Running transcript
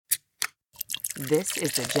This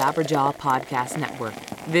is the Jabberjaw Podcast Network.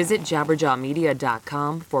 Visit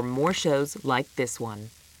jabberjawmedia.com for more shows like this one.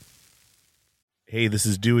 Hey, this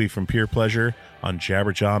is Dewey from Peer Pleasure on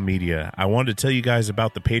Jabberjaw Media. I wanted to tell you guys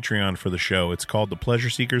about the Patreon for the show. It's called the Pleasure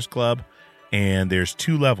Seekers Club, and there's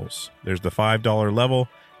two levels. There's the $5 level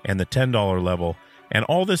and the $10 level. And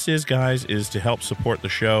all this is, guys, is to help support the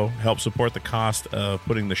show, help support the cost of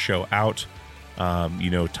putting the show out.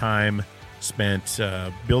 Time spent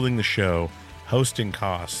building the show, hosting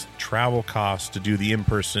costs, travel costs to do the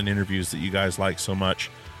in-person interviews that you guys like so much.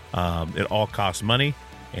 It all costs money,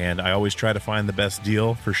 and I always try to find the best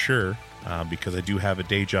deal for sure, because I do have a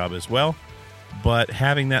day job as well. But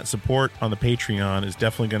having that support on the Patreon is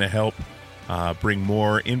definitely going to help bring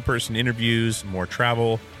more in-person interviews, more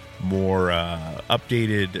travel, more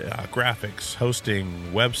updated graphics, hosting,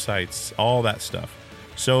 websites, all that stuff.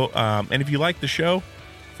 So, and if you like the show,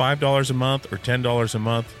 $5 a month or $10 a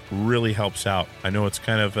month really helps out. I know it's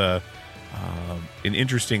kind of an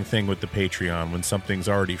interesting thing with the Patreon when something's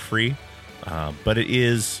already free, but it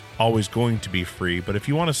is always going to be free. But if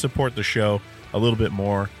you want to support the show a little bit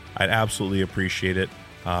more, I'd absolutely appreciate it.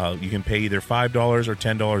 You can pay either $5 or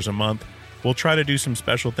 $10 a month. We'll try to do some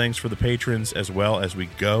special things for the patrons as well as we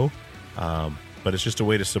go, but it's just a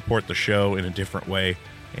way to support the show in a different way.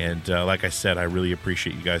 And like I said, I really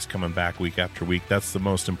appreciate you guys coming back week after week. That's the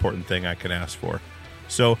most important thing I can ask for.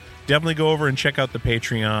 So definitely go over and check out the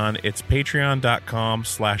Patreon. It's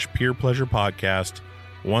patreon.com/peerpleasurepodcast.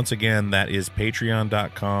 Once again, that is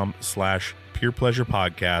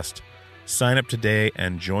patreon.com/peerpleasurepodcast. Sign up today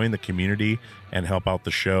and join the community and help out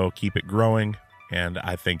the show. Keep it growing. And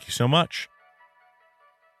I thank you so much.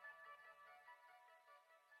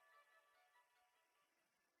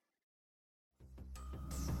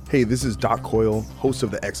 Hey, this is Doc Coyle, host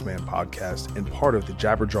of the X-Man podcast and part of the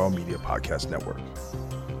Jabberjaw Media Podcast Network.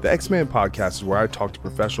 The X-Man podcast is where I talk to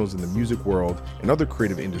professionals in the music world and other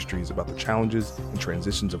creative industries about the challenges and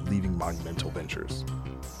transitions of leading monumental ventures.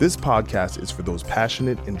 This podcast is for those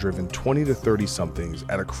passionate and driven 20 to 30-somethings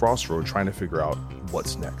at a crossroad trying to figure out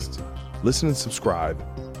what's next. Listen and subscribe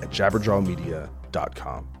at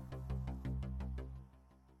jabberjawmedia.com.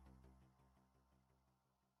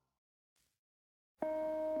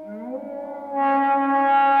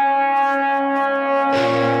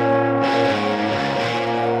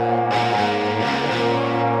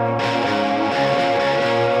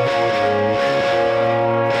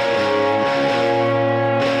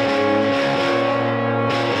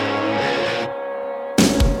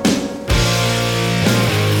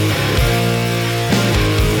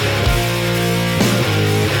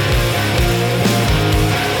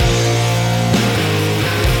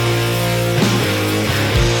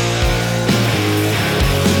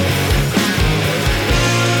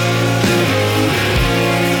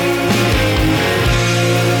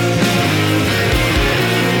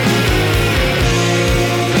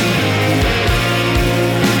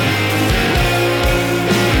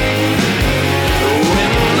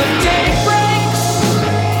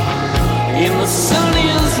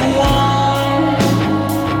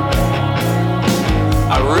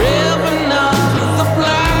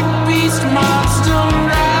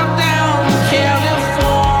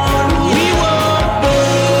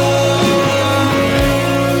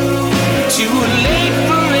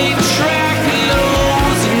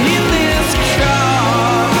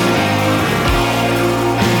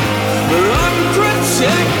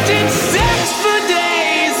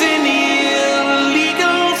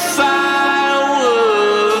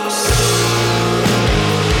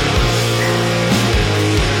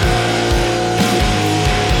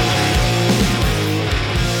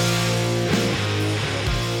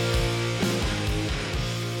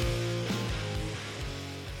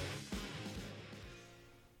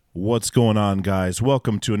 What's going on, guys?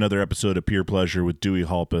 Welcome to another episode of Peer Pleasure with Dewey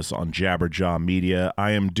Halpus on Jabberjaw Media.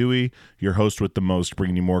 I am Dewey, your host with the most,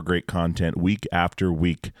 bringing you more great content week after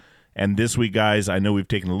week. And this week, guys, I know we've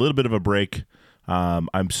taken a little bit of a break.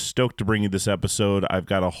 I'm stoked to bring you this episode. I've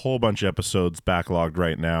got a whole bunch of episodes backlogged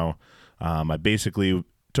right now. I basically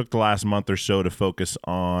took the last month or so to focus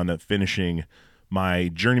on finishing my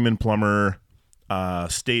journeyman plumber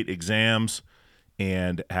state exams,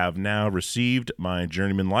 and have now received my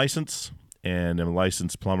journeyman license, and I'm a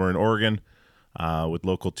licensed plumber in Oregon with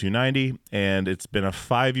Local 290, and it's been a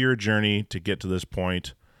 5-year journey to get to this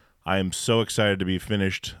point. I am so excited to be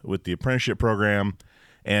finished with the apprenticeship program,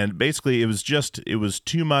 and basically it was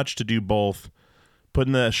too much to do both,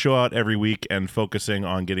 putting the show out every week and focusing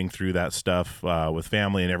on getting through that stuff with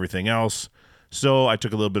family and everything else. So I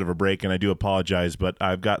took a little bit of a break, and I do apologize, but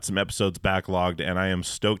I've got some episodes backlogged, and I am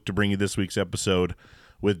stoked to bring you this week's episode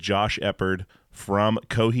with Josh Eppard from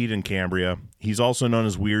Coheed and Cambria. He's also known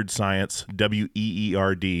as Weird Science,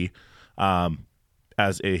 Weerd,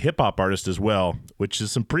 as a hip-hop artist as well, which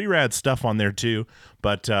is some pretty rad stuff on there too.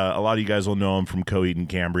 But a lot of you guys will know him from Coheed and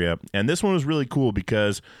Cambria. And this one was really cool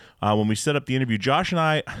because when we set up the interview, Josh and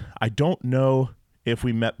I don't know if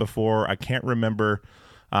we met before. I can't remember.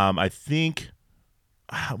 I think...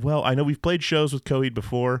 Well, I know we've played shows with Coheed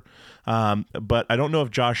before, but I don't know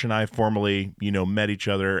if Josh and I formally, met each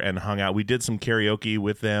other and hung out. We did some karaoke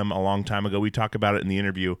with them a long time ago. We talk about it in the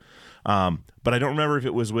interview, but I don't remember if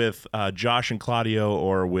it was with Josh and Claudio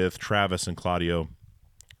or with Travis and Claudio.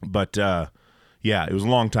 But yeah, it was a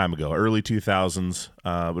long time ago, early 2000s,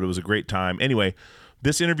 but it was a great time. Anyway,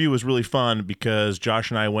 this interview was really fun because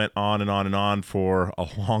Josh and I went on and on and on for a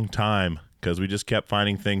long time, because we just kept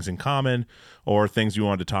finding things in common or things we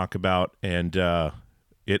wanted to talk about. And I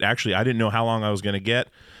didn't know how long I was going to get.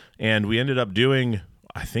 And we ended up doing,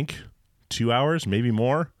 I think, 2 hours, maybe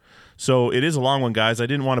more. So it is a long one, guys. I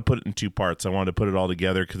didn't want to put it in two parts. I wanted to put it all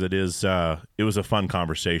together because it was a fun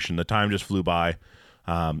conversation. The time just flew by.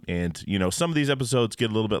 And some of these episodes get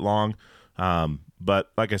a little bit long.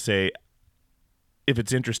 But like I say, if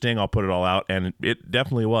it's interesting, I'll put it all out, and it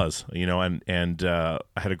definitely was, and I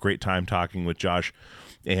had a great time talking with Josh,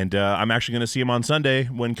 and I'm actually going to see him on Sunday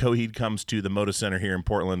when Coheed comes to the Moda Center here in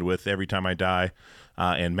Portland with Every Time I Die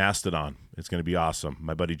and Mastodon. It's going to be awesome.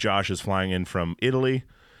 My buddy Josh is flying in from Italy.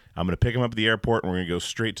 I'm going to pick him up at the airport, and we're going to go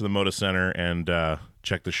straight to the Moda Center and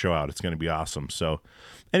check the show out. It's going to be awesome. So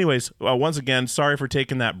anyways, once again, sorry for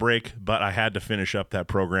taking that break, but I had to finish up that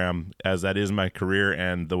program as that is my career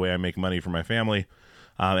and the way I make money for my family,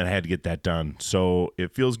 and I had to get that done. So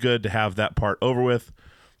it feels good to have that part over with,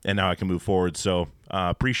 and now I can move forward. So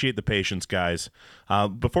appreciate the patience, guys.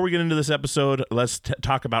 Before we get into this episode, let's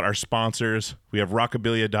talk about our sponsors. We have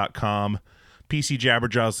rockabilia.com. PC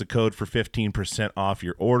Jabberjaw is the code for 15% off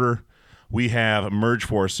your order. We have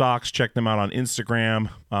Merge4 Socks. Check them out on Instagram,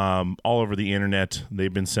 all over the internet.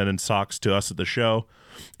 They've been sending socks to us at the show.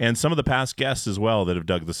 And some of the past guests as well that have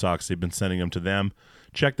dug the socks, they've been sending them to them.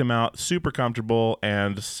 Check them out. Super comfortable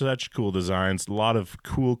and such cool designs. A lot of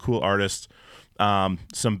cool artists.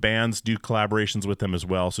 Some bands do collaborations with them as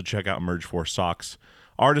well, so check out Merge4 Socks.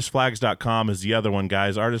 Artistflags.com is the other one,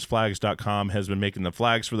 guys. Artistflags.com has been making the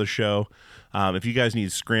flags for the show. If you guys need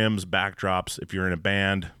scrims, backdrops, if you're in a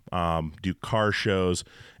band, do car shows,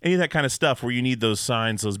 any of that kind of stuff where you need those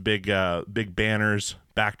signs, those big banners,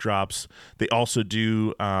 backdrops. They also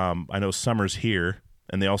do, I know Summer's here,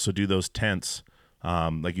 and they also do those tents,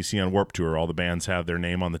 like you see on Warped Tour. All the bands have their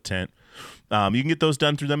name on the tent. You can get those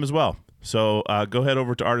done through them as well. So go head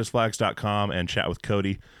over to artistflags.com and chat with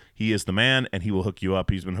Cody. He is the man, and he will hook you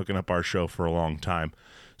up. He's been hooking up our show for a long time.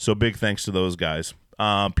 So big thanks to those guys.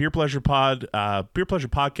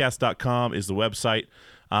 PeerPleasurePodcast.com is the website.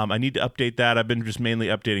 I need to update that. I've been just mainly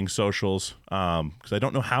updating socials because I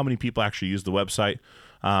don't know how many people actually use the website.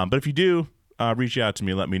 But if you do, reach out to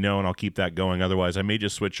me, let me know, and I'll keep that going. Otherwise, I may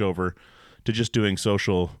just switch over to just doing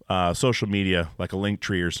social media, like a link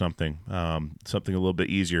tree or something a little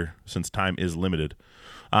bit easier since time is limited.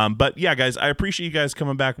 But yeah, guys, I appreciate you guys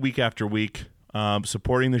coming back week after week,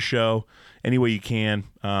 supporting the show any way you can.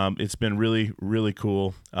 It's been really, really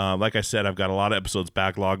cool. Like I said, I've got a lot of episodes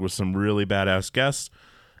backlogged with some really badass guests,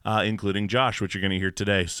 including Josh, which you're going to hear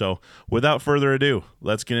today. So without further ado,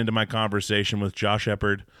 let's get into my conversation with Josh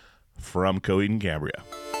Eppard from Coheed and Cambria.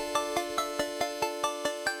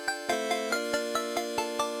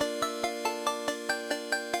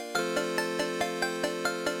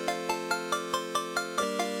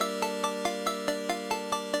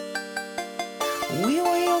 We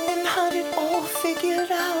were young and had it all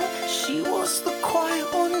figured out. She was the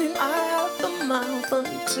quiet one and I had the mouth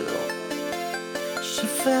until she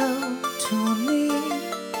fell to her knees.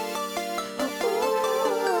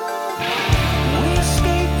 We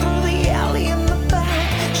escaped through the alley in the back.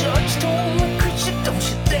 George told me, creature, don't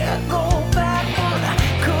you dare go back. But I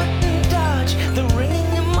couldn't dodge the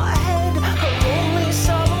ringing in my head. Her only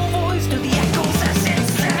solemn voice through the echoes as it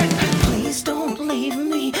said, please don't leave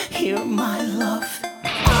me here, my love.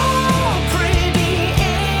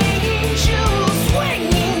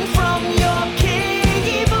 Swinging from your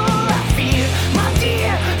cable, I fear, my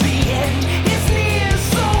dear, the end is near.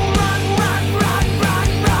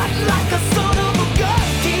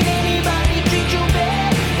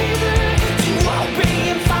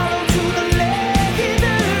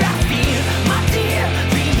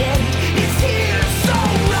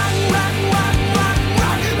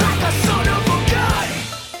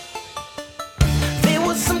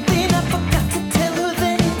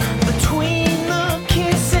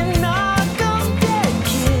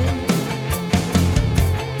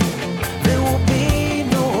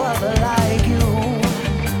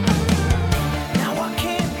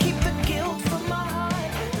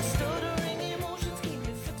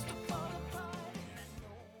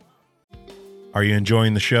 Are you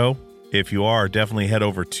enjoying the show? If you are, definitely head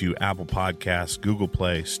over to Apple Podcasts, Google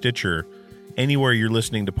Play, Stitcher, anywhere you're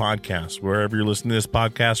listening to podcasts, wherever you're listening to this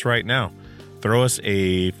podcast right now. Throw us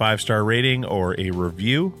a 5-star rating or a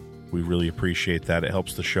review. We really appreciate that. It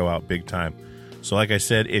helps the show out big time. So like I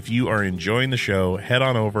said, if you are enjoying the show, head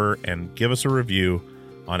on over and give us a review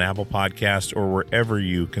on Apple Podcasts or wherever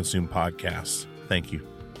you consume podcasts. Thank you.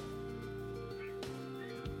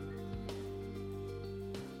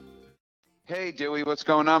 Hey, Dewey, what's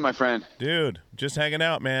going on, my friend? Dude, just hanging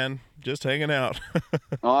out, man. Just hanging out.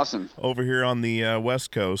 Awesome. Over here on the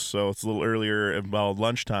West Coast, so it's a little earlier, about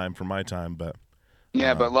lunchtime for my time, but...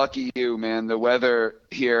 Yeah, but lucky you, man. The weather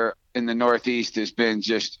here in the Northeast has been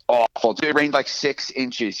just awful. It rained like 6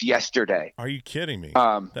 inches yesterday. Are you kidding me?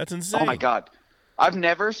 That's insane. Oh, my God. I've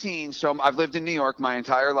never seen I've lived in New York my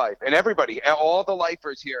entire life, and everybody, all the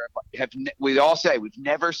lifers here, we all say we've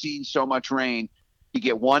never seen so much rain. You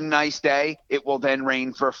get one nice day, it will then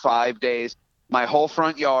rain for 5 days. My whole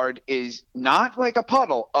front yard is not like a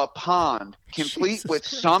puddle, a pond, complete Jesus with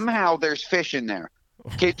Christ. Somehow there's fish in there.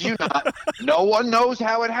 Kid you not. No one knows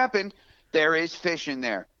how it happened. There is fish in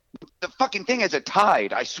there. The fucking thing has a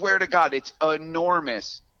tide. I swear to God, it's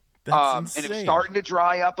enormous. That's and insane. it's starting to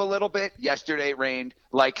dry up a little bit. Yesterday it rained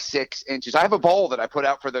like 6 inches. I have a bowl that I put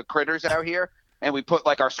out for the critters out here. And we put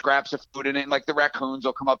like our scraps of food in it, and like the raccoons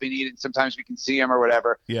will come up and eat it. And sometimes we can see them or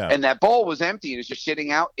whatever. Yeah. And that bowl was empty and it's just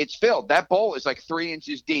sitting out. It's filled. That bowl is like 3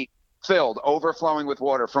 inches deep, filled, overflowing with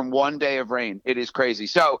water from one day of rain. It is crazy.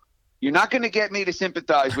 So you're not going to get me to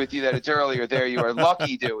sympathize with you that it's earlier there. You are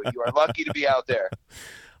lucky, Dewey. You are lucky to be out there.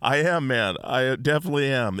 I am, man. I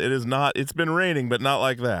definitely am. It is not. It's been raining, but not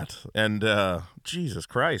like that. And Jesus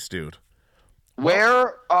Christ, dude.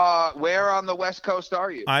 Where on the West Coast are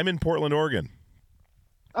you? I'm in Portland, Oregon.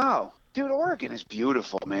 Oh, dude, Oregon is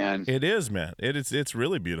beautiful, man. It is, man. It's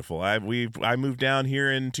really beautiful. I moved down here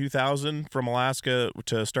in 2000 from Alaska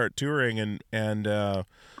to start touring, and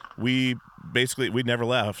we never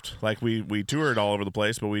left. Like we toured all over the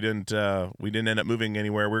place, but we didn't end up moving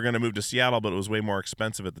anywhere. We were going to move to Seattle, but it was way more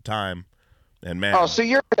expensive at the time. And man, Oh, so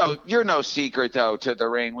you're no secret though to the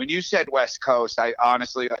rain. When you said West Coast, I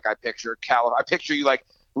honestly I picture I picture you like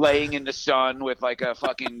laying in the sun with like a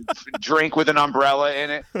fucking drink with an umbrella in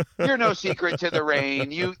it. You're no secret to the rain.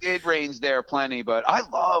 It rains there plenty, but I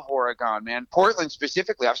love Oregon, man. Portland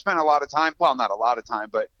specifically. I've spent a lot of time. Well, not a lot of time,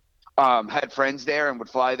 but had friends there and would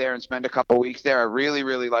fly there and spend a couple weeks there. I really,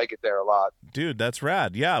 really like it there a lot. dude, that's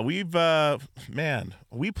rad. Yeah, we've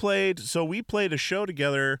we played a show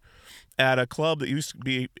together at a club that used to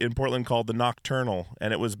be in Portland called the Nocturnal,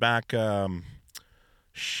 and it was back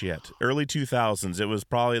early 2000s. It was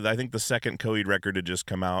probably, I think, the second Coheed record had just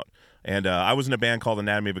come out, and I was in a band called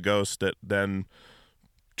Anatomy of a Ghost that then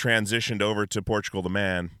transitioned over to Portugal the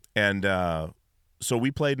Man, and so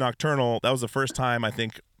we played Nocturnal. That was the first time, I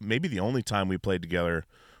think, maybe the only time we played together.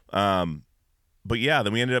 But yeah,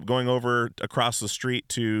 then we ended up going over across the street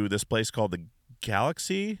to this place called the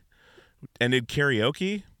Galaxy and did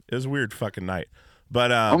karaoke. It was a weird fucking night.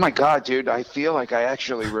 But oh my God, dude, I feel like I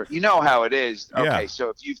actually you know how it is. Okay, Yeah. so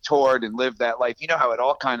if you've toured and lived that life, you know how it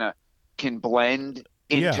all kind of can blend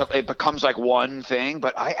into it becomes like one thing.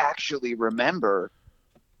 But I actually remember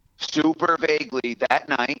super vaguely that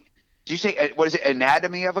night. Did you say, what is it,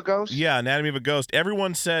 Anatomy of a Ghost? yeah, Anatomy of a Ghost.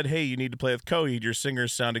 Everyone said, hey, you need to play with Coheed. Your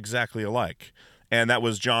singers sound exactly alike. And that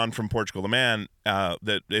was John from Portugal the Man,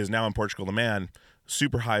 that is now in Portugal the Man.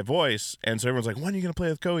 Super high voice, and so everyone's like, when are you gonna play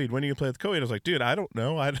with Coheed? When are you gonna play with Coheed? I was like, dude, I don't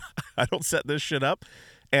know. I don't set this shit up.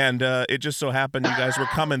 And it just so happened you guys were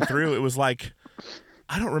coming through. It was like,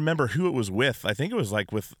 I don't remember who it was with. I think it was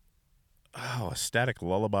like with a Static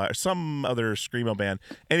Lullaby or some other screamo band.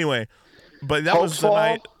 Anyway, but that was the Hopeful?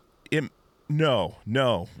 night.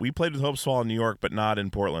 No, we played with Hopes Fall in New York, but not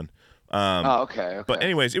in Portland. Okay. But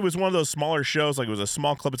anyways, it was one of those smaller shows. Like, it was a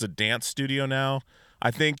small club. It's a dance studio now.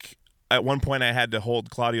 I think at one point I had to hold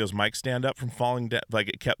Claudio's mic stand up from falling down. Like,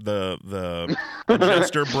 it kept the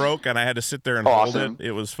adjuster broke, and I had to sit there and Awesome. hold it.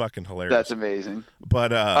 It was fucking hilarious. That's amazing.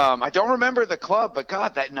 But I don't remember the club, but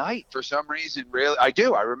God, that night for some reason, really, I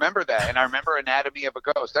do. I remember that, and I remember Anatomy of a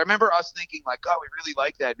Ghost. I remember us thinking like, "Oh, we really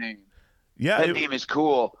like that name. yeah, That name is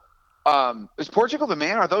cool." Is Portugal the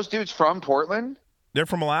Man? Are those dudes from Portland? they're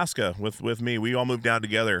from Alaska with me. We all moved down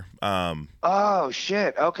together. Oh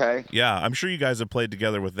shit. Okay. Yeah, I'm sure you guys have played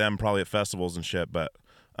together with them probably at festivals and shit. But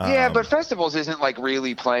Yeah, but festivals isn't like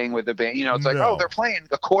really playing with the band. You know, it's like, No. oh, they're playing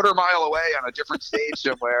a quarter mile away on a different stage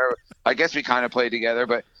somewhere. I guess we kind of play together,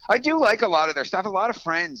 but I do like a lot of their stuff. A lot of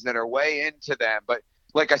friends that are way into them, but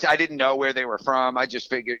like I said, I didn't know where they were from. I just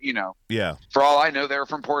figured, Yeah. for all I know, they were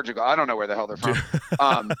from Portugal. I don't know where the hell they're from.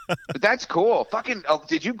 But that's cool. Fucking,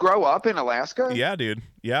 did you grow up in Alaska? Yeah, dude.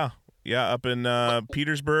 Yeah. Yeah, up in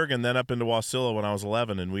Petersburg and then up into Wasilla when I was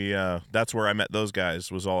 11, and we that's where I met those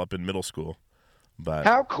guys. Was all up in middle school. But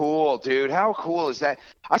How cool, dude! How cool is that?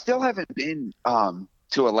 I still haven't been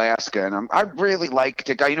to Alaska, and I really like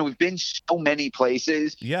to go. We've been so many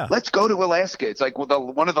places. Yeah. Let's go to Alaska. It's like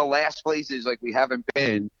one of the last places like we haven't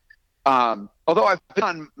been. Although I've been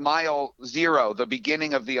on mile 0, the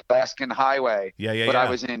beginning of the Alaskan Highway. Yeah. But I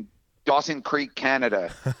was in Dawson Creek,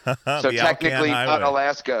 Canada. So The technically Alcan not Highway.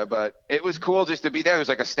 Alaska, but it was cool just to be there. It was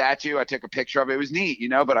like a statue. I took a picture of it. It was neat,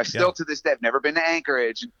 but I still to this day have never been to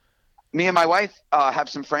Anchorage. Me and my wife have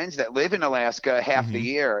some friends that live in Alaska half the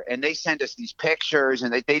year, and they send us these pictures,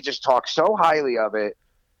 and they just talk so highly of it.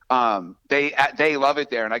 They love it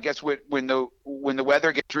there, and I guess when the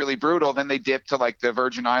weather gets really brutal, then they dip to like the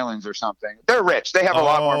Virgin Islands or something. They're rich; they have a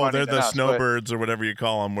lot more money. They're than the us, snowbirds or whatever you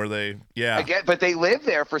call them, where they I get, but they live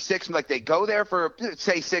there for 6 months. Like they go there for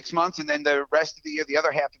say 6 months, and then the rest of the year, the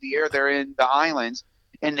other half of the year, they're in the islands,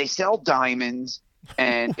 and they sell diamonds.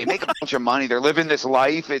 And they make a bunch of money. They're living this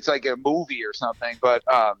life. It's like a movie or something. But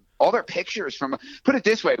all their pictures from – put it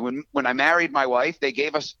this way. When I married my wife, they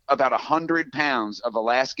gave us about 100 pounds of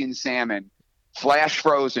Alaskan salmon, flash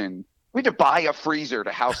frozen. We had to buy a freezer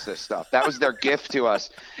to house this stuff. That was their gift to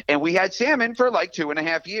us. And we had salmon for like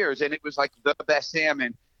 2.5 years, and it was like the best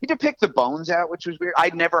salmon. You had to pick the bones out, which was weird.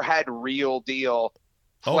 I'd never had real deal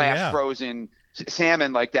flash frozen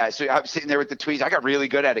salmon like that. So I'm sitting there with the tweezers. I got really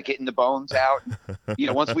good at it, getting the bones out.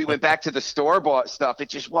 Once we went back to the store-bought stuff, it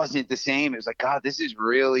just wasn't the same. It was like, God, this is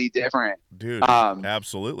really different. Dude,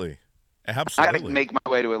 absolutely. I got to make my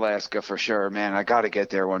way to Alaska for sure, man. I got to get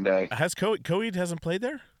there one day. Has Coheed hasn't played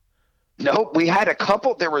there? Nope.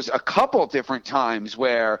 There was a couple different times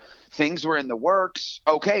where things were in the works.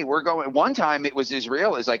 Okay, we're going. One time it was as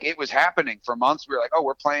real as like it was happening for months. We were like, oh,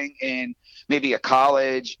 we're playing in maybe a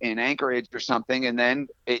college in Anchorage or something. And then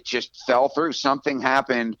it just fell through. Something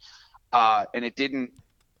happened and it didn't.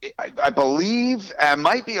 I believe I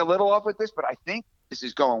might be a little off with this, but I think this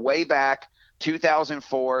is going way back.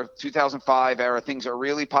 2004, 2005 era. Things are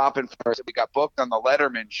really popping for us. We got booked on the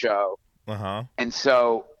Letterman show. And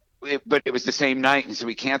so but it was the same night, and so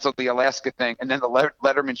we canceled the Alaska thing, and then the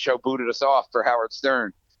Letterman show booted us off for Howard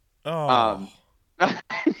Stern. Oh.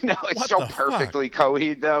 No, it's What so the perfectly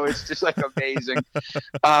Coheed, though. It's just like amazing.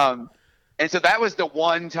 And so that was the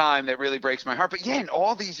one time that really breaks my heart. But yeah, in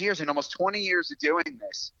all these years, in almost 20 years of doing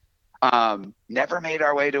this, never made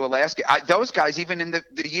our way to Alaska. Those guys, even in the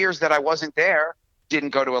years that I wasn't there, didn't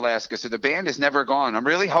go to Alaska. So the band has never gone. I'm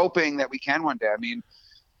really hoping that we can one day. I mean,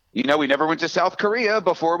 we never went to South Korea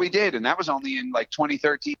before we did, and that was only in like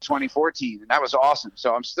 2013, 2014, and that was awesome.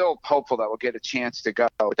 So I'm still hopeful that we'll get a chance to go.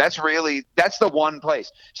 That's the one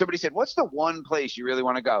place. Somebody said, what's the one place you really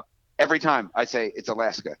want to go? Every time I say it's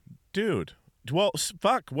Alaska. Dude. Well,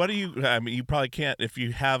 fuck, I mean, you probably can't, if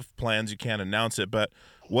you have plans, you can't announce it, but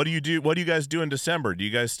what do you do? What do you guys do in December? Do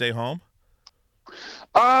you guys stay home?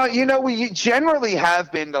 We generally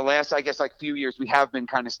have been the last, I guess, like few years, we have been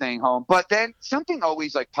kind of staying home, but then something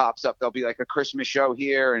always like pops up. There'll be like a Christmas show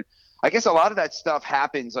here. And I guess a lot of that stuff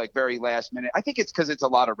happens like very last minute. I think it's because it's a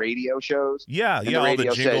lot of radio shows. Yeah. All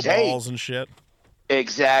the jingle balls and shit.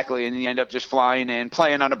 Exactly. And you end up just flying in,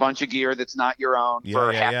 playing on a bunch of gear that's not your own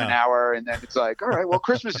for half an hour. And then it's like, all right, well,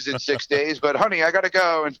 Christmas is in 6 days, but honey, I got to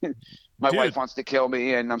go. And my wife wants to kill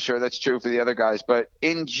me. And I'm sure that's true for the other guys. But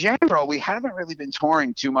in general, we haven't really been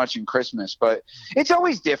touring too much in Christmas, but it's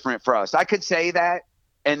always different for us. I could say that.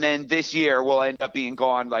 And then this year we'll end up being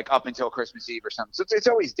gone like up until Christmas Eve or something. So it's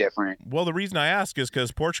always different. Well, the reason I ask is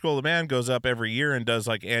because Portugal the Band goes up every year and does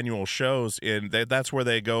like annual shows, and that's where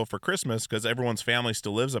they go for Christmas because everyone's family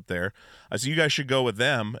still lives up there. So you guys should go with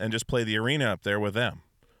them and just play the arena up there with them.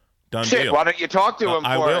 Done deal. Why don't you talk to him?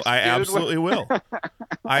 I for will. us, I dude? absolutely will.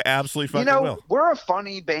 I absolutely fucking will. We're a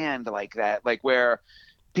funny band like that, like where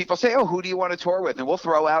people say, oh, who do you want to tour with? And we'll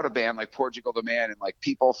throw out a band like Portugal the Man, and like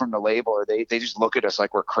people from the label, or they just look at us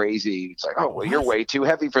like we're crazy. It's like, oh, well, you're way too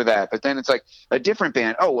heavy for that. But then it's like a different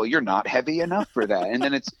band. Oh, well, you're not heavy enough for that. And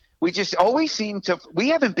then we just always we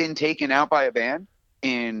haven't been taken out by a band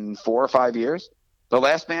in 4 or 5 years. The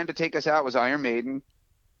last band to take us out was Iron Maiden.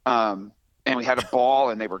 And we had a ball,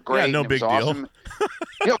 and they were great. Yeah, no big deal. Awesome.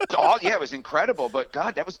 It was incredible. But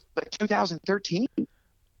God, that was like 2013.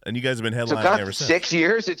 And you guys have been headlining so ever since. 6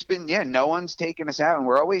 years. It's been, no one's taken us out. And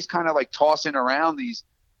we're always kind of like tossing around these,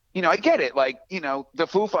 I get it. Like, the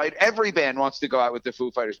Foo Fighters, every band wants to go out with the Foo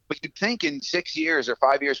Fighters. But you'd think in 6 years or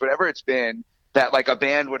 5 years, whatever it's been, that like a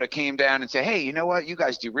band would have came down and say, hey, you know what? You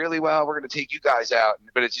guys do really well. We're going to take you guys out.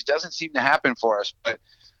 But it just doesn't seem to happen for us. But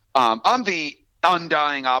I'm the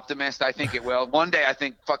undying optimist. I think it will. One day I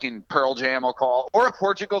think fucking Pearl Jam will call, or a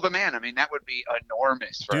Portugal the Man. I mean, that would be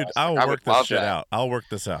enormous for Dude, us. I'll Like, work I would this shit love that. out. I'll work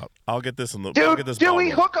this out. I'll get this in the I'll Dude, get this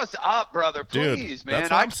Dewey, ball hook us up, brother, Dude, please, man. that's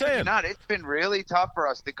what I'm kid you saying. not. It's been really tough for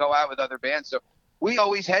us to go out with other bands. So we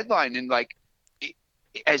always headline, and like,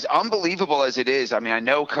 as unbelievable as it is, I mean, I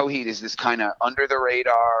know Coheed is this kind of under the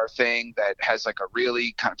radar thing that has like a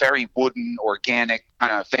really kind of very wooden, organic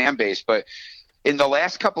kind of fan base, but in the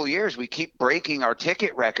last couple of years, we keep breaking our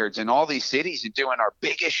ticket records in all these cities and doing our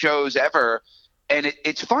biggest shows ever. And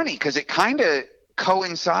it's funny because it kind of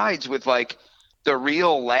coincides with like the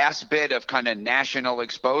real last bit of kind of national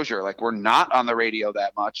exposure. Like, we're not on the radio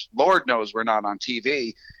that much. Lord knows we're not on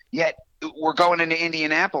TV. Yet we're going into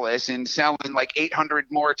Indianapolis and selling like 800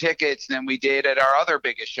 more tickets than we did at our other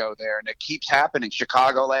biggest show there. And it keeps happening.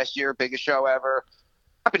 Chicago last year, biggest show ever.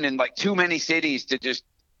 Happened in like too many cities to just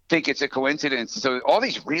think it's a coincidence. So all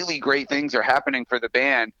these really great things are happening for the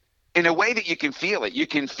band in a way that you can feel it. You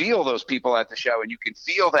can feel those people at the show and you can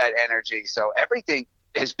feel that energy. So everything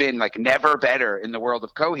has been like never better in the world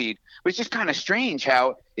of Coheed, which is kind of strange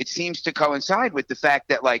how it seems to coincide with the fact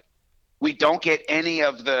that like we don't get any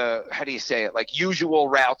of the, how do you say it, like usual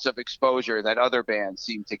routes of exposure that other bands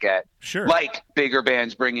seem to get. Sure. Like bigger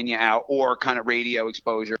bands bringing you out, or kind of radio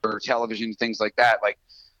exposure or television, things like that. Like,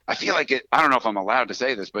 I feel like it, I don't know if I'm allowed to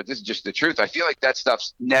say this, but this is just the truth. I feel like that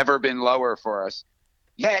stuff's never been lower for us.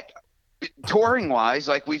 Yet, touring wise,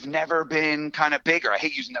 like we've never been kind of bigger. I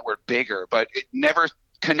hate using that word bigger, but never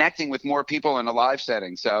connecting with more people in a live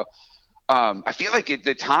setting. So I feel like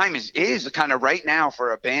the time is kind of right now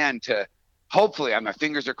for a band to hopefully, my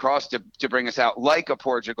fingers are crossed, to bring us out like a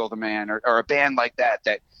Portugal the Man or a band like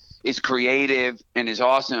that is creative and is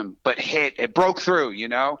awesome, but it broke through, you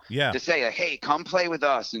know? Yeah. To say, like, hey, come play with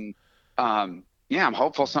us. And yeah, I'm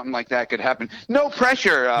hopeful something like that could happen. No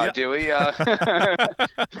pressure, Dewey.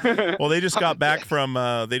 Well, they just got back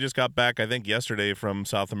I think yesterday from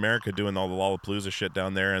South America doing all the Lollapalooza shit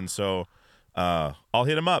down there. And so I'll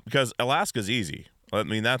hit them up because Alaska's easy. I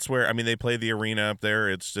mean, that's where, I mean, they play the arena up there.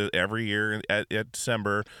 It's every year at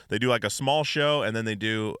December. They do like a small show and then they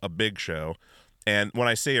do a big show. And when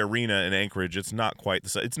I say arena in Anchorage, it's not quite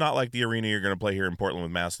it's not like the arena you're going to play here in Portland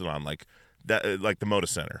with Mastodon, like that, like the Moda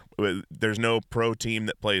Center. There's no pro team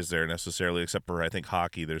that plays there necessarily, except for I think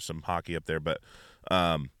hockey. There's some hockey up there, but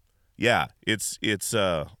yeah,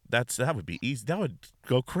 that would be easy. That would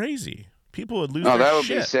go crazy. People would lose their that would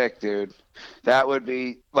shit. be sick, dude. That would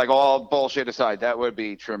be, like, all bullshit aside, that would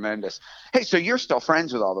be tremendous. Hey, so you're still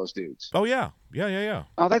friends with all those dudes? Oh yeah.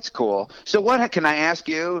 Oh, that's cool. So what can I ask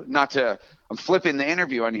you? I'm flipping the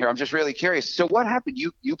interview on here. I'm just really curious. So what happened?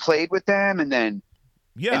 You played with them, and then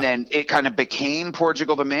it kind of became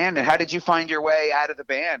Portugal the Man. And how did you find your way out of the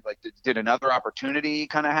band? Like, did another opportunity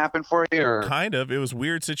kind of happen for you? Or? Kind of. It was a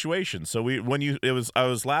weird situation. So I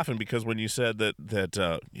was laughing because when you said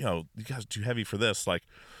that you know, you guys are too heavy for this, like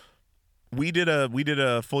we did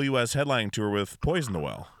a full U.S. headlining tour with Poison the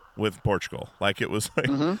Well with Portugal. Like, it was like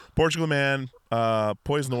Portugal the Man,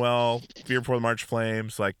 Poison the Well, Fear Before the March of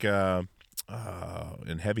Flames, like and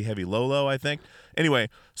Heavy Lolo, I think. Anyway,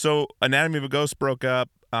 so Anatomy of a Ghost broke up.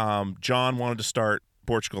 John wanted to start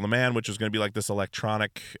Portugal the Man, which was going to be like this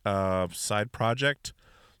electronic side project.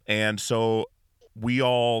 And so we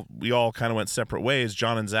all kind of went separate ways.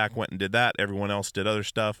 John and Zach went and did that. Everyone else did other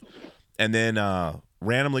stuff. And then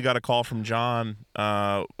randomly got a call from John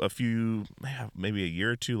maybe a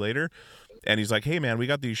year or two later. And he's like, hey, man, we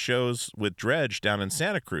got these shows with Dredge down in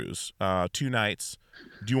Santa Cruz, 2 nights.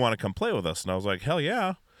 Do you want to come play with us? And I was like, hell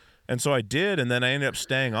yeah. And so I did, and then I ended up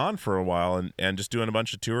staying on for a while and just doing a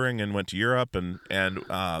bunch of touring and went to Europe, and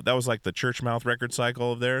that was like the Churchmouth record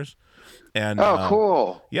cycle of theirs. And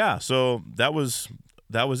cool. Yeah, so that was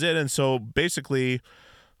it. And so basically,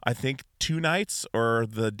 I think 2 nights or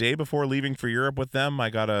the day before leaving for Europe with them, I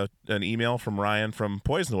got an email from Ryan from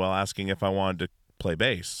Poison the Well asking if I wanted to play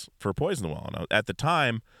bass for Poison the Well. And at the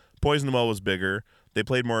time, Poison the Well was bigger. They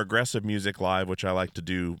played more aggressive music live, which I like to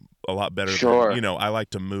do a lot better. Sure. Than, I like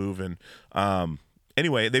to move. And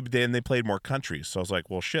anyway, they played more countries. So I was like,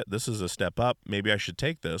 well, shit, this is a step up. Maybe I should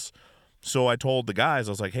take this. So I told the guys,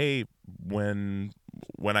 I was like, hey, when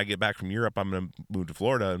I get back from Europe, I'm going to move to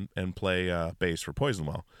Florida and play bass for Poison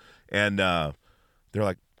the Well. And they're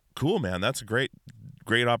like, cool, man, that's a great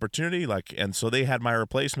opportunity. Like, and so they had my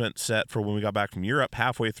replacement set for when we got back from Europe.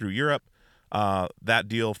 Halfway through Europe, that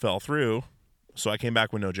deal fell through. So I came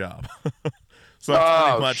back with no job. So that's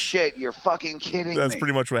pretty Oh much shit! You're fucking kidding that's me.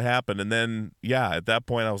 pretty much what happened. And then at that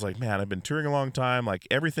point I was like, man, I've been touring a long time. Like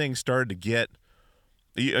everything started to get.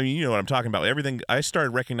 I mean, you know what I'm talking about. Everything. I started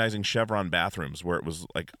recognizing Chevron bathrooms where it was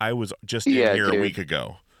like I was just in Yeah, here dude. a week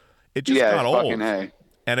ago. It just Yeah, got fucking old. A.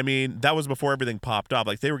 And I mean, that was before everything popped up.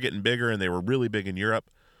 Like they were getting bigger and they were really big in Europe,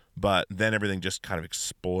 but then everything just kind of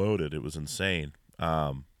exploded. It was insane.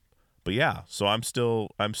 But yeah, so I'm still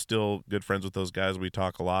good friends with those guys. We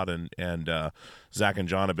talk a lot, and Zach and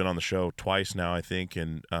John have been on the show twice now, I think,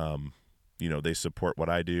 and you know, they support what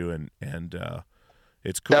I do, and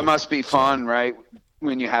it's cool. That must be fun, right?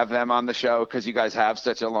 When you have them on the show, because you guys have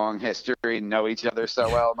such a long history and know each other so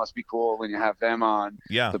well. It must be cool when you have them on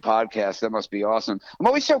the podcast. That must be awesome. I'm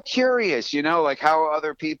always so curious, you know, like how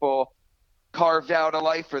other people carved out a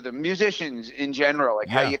life for them, musicians in general, like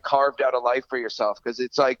how you carved out a life for yourself. Because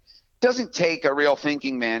it's like, doesn't take a real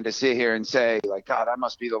thinking man to sit here and say, like, God, I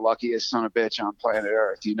must be the luckiest son of a bitch on planet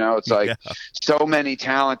Earth. You know, it's like so many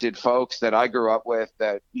talented folks that I grew up with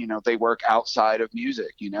that, you know, they work outside of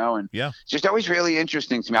music, you know, and it's just always really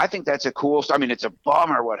interesting to me. I think that's a cool, I mean, it's a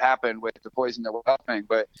bummer what happened with the Poison the Well thing,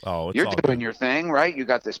 but you're doing your thing, right? You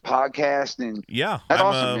got this podcast and that's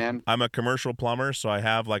awesome, man. I'm a commercial plumber, so I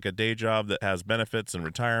have like a day job that has benefits and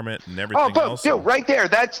retirement and everything else. Dude, right there.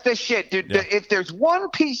 That's the shit, dude. If there's one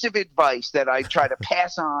piece of advice that I try to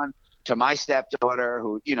pass on to my stepdaughter,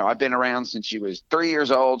 who, you know, I've been around since she was 3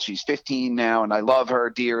 years old. She's 15 now, and I love her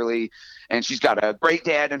dearly. And she's got a great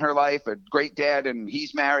dad in her life, a great dad, and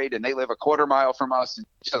he's married, and they live a quarter mile from us. And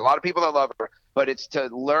just a lot of people that love her. But it's to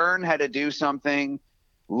learn how to do something,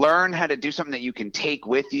 that you can take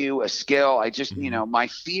with you, a skill. I just, you know, my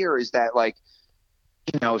fear is that, like,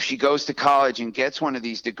 you know, if she goes to college and gets one of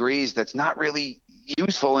these degrees that's not really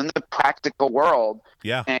useful in the practical world.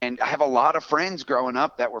 Yeah. And I have a lot of friends growing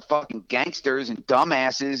up that were fucking gangsters and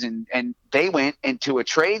dumbasses, and they went into a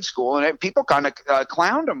trade school, and people kind of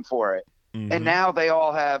clowned them for it. Mm-hmm. And now they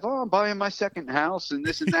all have, I'm buying my second house and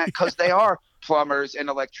this and that, because they are plumbers and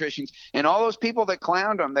electricians. And all those people that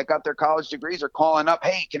clowned them that got their college degrees are calling up,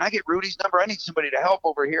 hey, can I get Rudy's number? I need somebody to help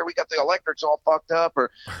over here. We got the electrics all fucked up, or,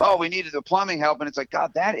 oh, we needed the plumbing help. And it's like,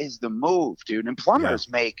 God, that is the move, dude. And plumbers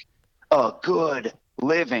make a good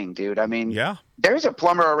living, dude. I mean, there's a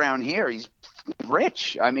plumber around here. He's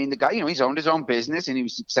rich. I mean, the guy, you know, he's owned his own business and he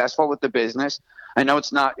was successful with the business. I know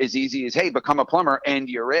it's not as easy as, hey, become a plumber and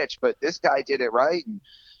you're rich, but this guy did it right. And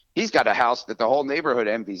he's got a house that the whole neighborhood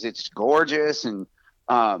envies. It's gorgeous. And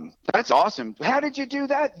that's awesome. How did you do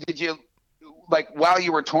that? Did you, like, while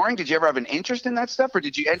you were touring, did you ever have an interest in that stuff, or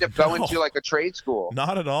did you end up going to like a trade school?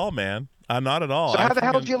 Not at all, man. Not at all. So how the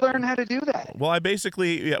hell did you learn how to do that? Well, I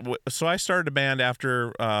basically, so I started a band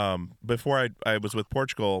after, before I was with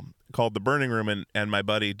Portugal, called The Burning Room, and my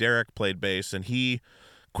buddy Derek played bass, and he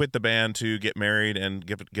quit the band to get married and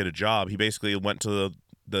get a job. He basically went to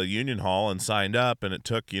the union hall and signed up, and it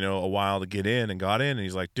took, you know, a while to get in, and got in, and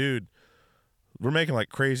he's like, dude, we're making like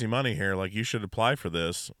crazy money here. Like, you should apply for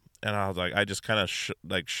this. And I was like, I just kind of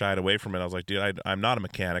shied away from it. I was like, dude, I'm not a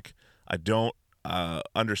mechanic. I don't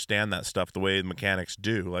understand that stuff the way the mechanics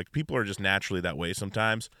do. Like, people are just naturally that way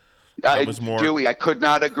sometimes. Dewey, I could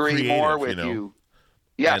not agree more with you.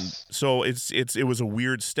 Yes. And so it was a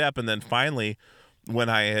weird step. And then finally, when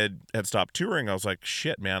I had stopped touring, I was like,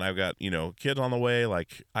 shit, man, I've got, you know, kids on the way.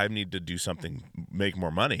 Like, I need to do something, make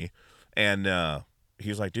more money. And he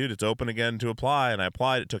was like, dude, it's open again to apply. And I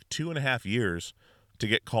applied. It took 2.5 years to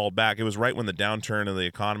get called back. It was right when the downturn of the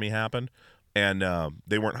economy happened, and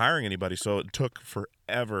they weren't hiring anybody, so it took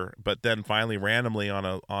forever. But then finally, randomly on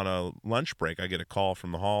a lunch break, I get a call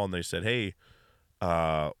from the hall, and they said, hey,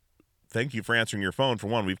 thank you for answering your phone. For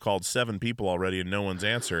one, we've called 7 people already and no one's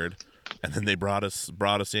answered. And then they brought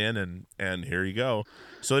us in, and here you go.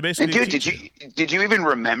 So they basically. And dude, did you even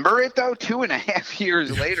remember it though? 2.5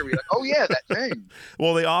 years later, we're like, oh yeah, that thing.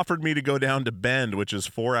 Well, they offered me to go down to Bend, which is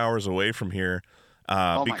 4 hours away from here.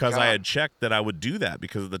 Because I had checked that I would do that,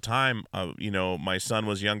 because at the time, you know, my son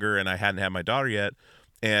was younger and I hadn't had my daughter yet.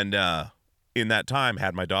 And in that time,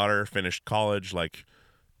 had my daughter, finished college, like,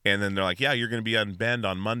 and then they're like, yeah, you're going to be on Bend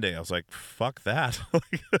on Monday. I was like, fuck that.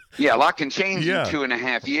 Yeah, a lot can change in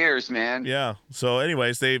 2.5 years, man. Yeah. So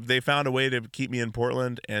anyways, they found a way to keep me in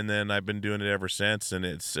Portland, and then I've been doing it ever since. And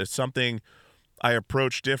it's something I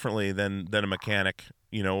approach differently than a mechanic,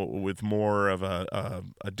 you know, with more of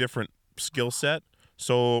a different skill set.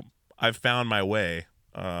 So I've found my way.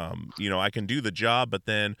 You know, I can do the job, but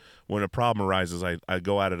then when a problem arises, I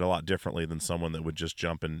go at it a lot differently than someone that would just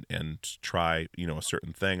jump and try, you know, a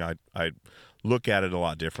certain thing. I look at it a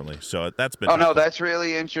lot differently. So that's been. Oh no, that's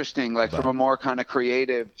really interesting. Like from a more kind of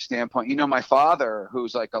creative standpoint, you know, my father,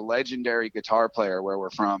 who's like a legendary guitar player where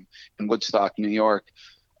we're from in Woodstock, New York,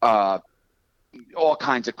 all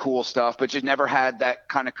kinds of cool stuff, but just never had that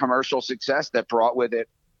kind of commercial success that brought with it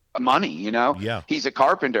money, you know? Yeah. He's a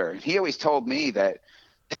carpenter. He always told me that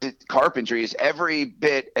carpentry is every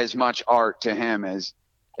bit as much art to him as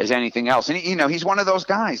anything else. And, you know, he's one of those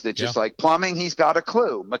guys that just like plumbing, he's got a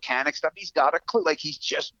clue. Mechanic stuff, he's got a clue. Like he's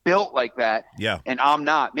just built like that. Yeah. And I'm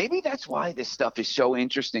not. Maybe that's why this stuff is so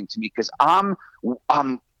interesting to me, because I'm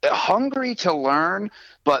hungry to learn,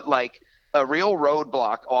 but like a real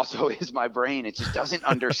roadblock also is my brain. It just doesn't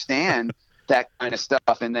understand that kind of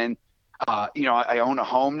stuff. And then, you know, I own a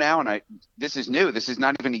home now, and this is new. This is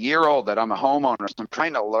not even a year old that I'm a homeowner. So I'm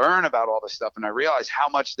trying to learn about all this stuff, and I realize how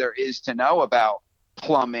much there is to know about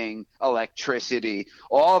plumbing, electricity,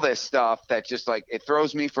 all this stuff that just like it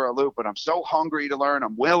throws me for a loop. But I'm so hungry to learn.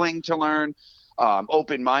 I'm willing to learn,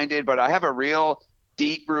 open-minded. But I have a real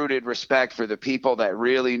deep-rooted respect for the people that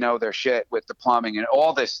really know their shit with the plumbing and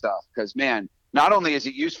all this stuff. Because man, not only is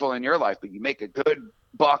it useful in your life, but you make a good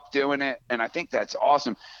buck doing it, and I think that's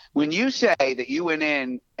awesome. When you say that you went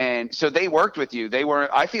in and so they worked with you,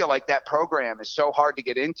 I feel like that program is so hard to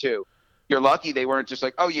get into. You're lucky they weren't just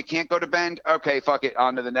like, oh, you can't go to Bend? Okay, fuck it,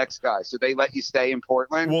 on to the next guy. So they let you stay in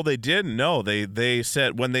Portland? Well, they didn't. No, they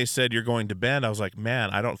said, when they said you're going to Bend, I was like, man,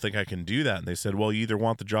 I don't think I can do that. And they said, well, you either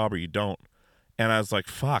want the job or you don't. And I was like,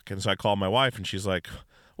 fuck. And so I called my wife, and she's like,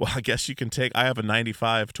 well, I guess you can take. I have a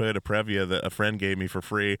 '95 Toyota Previa that a friend gave me for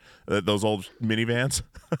free. Those old minivans.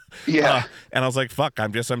 Yeah. And I was like, "Fuck!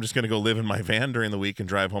 I'm just gonna go live in my van during the week and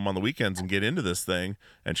drive home on the weekends and get into this thing."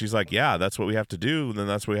 And she's like, "Yeah, that's what we have to do. Then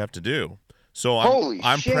that's what we have to do." So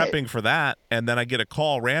I'm shit. prepping for that, and then I get a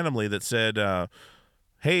call randomly that said,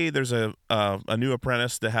 "Hey, there's a new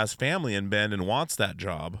apprentice that has family in Bend and wants that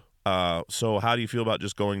job. So how do you feel about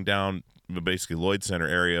just going down?" Basically Lloyd Center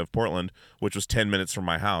area of Portland, which was 10 minutes from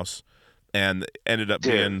my house, and ended up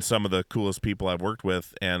being some of the coolest people I've worked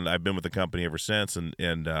with, and I've been with the company ever since. And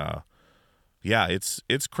yeah,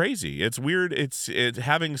 it's crazy. It's weird. It's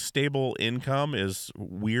having stable income is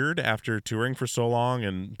weird after touring for so long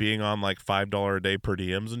and being on like $5 a day per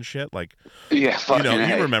diems and shit. Like, yeah, you know,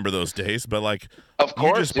 you remember those days, but like, of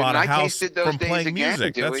course, you just bought a house from playing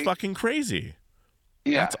music. Dewey. That's fucking crazy.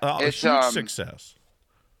 Yeah, that's a huge success.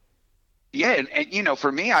 Yeah, and you know, for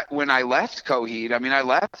me, when I left Coheed, I mean, I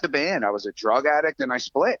left the band. I was a drug addict, and I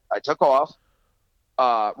split. I took off.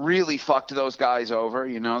 Really fucked those guys over.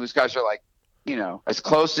 You know, these guys are like, you know, as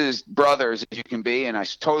close as brothers as you can be, and I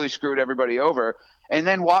totally screwed everybody over. And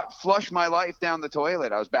then flushed my life down the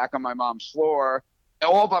toilet. I was back on my mom's floor,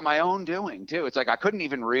 all by my own doing too. It's like I couldn't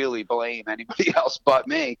even really blame anybody else but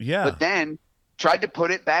me. Yeah. But then tried to put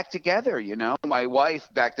it back together, you know. My wife,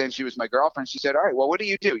 back then she was my girlfriend, she said, all right, well, what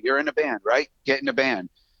do? You're in a band, right? Get in a band.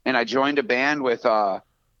 And I joined a band with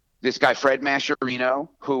this guy, Fred Mascherino,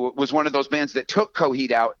 who was one of those bands that took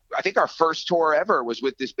Coheed out. I think our first tour ever was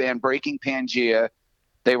with this band, Breaking Pangea.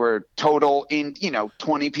 They were total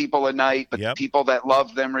 20 people a night, but the people that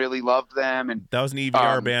loved them really loved them. And that was an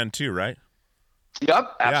EVR band too, right?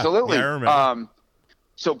 Yep, absolutely. Yeah, I remember.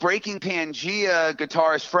 So Breaking Pangea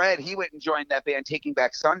guitarist Fred, he went and joined that band, Taking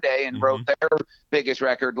Back Sunday, and wrote their biggest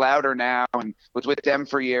record, Louder Now, and was with them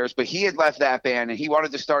for years. But he had left that band, and he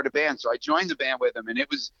wanted to start a band, so I joined the band with him, and it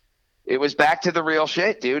was back to the real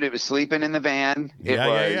shit, dude. It was sleeping in the van. It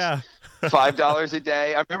was $5 a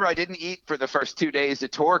day. I remember I didn't eat for the first 2 days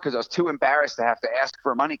of tour because I was too embarrassed to have to ask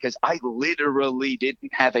for money because I literally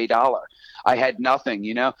didn't have $1. I had nothing,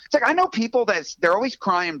 you know? It's like I know people they're always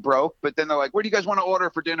crying broke, but then they're like, what do you guys want to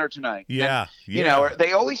order for dinner tonight? Yeah. And, you know,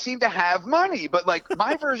 they always seem to have money, but like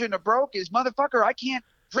my version of broke is, motherfucker, I can't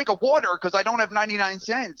drink a water because I don't have 99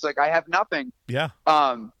 cents. Like I have nothing. Yeah.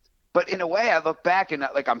 But in a way, I look back and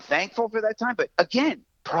like I'm thankful for that time. But again,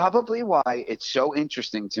 probably why it's so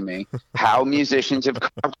interesting to me how musicians have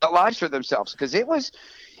carved out lives for themselves, because it was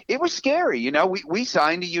scary. You know, we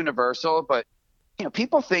signed to Universal, but you know,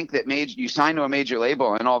 people think that you sign to a major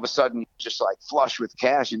label and all of a sudden you're just like flush with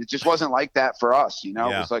cash, and it just wasn't like that for us. You know,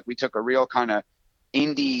 It was like we took a real kind of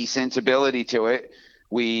indie sensibility to it.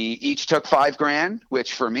 We each took $5,000,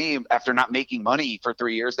 which for me, after not making money for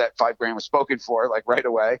 3 years, that $5,000 was spoken for like right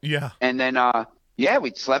away. Yeah. And then,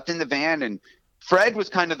 we slept in the van, and Fred was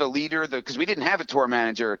kind of the leader because we didn't have a tour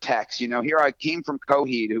manager or Tex. You know, here I came from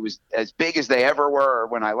Coheed, who was as big as they ever were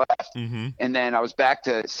when I left. Mm-hmm. And then I was back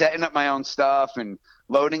to setting up my own stuff and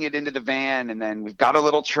loading it into the van. And then we've got a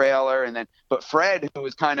little trailer. But Fred, who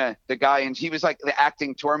was kind of the guy, and he was like the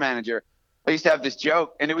acting tour manager, I used to have this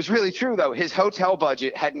joke, and it was really true, though. His hotel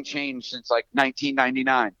budget hadn't changed since like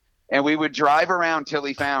 1999. And we would drive around till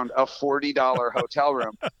he found a $40 hotel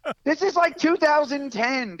room. This is like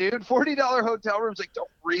 2010, dude. $40 hotel rooms like don't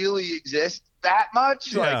really exist that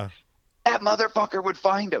much. Yeah. Like that motherfucker would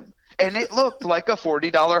find them. And it looked like a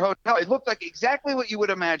 $40 hotel. It looked like exactly what you would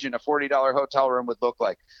imagine a $40 hotel room would look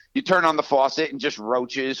like. You turn on the faucet and just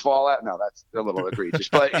roaches fall out. No, that's a little egregious,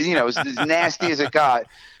 but you know, it's as nasty as it got.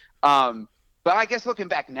 But I guess looking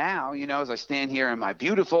back now, you know, as I stand here in my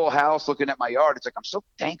beautiful house looking at my yard, it's like I'm so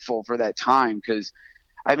thankful for that time because,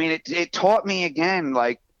 I mean, it taught me again,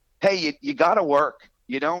 like, hey, you got to work.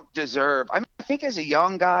 You don't deserve. I think as a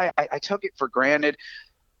young guy, I took it for granted.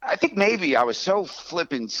 I think maybe I was so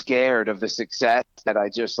flippin' scared of the success that I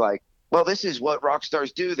just like, well, this is what rock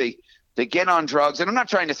stars do. They get on drugs. And I'm not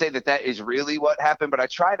trying to say that is really what happened, but I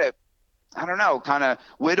try to, I don't know, kind of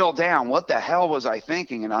whittle down what the hell was I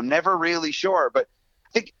thinking? And I'm never really sure. But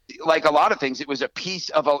I think like a lot of things, it was a piece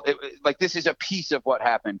of like this is a piece of what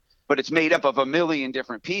happened, but it's made up of a million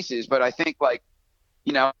different pieces. But I think like,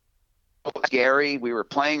 you know, Gary, we were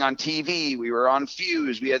playing on TV, we were on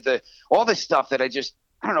Fuse, we had all this stuff that I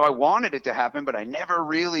don't know, I wanted it to happen, but I never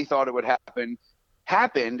really thought it would happen.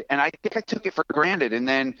 Happened, and I think I took it for granted. And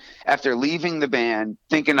then after leaving the band,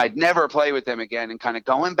 thinking I'd never play with them again, and kind of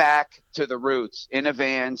going back to the roots in a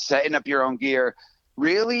van, setting up your own gear,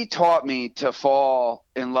 really taught me to fall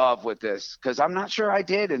in love with this. Because I'm not sure I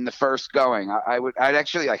did in the first going. I'd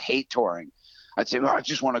actually like hate touring. I'd say, I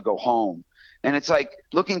just want to go home. And it's like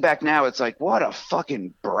looking back now, it's like, what a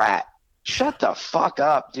fucking brat. Shut the fuck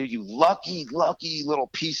up, dude. You lucky little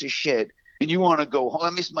piece of shit. And you want to go home. I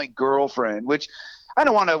miss my girlfriend, which I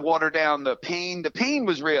don't want to water down the pain. The pain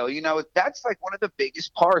was real. You know, that's like one of the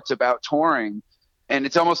biggest parts about touring. And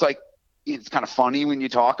it's almost like it's kind of funny when you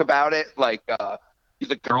talk about it, like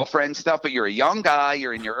the girlfriend stuff, but you're a young guy.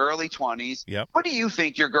 You're in your early 20s. Yep. What do you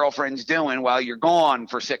think your girlfriend's doing while you're gone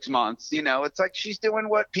for 6 months? You know, it's like she's doing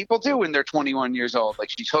what people do when they're 21 years old. Like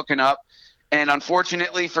she's hooking up. And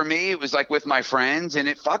unfortunately for me, it was like with my friends, and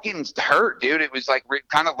it fucking hurt, dude. It was like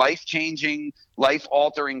kind of life-changing,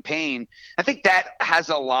 life-altering pain. I think that has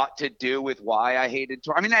a lot to do with why I hated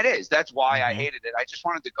touring. I mean, that's why I hated it. I just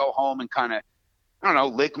wanted to go home and kind of, I don't know,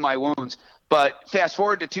 lick my wounds. But fast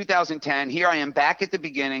forward to 2010, here I am back at the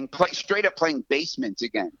beginning, straight up playing basements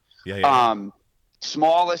again. Yeah.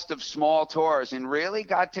 Smallest of small tours, and really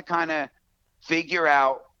got to kind of figure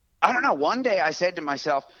out, I don't know, one day I said to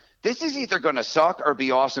myself, this is either going to suck or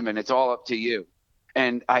be awesome, and it's all up to you.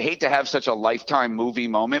 And I hate to have such a Lifetime movie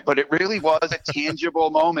moment, but it really was a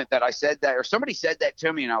tangible moment that I said that, or somebody said that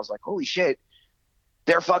to me, and I was like, holy shit,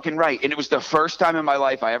 they're fucking right. And it was the first time in my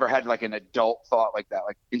life I ever had like an adult thought like that.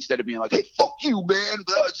 Like instead of being like, hey, fuck you, man,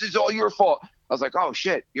 this is all your fault. I was like, oh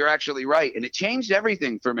shit, you're actually right. And it changed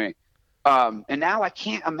everything for me. And now I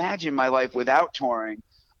can't imagine my life without touring.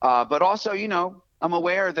 But also, you know, I'm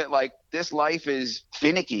aware that like this life is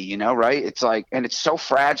finicky, you know, right? It's like, and it's so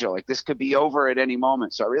fragile. Like this could be over at any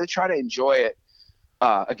moment. So I really try to enjoy it.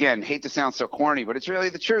 Again, hate to sound so corny, but it's really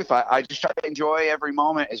the truth. I just try to enjoy every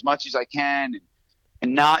moment as much as I can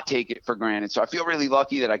and not take it for granted. So I feel really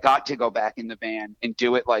lucky that I got to go back in the van and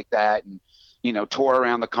do it like that. And, you know, tour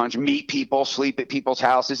around the country, meet people, sleep at people's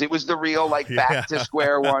houses. It was the real, like, back to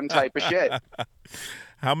square one type of shit.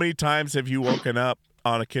 How many times have you woken up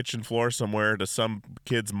on a kitchen floor somewhere to some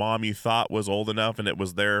kid's mom you thought was old enough and it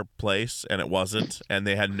was their place and it wasn't, and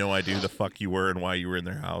they had no idea who the fuck you were and why you were in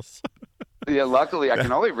their house? Yeah, luckily I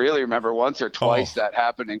can only really remember once or twice that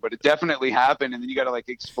happening, but it definitely happened. And then you got to like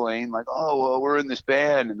explain like, oh, well, we're in this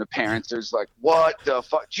band, and the parents are just like, what the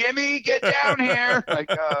fuck, Jimmy, get down here. Like,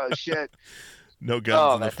 oh shit. No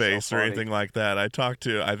guns in the that's face so or funny. anything like that. I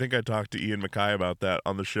think I talked to Ian MacKay about that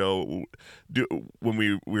on the show when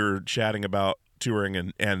we were chatting about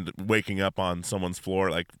touring and waking up on someone's floor,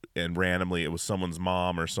 like, and randomly it was someone's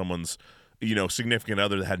mom or someone's, you know, significant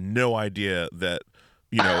other that had no idea that,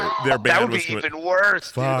 you know, their band that would was be even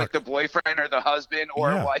worse, dude. Like the boyfriend or the husband or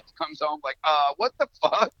wife comes home like, what the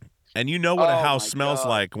fuck? And you know what a house my smells God.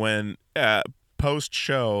 like when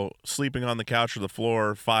post-show, sleeping on the couch or the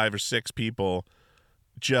floor, 5 or 6 people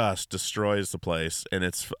just destroys the place. And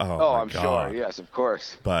it's, my I'm God. sure. Yes, of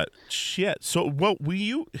course. But shit. So what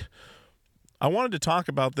I wanted to talk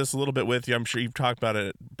about this a little bit with you. I'm sure you've talked about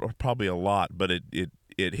it probably a lot, but it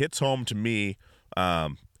hits home to me,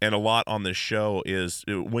 and a lot on this show is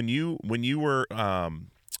when you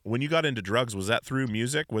got into drugs, was that through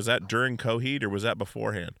music? Was that during Coheed or was that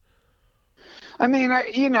beforehand? I mean,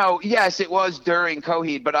 yes, it was during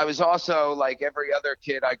Coheed, but I was also like every other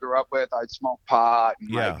kid I grew up with. I'd smoke pot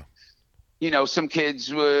and like, some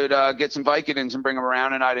kids would get some Vicodins and bring them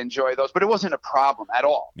around, and I'd enjoy those, but it wasn't a problem at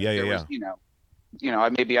all. Yeah, there yeah,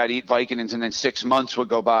 was, maybe I'd eat Vicodins, and then 6 months would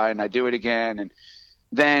go by, and I'd do it again, and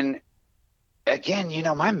then again,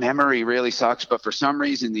 my memory really sucks, but for some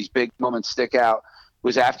reason, these big moments stick out.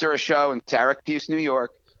 Was after a show in Syracuse, New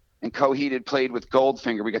York, and Coheed had played with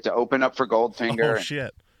Goldfinger. We got to open up for Goldfinger. Oh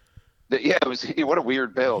shit! It was what a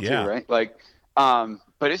weird bill too, right? Like,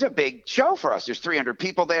 but it's a big show for us. There's 300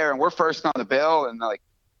 people there, and we're first on the bill. And like,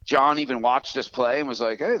 John even watched us play and was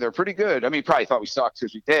like, "Hey, they're pretty good." I mean, he probably thought we sucked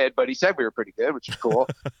because we did, but he said we were pretty good, which is cool.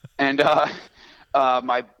 And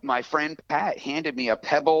my friend Pat handed me a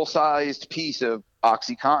pebble-sized piece of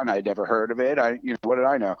OxyContin. I'd never heard of it. What did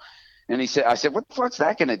I know? And I said, what the fuck's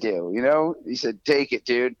that going to do? He said, take it,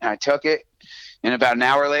 dude. And I took it. And about an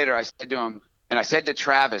hour later, I said to him, and I said to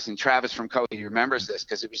Travis, and Travis from Coheed, he remembers this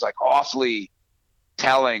because it was like awfully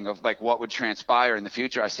telling of like what would transpire in the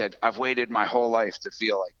future. I said, I've waited my whole life to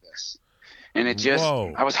feel like this. And it just,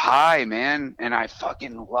 I was high, man. And I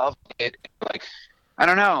fucking loved it. Like, I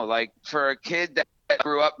don't know, like for a kid that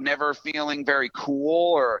grew up never feeling very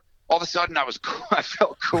cool, or all of a sudden I was cool. I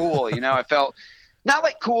felt cool, I felt not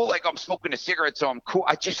like cool, like I'm smoking a cigarette, so I'm cool.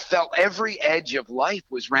 I just felt every edge of life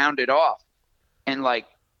was rounded off. And like,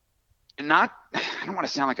 I don't want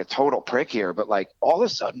to sound like a total prick here, but like all of a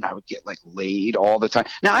sudden I would get like laid all the time.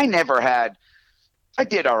 Now I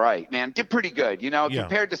did all right, man. Did pretty good,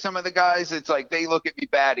 compared to some of the guys. It's like they look at me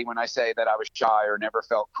batty when I say that I was shy or never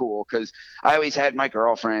felt cool, because I always had my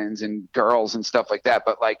girlfriends and girls and stuff like that.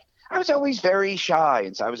 But like I was always very shy,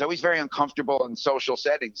 and so I was always very uncomfortable in social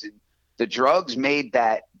settings, and the drugs made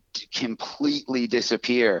that completely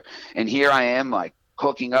disappear. And here I am, like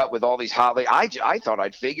hooking up with all these hot ladies. I thought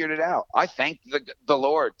I'd figured it out. I thanked the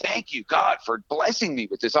Lord. Thank you, God, for blessing me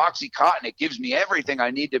with this OxyContin. It gives me everything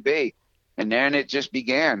I need to be. And then it just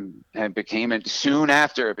began, and soon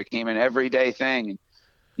after it became an everyday thing. And,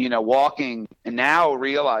 walking, and now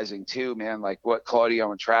realizing too, man, like what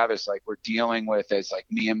Claudio and Travis like were dealing with as like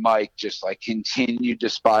me and Mike just like continued to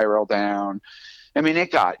spiral down. I mean,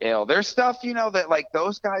 it got ill. There's stuff, that like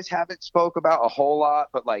those guys haven't spoke about a whole lot,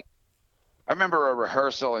 but like I remember a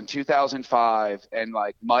rehearsal in 2005, and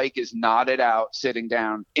like Mike is nodded out, sitting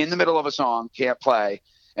down in the middle of a song, can't play.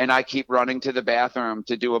 And I keep running to the bathroom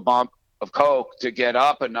to do a bump of coke to get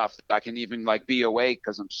up enough that I can even like be awake,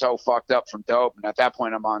 because I'm so fucked up from dope. And at that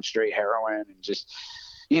point I'm on straight heroin, and just,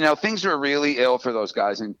 things were really ill for those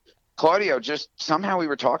guys. And Claudio, just somehow we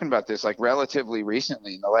were talking about this like relatively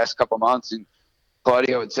recently in the last couple months, and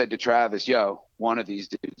Claudio had said to Travis, yo, one of these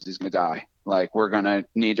dudes is going to die. Like, we're going to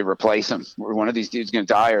need to replace him. One of these dudes is going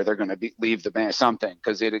to die, or they're going to leave the band, something,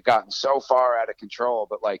 because it had gotten so far out of control.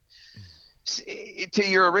 But like, to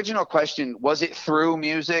your original question, was it through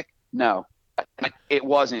music? No, it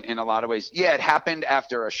wasn't in a lot of ways. Yeah, it happened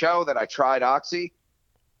after a show that I tried Oxy.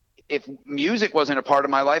 If music wasn't a part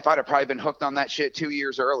of my life, I'd have probably been hooked on that shit 2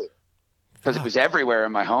 years earlier, because it was everywhere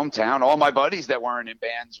in my hometown. All my buddies that weren't in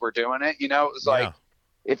bands were doing it. It was like,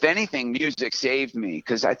 if anything, music saved me,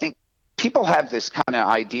 because I think people have this kind of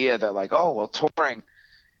idea that like, oh, well, touring.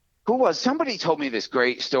 Somebody told me this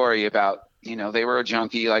great story about, they were a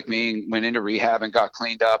junkie like me, went into rehab and got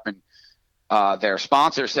cleaned up, and their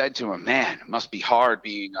sponsor said to him, man, it must be hard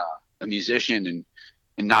being a musician and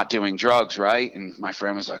not doing drugs, right? And my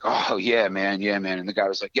friend was like, oh, yeah, man. And the guy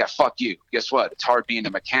was like, yeah, fuck you. Guess what? It's hard being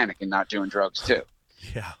a mechanic and not doing drugs too.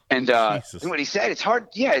 Yeah. And what he said, it's hard.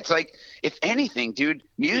 Yeah, it's like, if anything, dude,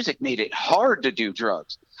 music made it hard to do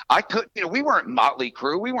drugs. We weren't Motley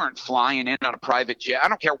Crue. We weren't flying in on a private jet. I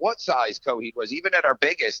don't care what size Coheed was. Even at our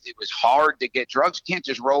biggest, it was hard to get drugs. You can't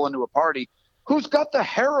just roll into a party. Who's got the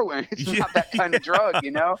heroin? It's not that kind of drug,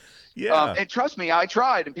 Yeah. And trust me, I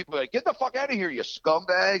tried, and people were like, get the fuck out of here, you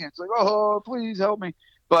scumbag. And it's like, oh, please help me.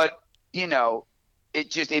 But,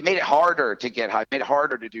 it made it harder to get high, made it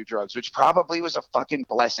harder to do drugs, which probably was a fucking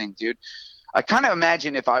blessing, dude. I kind of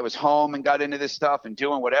imagine if I was home and got into this stuff and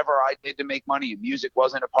doing whatever I did to make money and music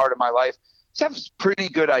wasn't a part of my life, it's a pretty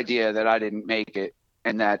good idea that I didn't make it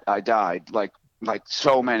and that I died, like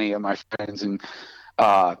so many of my friends. And,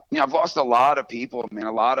 I've lost a lot of people, man.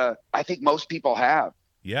 I think most people have.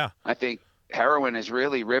 Yeah. I think heroin has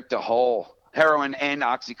really ripped a hole. Heroin and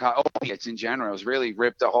oxycontin, opiates in general, has really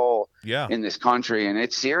ripped a hole in this country. And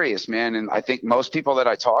it's serious, man. And I think most people that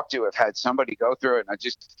I talk to have had somebody go through it. And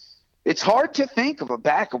it's hard to think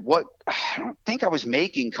back of I don't think I was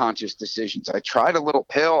making conscious decisions. I tried a little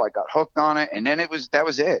pill, I got hooked on it, and then that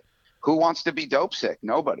was it. Who wants to be dope sick?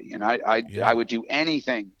 Nobody. And I would do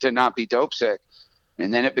anything to not be dope sick.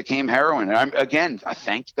 And then it became heroin. And I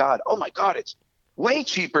thanked God. Oh my God, it's way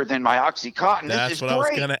cheaper than my OxyContin. That's this is what great.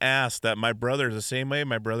 I was going to ask. That my brother's the same way.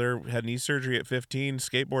 My brother had knee surgery at 15,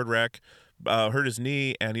 skateboard wreck, hurt his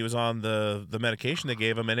knee, and he was on the medication they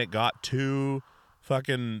gave him, and it got too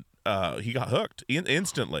fucking. He got hooked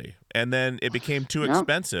instantly, and then it became too Yep.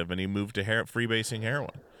 expensive, and he moved to freebasing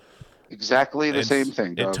heroin. Exactly the same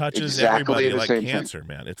thing, It dog. touches exactly everybody the like same cancer,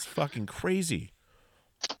 man. It's fucking crazy.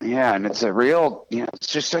 Yeah, and it's a real, it's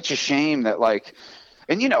just such a shame that like,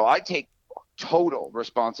 and I take total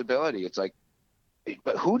responsibility. It's like,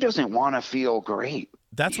 but who doesn't want to feel great?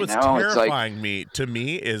 That's what's It's like, terrifying to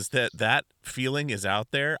me is that feeling is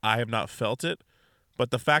out there. I have not felt it,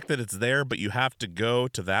 but the fact that it's there, but you have to go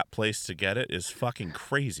to that place to get it is fucking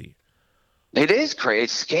crazy. it is crazy.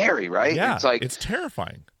 It's scary, right? Yeah, It's like, it's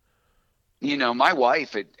terrifying. my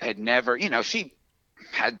wife had never, she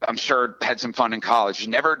I'm sure had some fun in college. She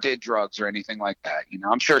never did drugs or anything like that.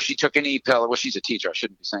 I'm sure she took an e-pill. Well, she's a teacher. I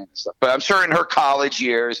shouldn't be saying this stuff, but I'm sure in her college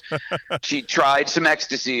years, she tried some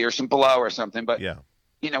ecstasy or some blow or something. But, yeah.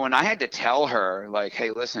 When I had to tell her like,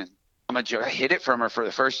 hey, listen, I hid it from her for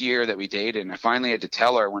the first year that we dated. And I finally had to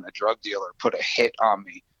tell her when a drug dealer put a hit on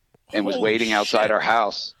me and was Holy waiting outside shit. our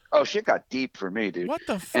house. Oh, shit got deep for me, dude. What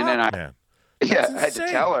the fuck, And then man? I That's had to insane.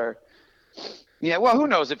 tell her. Yeah, well, who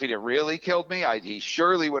knows if he'd have really killed me? He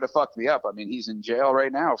surely would have fucked me up. I mean, he's in jail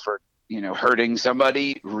right now for, hurting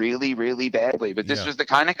somebody really, really badly. But this Yeah. was the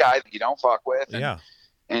kind of guy that you don't fuck with. And, Yeah.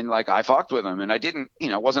 And like I fucked with him, and I didn't,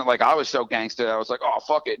 it wasn't like I was so gangster that I was like, oh,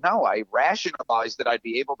 fuck it. No, I rationalized that I'd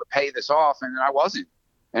be able to pay this off, and I wasn't.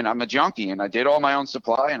 And I'm a junkie, and I did all my own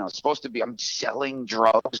supply, and I'm selling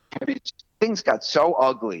drugs. I mean, things got so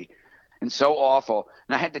ugly and so awful.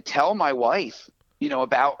 And I had to tell my wife,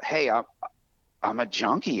 about, hey, I'm a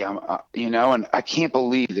junkie, and I can't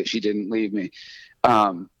believe that she didn't leave me.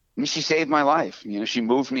 She saved my life. She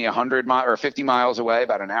moved me 100 miles or 50 miles away,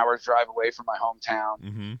 about an hour's drive away from my hometown,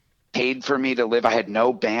 Mm-hmm. paid for me to live. I had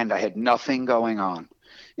no band. I had nothing going on.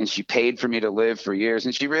 And she paid for me to live for years.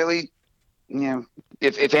 And she really,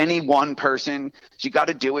 if any one person, you got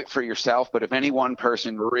to do it for yourself. But if any one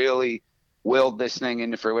person really willed this thing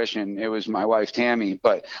into fruition, it was my wife, Tammy.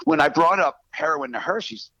 But when I brought up heroin to her,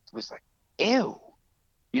 she was like, ew.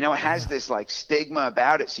 It has this like stigma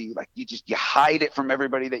about it. So you hide it from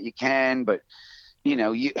everybody that you can, but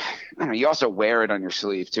you also wear it on your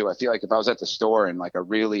sleeve too. I feel like if I was at the store and like a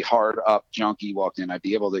really hard up junkie walked in, I'd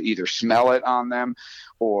be able to either smell it on them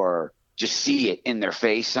or just see it in their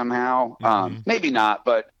face somehow. Mm-hmm. Maybe not,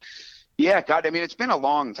 but yeah, God, I mean, it's been a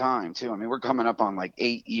long time too. I mean, we're coming up on like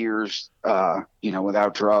 8 years,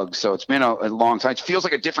 without drugs. So it's been a long time. It feels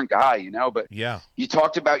like a different guy, but Yeah. you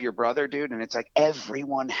talked about your brother, dude, and it's like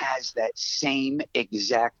everyone has that same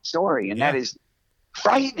exact story. And that is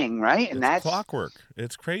frightening, right? And It's that's clockwork.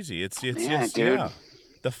 It's crazy. It's Yeah, just, dude. yeah.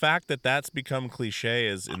 The fact that that's become cliche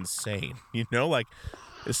is insane. Like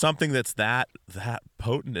it's something that's that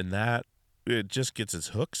potent and that it just gets its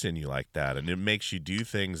hooks in you like that, and it makes you do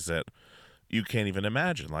things that you can't even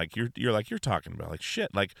imagine. Like you're talking about, like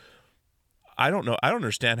shit. Like I don't know. I don't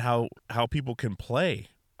understand how people can play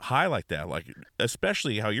high like that. Like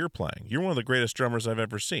especially how you're playing. You're one of the greatest drummers I've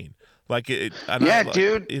ever seen. Like dude,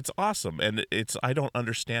 it's awesome, and I don't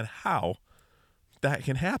understand how that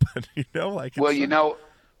can happen. Like well,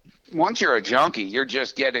 once you're a junkie, you're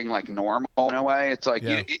just getting like normal in a way. It's like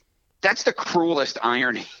that's the cruelest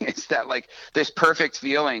irony. It's that like this perfect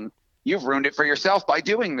feeling. You've ruined it for yourself by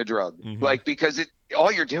doing the drug. Mm-hmm. Like, because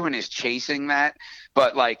all you're doing is chasing that.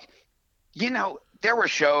 But like, there were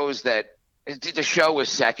shows that the show was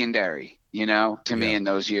secondary, to me in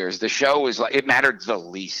those years. The show was like, it mattered the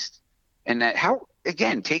least. And that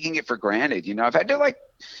again, taking it for granted, I've had to like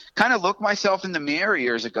kind of look myself in the mirror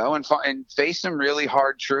years ago and face some really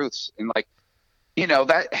hard truths. And like,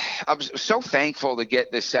 that I'm so thankful to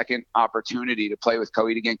get this second opportunity to play with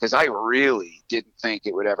Coheed again, because I really didn't think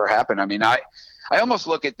it would ever happen. I mean, I almost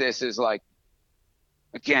look at this as like,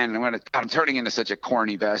 again, I'm turning into such a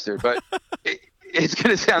corny bastard, but it's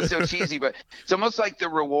going to sound so cheesy, but it's almost like the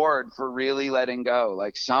reward for really letting go.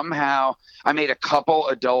 Like somehow I made a couple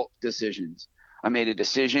adult decisions. I made a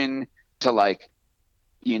decision to like,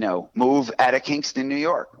 move out of Kingston, New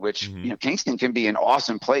York, which, Kingston can be an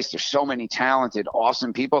awesome place. There's so many talented,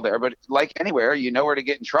 awesome people there, but like anywhere, where to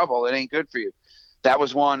get in trouble. It ain't good for you. That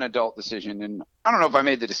was one adult decision. And I don't know if I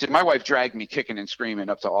made the decision. My wife dragged me kicking and screaming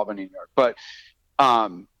up to Albany, New York, but,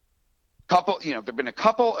 there've been a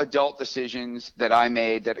couple adult decisions that I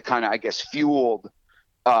made that kind of, I guess, fueled,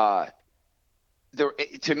 to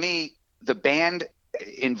me, the band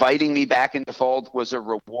inviting me back into fold was a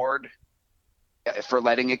reward for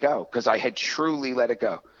letting it go, because I had truly let it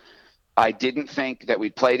go. I didn't think that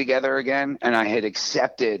we'd play together again, and I had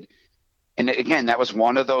accepted. And again, that was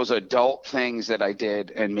one of those adult things that I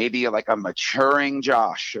did, and maybe like a maturing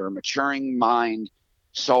Josh or a maturing mind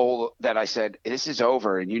soul that I said, this is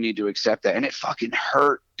over and you need to accept that. And it fucking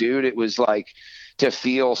hurt, dude. It was like to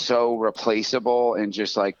feel so replaceable and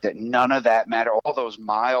just like that none of that mattered, all those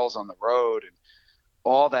miles on the road and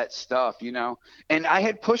all that stuff, you know. And I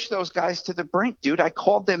had pushed those guys to the brink, dude. I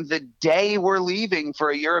called them the day we're leaving for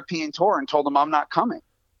a European tour and told them I'm not coming.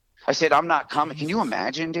 I said, I'm not coming. Can you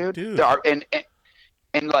imagine, dude? And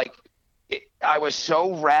like, I was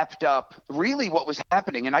so wrapped up really what was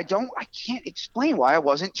happening. And I can't explain why I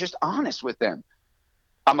wasn't just honest with them.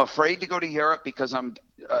 I'm afraid to go to Europe because I'm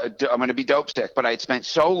going to be dope sick, but I had spent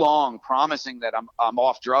so long promising that I'm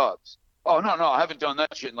off drugs. Oh, no, I haven't done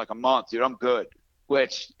that shit in like a month, dude. I'm good.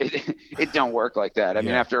 Which it don't work like that. I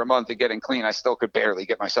mean, after a month of getting clean, I still could barely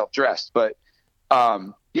get myself dressed. But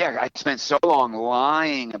I spent so long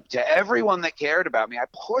lying to everyone that cared about me. I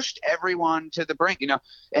pushed everyone to the brink, you know,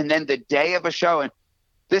 and then the day of a show, and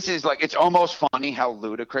this is like, it's almost funny how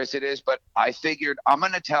ludicrous it is, but I figured I'm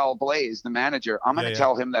going to tell Blaze, the manager, I'm going to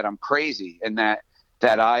tell him that I'm crazy and that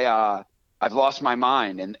I've lost my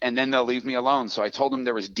mind, and then they'll leave me alone. So I told him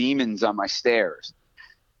there was demons on my stairs.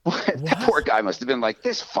 That poor guy must have been like,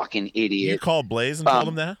 this fucking idiot. You called Blaze and told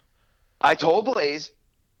him that? I told Blaze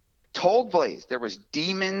there was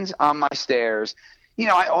demons on my stairs. You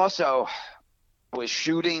know, I also was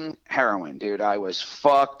shooting heroin, dude. I was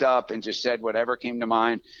fucked up and just said whatever came to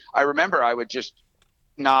mind. I remember I would just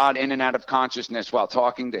nod in and out of consciousness while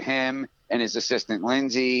talking to him and his assistant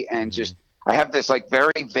Lindsay, and just I have this like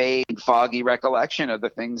very vague, foggy recollection of the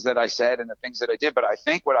things that I said and the things that I did. But I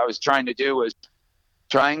think what I was trying to do was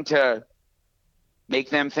trying to make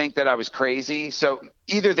them think that I was crazy. So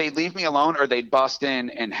either they'd leave me alone or they'd bust in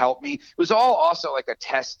and help me. It was all also like a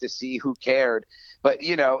test to see who cared. But,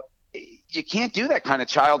 you know, you can't do that kind of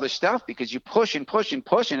childish stuff because you push and push and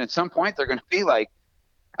push. And at some point they're going to be like,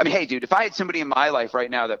 I mean, hey, dude, if I had somebody in my life right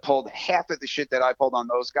now that pulled half of the shit that I pulled on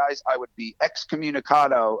those guys, I would be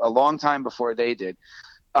excommunicado a long time before they did.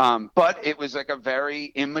 But it was like a very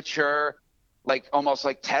immature, like almost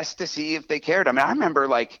like test to see if they cared. I mean, I remember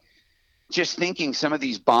like just thinking some of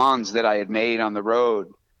these bonds that I had made on the road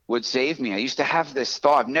would save me. I used to have this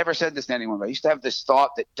thought. I've never said this to anyone, but I used to have this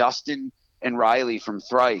thought that Dustin and Riley from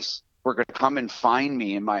Thrice were going to come and find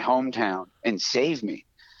me in my hometown and save me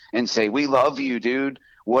and say, we love you, dude.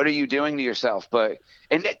 What are you doing to yourself?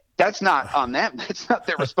 That's not on them. That's not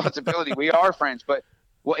their responsibility. We are friends. But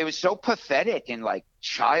well, it was so pathetic and like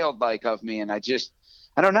childlike of me. And I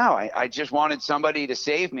don't know. I just wanted somebody to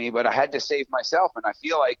save me, but I had to save myself. And I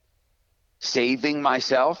feel like saving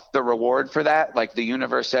myself, the reward for that, like the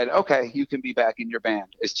universe said, okay, you can be back in your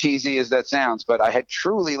band. As cheesy as that sounds, but I had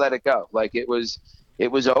truly let it go. Like it was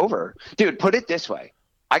over. Dude, put it this way.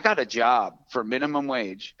 I got a job for minimum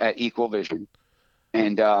wage at Equal Vision.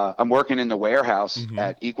 And I'm working in the warehouse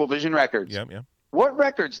at Equal Vision Records. Yep. What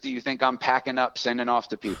records do you think I'm packing up, sending off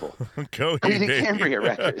to people? Coheed and Cambria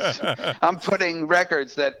records. I'm putting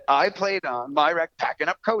records that I played on packing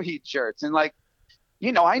up Coheed shirts. And like,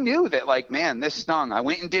 you know, I knew that like, man, this stung. I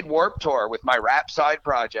went and did Warped Tour with my rap side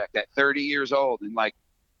project at 30 years old. And like,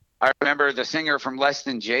 I remember the singer from Less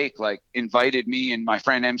Than Jake, like invited me and my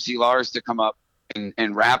friend MC Lars to come up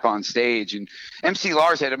and rap on stage. And MC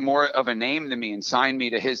Lars had more of a name than me and signed me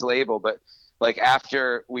to his label. But like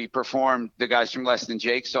after we performed, the guys from Less Than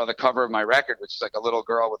Jake saw the cover of my record, which is like a little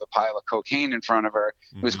girl with a pile of cocaine in front of her.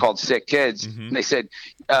 It was called Sick Kids. And they said,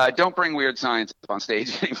 don't bring Weird Science up on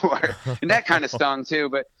stage anymore. And that kind of stung too.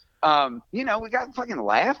 But, you know, we got fucking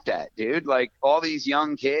laughed at, dude. Like all these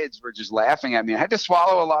young kids were just laughing at me. I had to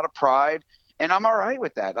swallow a lot of pride, and I'm all right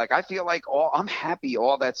with that. Like, I feel like I'm happy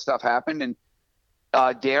all that stuff happened. And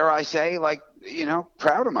dare I say, like, you know,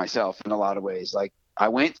 proud of myself in a lot of ways. Like, I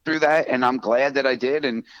went through that, and I'm glad that I did.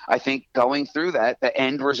 And I think going through that, the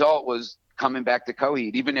end result was coming back to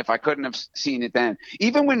Coheed, even if I couldn't have seen it then.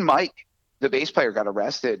 Even when Mike, the bass player, got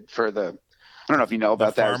arrested for I don't know if you know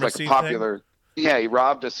about that. It was like a popular thing? Yeah, he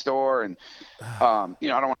robbed a store. And, you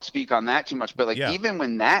know, I don't want to speak on that too much, but like, even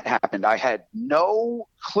when that happened, I had no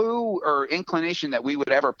clue or inclination that we would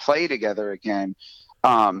ever play together again.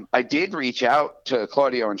 I did reach out to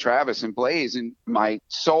Claudio and Travis and Blaze, and my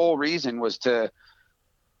sole reason was to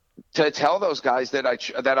tell those guys that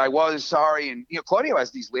I was sorry. And, you know, Claudio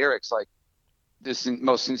has these lyrics like, "This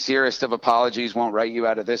most sincerest of apologies won't write you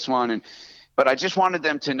out of this one." But I just wanted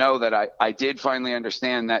them to know that I did finally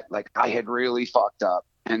understand that, like, I had really fucked up,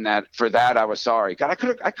 and that for that I was sorry. God,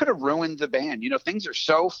 I could have ruined the band. You know, things are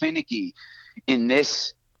so finicky in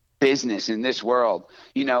this business, in this world.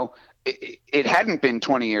 You know, it hadn't been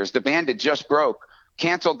 20 years. The band had just broke,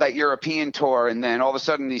 canceled that European tour, and then all of a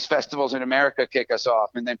sudden these festivals in America kick us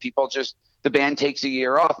off, and then the band takes a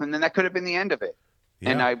year off, and then that could have been the end of it. Yeah.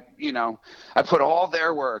 And I put all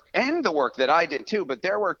their work and the work that I did too, but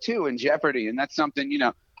their work too in jeopardy. And that's something,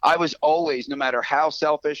 I was always, no matter how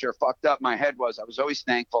selfish or fucked up my head was, I was always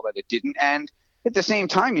thankful that it didn't end. At the same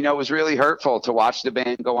time, it was really hurtful to watch the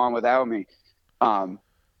band go on without me. I'll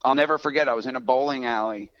never forget, I was in a bowling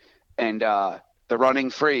alley, and The Running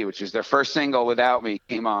Free, which is their first single without me,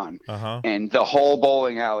 came on. And the whole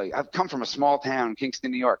bowling alley, I've come from a small town, Kingston,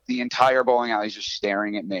 New York. The entire bowling alley is just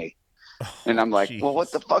staring at me. And I'm like, well,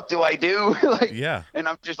 what the fuck do I do? And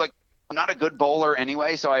I'm just like, I'm not a good bowler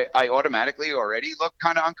anyway, so I automatically already look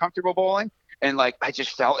kind of uncomfortable bowling. And like, I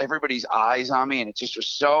just felt everybody's eyes on me, and it just was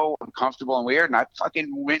so uncomfortable and weird. And I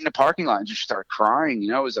fucking went in the parking lot and just started crying.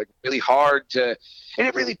 It was like really hard and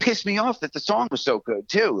it really pissed me off that the song was so good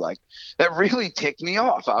too. Like, that really ticked me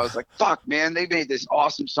off. I was like, fuck, man, they made this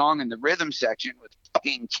awesome song, and the rhythm section was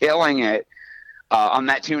fucking killing it on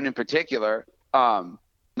that tune in particular.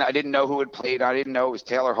 I didn't know who had played. I didn't know it was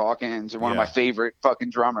Taylor Hawkins, one of my favorite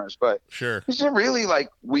fucking drummers. But sure, it's a really like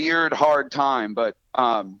weird, hard time. But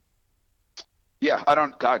yeah,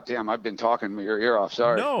 God damn, I've been talking your ear off.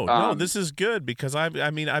 Sorry. No, this is good because I've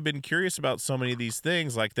been curious about so many of these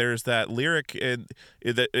things. Like there's that lyric in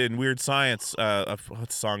Weird Science.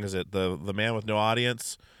 What song is it? The Man with No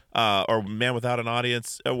Audience. Or Man Without an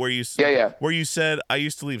Audience. Where you said, I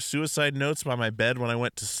used to leave suicide notes by my bed when I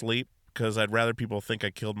went to sleep, because I'd rather people think I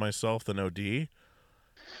killed myself than OD.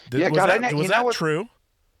 Was that true?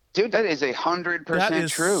 Dude, that is 100%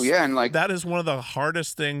 true. Yeah, and like that is one of the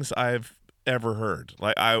hardest things I've ever heard.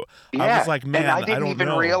 Like I was like, man, and I didn't even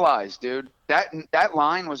realize, dude. That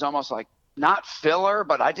line was almost like not filler,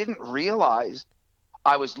 but I didn't realize.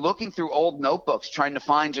 I was looking through old notebooks trying to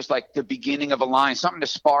find just like the beginning of a line, something to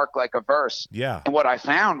spark like a verse. Yeah. And what I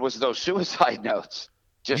found was those suicide notes.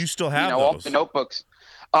 You still have those? All the notebooks.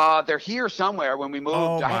 They're here somewhere. When we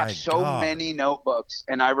moved, I have so many notebooks,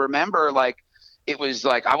 and I remember like it was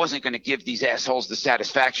like I wasn't going to give these assholes the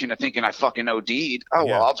satisfaction of thinking I fucking OD'd.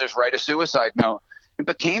 Well, I'll just write a suicide note. It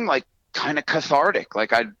became like kind of cathartic.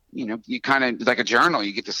 Like you kind of like a journal.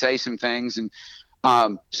 You get to say some things, and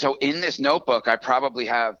so in this notebook, I probably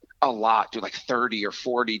have a lot, like 30 or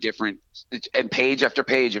 40 different, and page after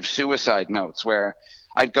page of suicide notes, where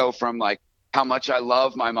I'd go from like how much I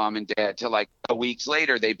love my mom and dad to like weeks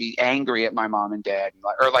later they'd be angry at my mom and dad,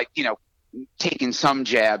 or like taking some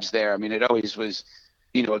jabs there. I mean, it always was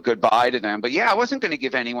a goodbye to them. But yeah, I wasn't going to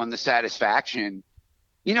give anyone the satisfaction.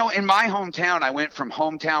 In my hometown, I went from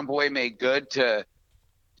hometown boy made good to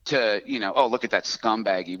oh, look at that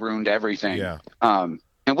scumbag, he ruined everything. Yeah.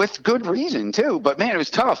 And with good reason too. But man, it was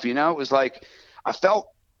tough. It was like I felt,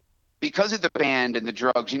 because of the band and the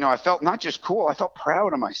drugs, I felt not just cool, I felt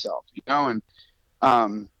proud of myself, and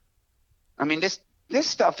I mean, this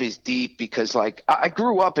stuff is deep because like I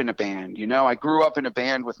grew up in a band. I grew up in a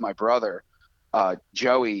band with my brother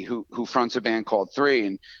Joey, who fronts a band called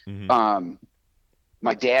Three, and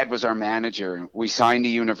my dad was our manager. We signed to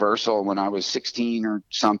Universal when I was 16 or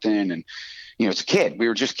something, and as a kid, we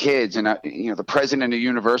were just kids, and the president of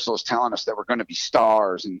Universal is telling us that we're going to be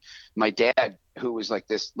stars. And my dad, who was like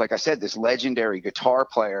this, like I said, this legendary guitar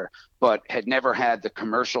player, but had never had the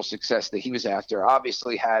commercial success that he was after,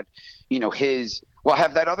 obviously had, I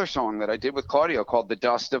have that other song that I did with Claudio called "The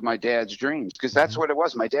Dust of My Dad's Dreams," because that's what it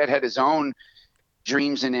was. My dad had his own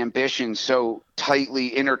dreams and ambitions so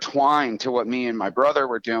tightly intertwined to what me and my brother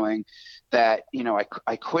were doing that,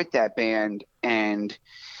 I quit that band. And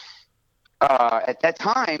at that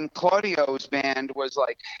time, Claudio's band was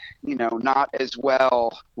like, not as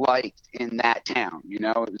well liked in that town.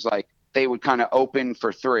 It was like they would kind of open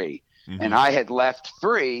for Three. And I had left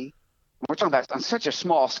Three. We're talking about on such a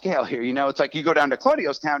small scale here. It's like you go down to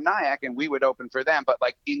Claudio's town, Nyack, and we would open for them. But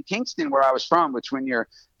like in Kingston, where I was from, which when you're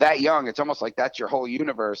that young, it's almost like that's your whole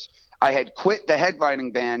universe. I had quit the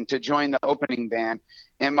headlining band to join the opening band.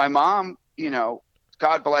 And my mom,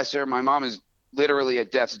 God bless her, my mom is literally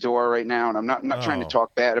at death's door right now, and I'm not trying to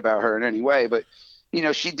talk bad about her in any way, but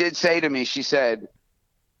she did say to me, she said,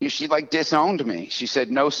 she like disowned me. She said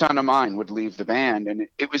no son of mine would leave the band, and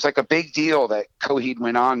it was like a big deal that Coheed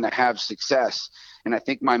went on to have success. And I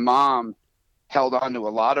think my mom held on to a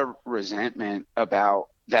lot of resentment about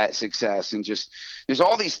that success, and just there's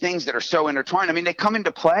all these things that are so intertwined. I mean, they come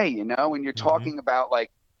into play, when you're talking about like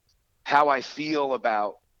how I feel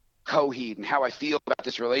about Coheed and how I feel about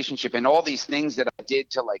this relationship and all these things that I did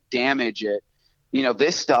to like damage it.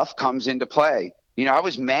 This stuff comes into play. I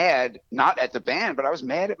was mad, not at the band, but I was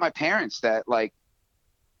mad at my parents that like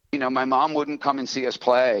my mom wouldn't come and see us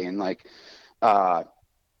play. And like, I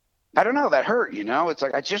don't know, that hurt, It's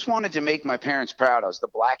like I just wanted to make my parents proud. I was the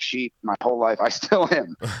black sheep my whole life. I still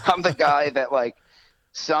am. I'm the guy that like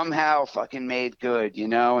somehow fucking made good,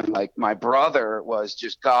 and like my brother was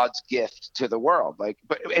just God's gift to the world. Like,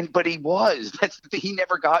 but he was. He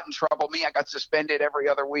never got in trouble. Me, I got suspended every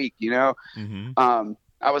other week, Mm-hmm.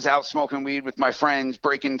 I was out smoking weed with my friends,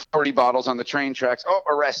 breaking 30 bottles on the train tracks. Oh,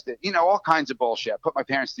 arrested, all kinds of bullshit. Put my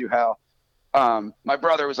parents through hell. My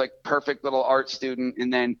brother was like perfect little art student,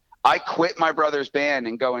 and then I quit my brother's band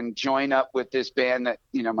and go and join up with this band that,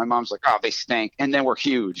 my mom's like, oh, they stink. And then we're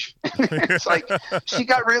huge. It's like, she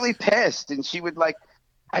got really pissed, and she would like,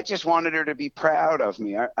 I just wanted her to be proud of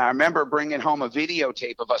me. I remember bringing home a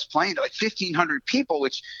videotape of us playing to like 1,500 people,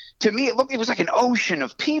 which to me, it was like an ocean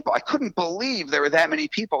of people. I couldn't believe there were that many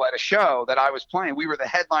people at a show that I was playing. We were the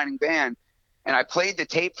headlining band, and I played the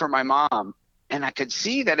tape for my mom, and I could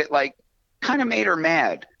see that it like kind of made her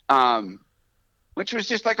mad. Which was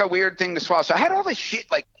just like a weird thing to swallow. So I had all this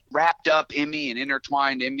shit like wrapped up in me and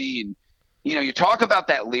intertwined in me. And, you talk about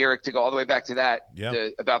that lyric to go all the way back to that,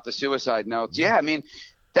 about the suicide notes. Yeah, I mean,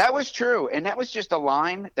 that was true. And that was just a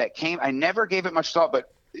line that came. I never gave it much thought,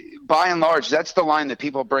 but by and large, that's the line that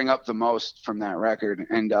people bring up the most from that record.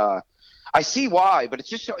 And I see why, but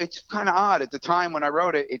it's kind of odd. At the time when I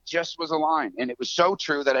wrote it, it just was a line. And it was so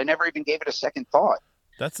true that I never even gave it a second thought.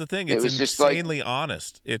 That's the thing. It's insanely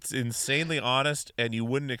honest. It's insanely honest, and you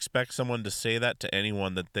wouldn't expect someone to say that to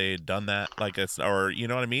anyone that they had done that. Like or you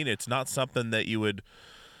know what I mean? It's not something that you would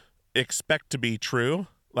expect to be true.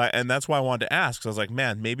 Like, and that's why I wanted to ask. 'Cause I was like,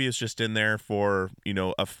 man, maybe it's just in there for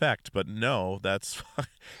effect, but no, that's.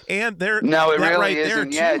 And there, no, it that really right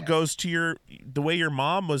isn't. there too goes to the way your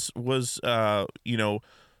mom was her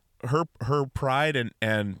pride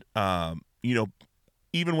and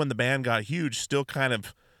even when the band got huge, still kind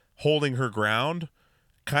of holding her ground,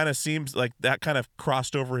 kind of seems like that kind of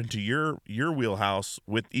crossed over into your wheelhouse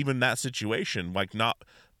with even that situation, like not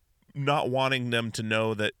wanting them to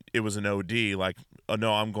know that it was an OD, like, oh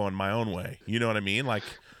no, I'm going my own way. You know what I mean? Like,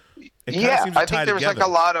 it kind of seems to I tie think there was together. like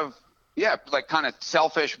a lot of like kind of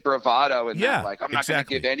selfish bravado in that. Like, I'm not going to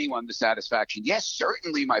give anyone the satisfaction. Yes,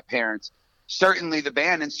 certainly my parents. Certainly the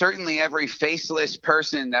band, and certainly every faceless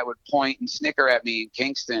person that would point and snicker at me in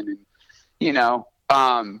Kingston.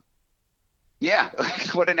 And,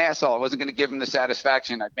 what an asshole. I wasn't going to give him the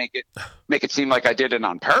satisfaction. I'd make it seem like I did it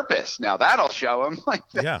on purpose. Now that'll show him. Like,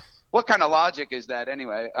 what kind of logic is that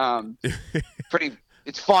anyway?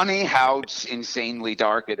 It's funny how insanely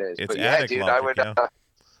dark it is. It's but yeah, dude, logic, I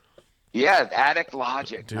would, addict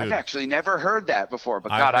logic. Dude. I've actually never heard that before, but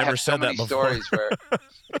God, I've I never have so said that many before. stories where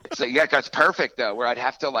so that's perfect though, where I'd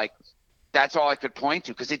have to like, that's all I could point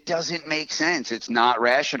to, because it doesn't make sense. It's not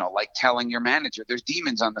rational. Like telling your manager there's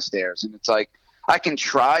demons on the stairs, and it's like, I can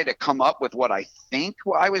try to come up with what I think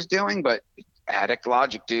I was doing, but addict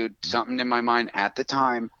logic, dude, something in my mind at the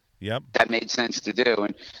time that made sense to do.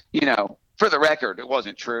 And, for the record, it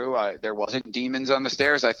wasn't true. There wasn't demons on the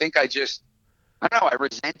stairs. I think I don't know. I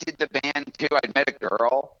resented the band too. I'd met a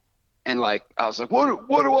girl, and like I was like,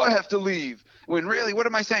 what do I have to leave? When really, what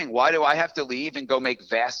am I saying? Why do I have to leave and go make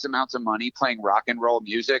vast amounts of money playing rock and roll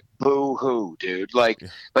music? Boo hoo, dude. Like,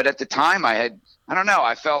 but at the time I don't know.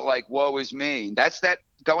 I felt like, woe is me. That's that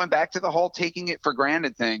going back to the whole taking it for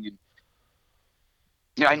granted thing.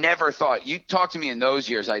 And I never thought, you talked to me in those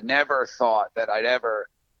years, I never thought that I'd ever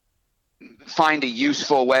find a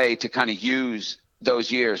useful way to kind of use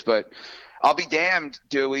those years, but I'll be damned,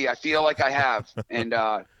 Dewey. I feel like I have. And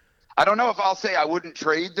I don't know if I'll say I wouldn't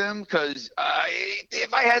trade them, because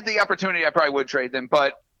if I had the opportunity, I probably would trade them.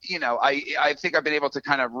 But, I think I've been able to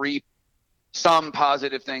kind of reap some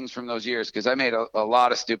positive things from those years, because I made a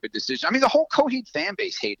lot of stupid decisions. I mean, the whole Coheed fan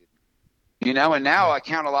base hated me, and now I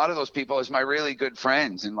count a lot of those people as my really good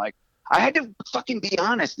friends. And, like, I had to fucking be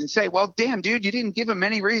honest and say, well, damn, dude, you didn't give them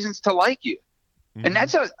many reasons to like you. Mm-hmm. And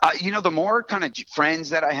that's the more kind of friends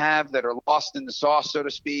that I have that are lost in the sauce, so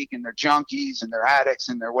to speak, and they're junkies and they're addicts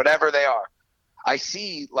and they're whatever they are, I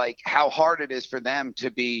see like how hard it is for them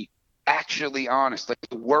to be actually honest, like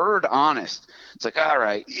the word honest. It's like, all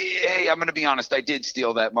right, hey, I'm going to be honest. I did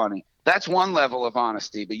steal that money. That's one level of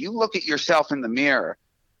honesty, but you look at yourself in the mirror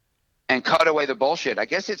and cut away the bullshit. I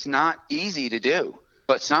guess it's not easy to do,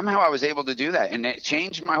 but somehow I was able to do that, and it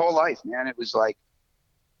changed my whole life, man. It was like,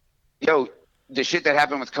 yo, the shit that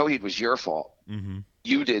happened with Coheed was your fault. Mm-hmm.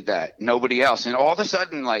 You did that, nobody else. And all of a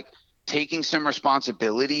sudden, like, taking some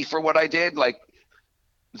responsibility for what I did, like,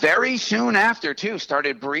 very soon after too,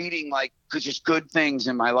 started breeding like just good things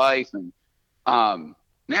in my life. And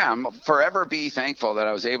Yeah, I'm forever be thankful that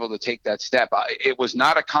I was able to take that step. It was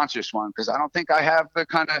not a conscious one because I don't think I have the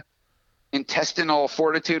kind of intestinal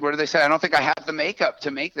fortitude. What do they say? I don't think I have the makeup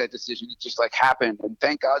to make that decision. It just like happened, and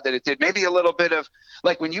thank God that it did. Maybe a little bit of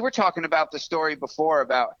like when you were talking about the story before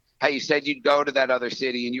about how you said you'd go to that other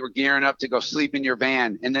city and you were gearing up to go sleep in your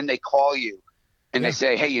van, and then they call you and they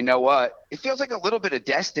say, hey, you know what? It feels like a little bit of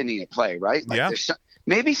destiny at play, right? Like there's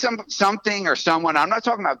maybe something or someone. I'm not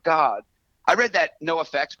talking about God. I read that No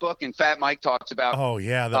Effects book, and Fat Mike talks about Oh,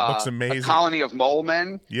 yeah, that book's amazing. A colony of mole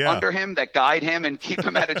men under him that guide him and keep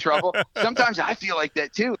him out of trouble. Sometimes I feel like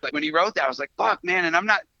that, too. Like when he wrote that, I was like, fuck, man, and I'm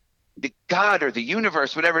not the God or the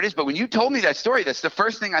universe, whatever it is. But when you told me that story, that's the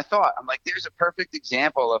first thing I thought. I'm like, there's a perfect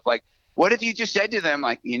example of, like, what if you just said to them,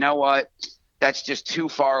 like, you know what? That's just too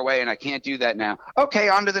far away, and I can't do that now. Okay,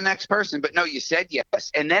 on to the next person. But no, you said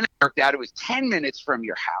yes. And then it worked out. It was 10 minutes from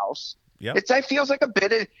your house. Yep. It feels like a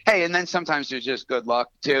bit of, hey, and then sometimes there's just good luck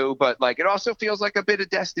too, but like it also feels like a bit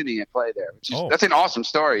of destiny at play there. That's an awesome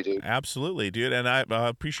story, dude. Absolutely, dude, and I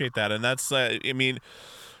appreciate that. And that's, I mean,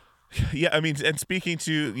 and speaking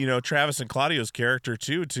to Travis and Claudio's character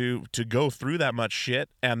too, to go through that much shit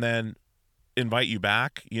and then invite you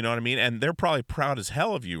back, you know what I mean? And they're probably proud as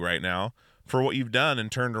hell of you right now for what you've done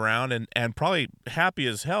and turned around, and probably happy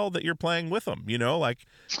as hell that you're playing with them, like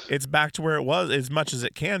it's back to where it was as much as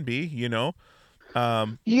it can be, Yeah,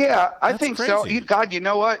 I think so. God, you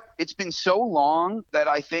know what? It's been so long that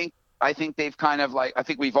I think they've kind of like, I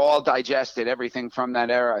think we've all digested everything from that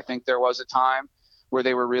era. I think there was a time where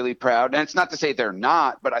they were really proud, and it's not to say they're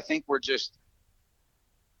not, but I think we're just,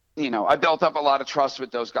 I built up a lot of trust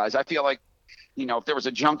with those guys. I feel like, if there was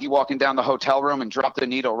a junkie walking down the hotel room and dropped the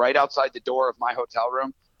needle right outside the door of my hotel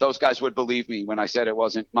room, those guys would believe me when I said it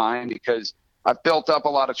wasn't mine, because I've built up a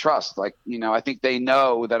lot of trust. Like, I think they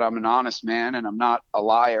know that I'm an honest man and I'm not a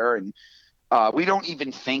liar. And we don't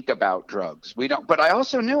even think about drugs. We don't. But I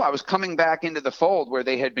also knew I was coming back into the fold where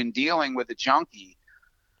they had been dealing with a junkie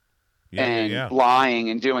and lying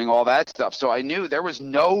and doing all that stuff. So I knew there was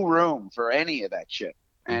no room for any of that shit.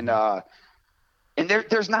 And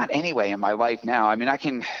there's not any way in my life now. I mean, I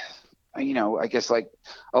can, I guess like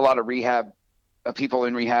a lot of rehab people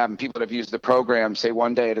in rehab and people that have used the program say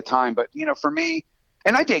one day at a time. But, for me,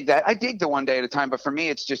 and I dig that. I dig the one day at a time. But for me,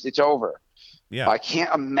 it's over. Yeah. I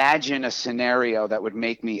can't imagine a scenario that would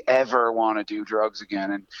make me ever want to do drugs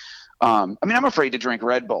again. And I'm afraid to drink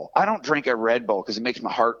Red Bull. I don't drink a Red Bull because it makes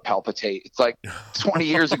my heart palpitate. It's like 20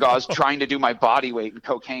 years ago, I was trying to do my body weight in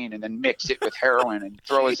cocaine and then mix it with heroin and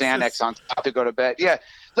throw a Xanax on top to go to bed. Yeah,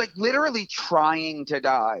 like literally trying to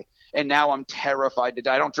die. And now I'm terrified to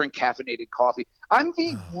die. I don't drink caffeinated coffee. I'm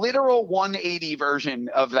the literal 180 version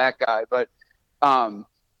of that guy. But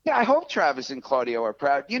I hope Travis and Claudio are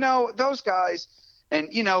proud. Those guys, and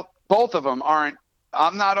both of them aren't.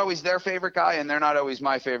 I'm not always their favorite guy, and they're not always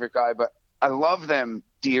my favorite guy, but I love them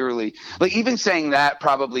dearly. Like, even saying that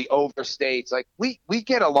probably overstates. Like, we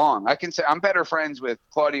get along. I can say I'm better friends with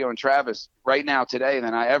Claudio and Travis right now today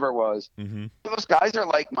than I ever was. Mm-hmm. Those guys are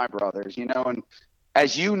like my brothers, and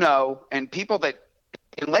as you know, and people that,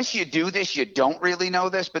 unless you do this, you don't really know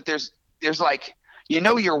this, but there's like,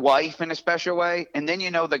 your wife in a special way, and then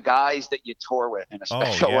the guys that you tour with in a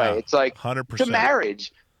special way. It's like 100%. It's a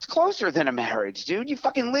marriage. It's closer than a marriage, dude. You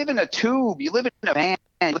fucking live in a tube. You live in a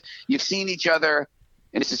van. You've seen each other,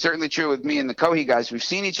 and this is certainly true with me and the Coheed guys. We've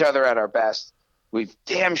seen each other at our best. We've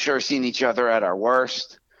damn sure seen each other at our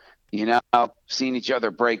worst. Seen each other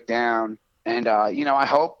break down. And, I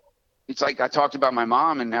hope, it's like I talked about my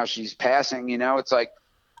mom and how she's passing, it's like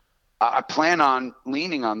I plan on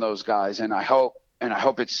leaning on those guys, and I hope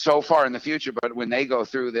it's so far in the future, but when they go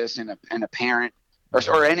through this and a parent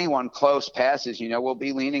or anyone close passes, we'll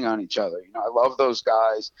be leaning on each other. I love those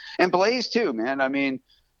guys. And Blaze too, man. I mean,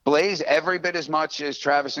 Blaze every bit as much as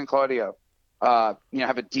Travis and Claudio. Have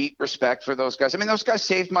a deep respect for those guys. I mean, those guys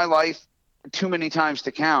saved my life too many times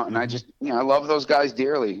to count. And I just, I love those guys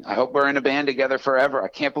dearly. I hope we're in a band together forever. I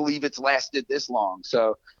can't believe it's lasted this long.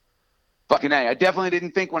 So fucking A. I definitely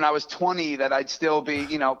didn't think when I was 20 that I'd still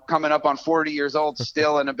be, coming up on 40 years old,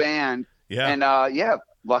 still in a band. Yeah. And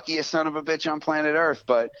luckiest son of a bitch on planet Earth.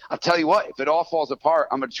 But I'll tell you what, if it all falls apart,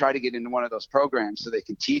 I'm going to try to get into one of those programs so they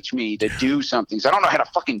can teach me to do something. So I don't know how to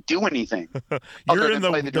fucking do anything. You're in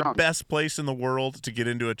the best place in the world to get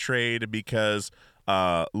into a trade, because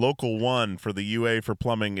Local 1 for the UA for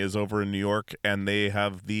plumbing is over in New York, and they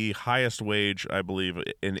have the highest wage, I believe,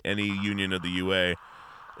 in any union of the UA.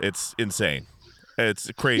 It's insane.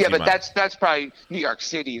 It's crazy. Yeah, but that's probably New York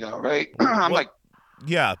City, though, right?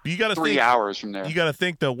 Yeah, but you got to 3 hours from there. You got to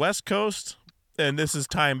think the West Coast, and this is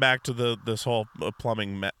tying back to this whole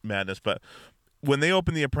plumbing madness. But when they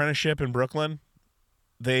opened the apprenticeship in Brooklyn,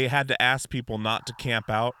 they had to ask people not to camp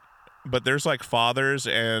out, but there's like fathers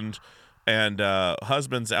and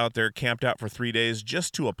husbands out there camped out for 3 days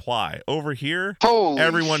just to apply. Over here, Holy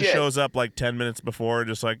everyone shit. shows up like 10 minutes before,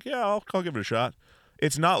 just like, yeah, I'll give it a shot.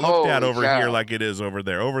 It's not looked at over here like it is over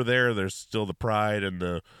there. Over there, there's still the pride and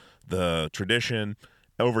the tradition.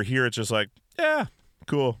 Over here, it's just like, yeah,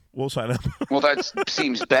 cool, we'll sign up. Well, that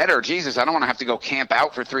seems better. Jesus, I don't want to have to go camp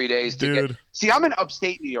out for 3 days to Dude. get. See, I'm in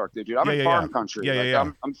upstate New York, dude. I'm in farm country.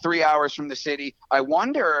 I'm 3 hours from the city. I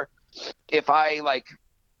wonder if I like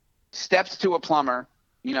stepped to a plumber,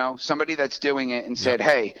 somebody that's doing it, and said,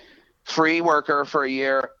 hey, free worker for a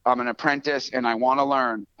year. I'm an apprentice and I want to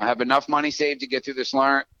learn. I have enough money saved to get through this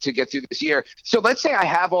year. So let's say I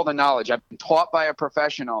have all the knowledge. I've been taught by a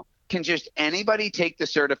professional. Can just anybody take the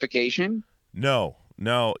certification? No,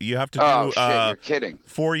 you have to do. Oh shit! You're kidding.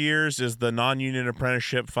 4 years is the non-union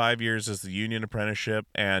apprenticeship. 5 years is the union apprenticeship,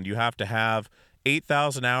 and you have to have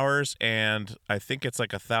 8,000 hours, and I think it's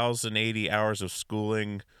like 1,080 hours of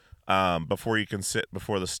schooling before you can sit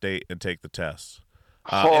before the state and take the test.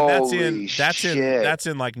 And that's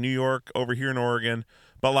in like New York, over here in Oregon,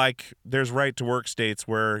 but like there's right to work states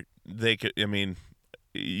where they could. I mean,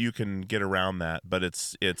 you can get around that, but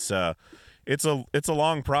it's a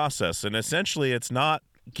long process, and essentially it's not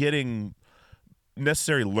getting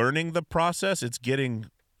necessarily learning the process, it's getting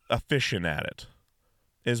efficient at it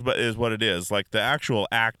is what it is. Like the actual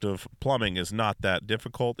act of plumbing is not that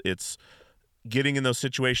difficult. It's getting in those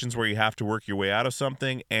situations where you have to work your way out of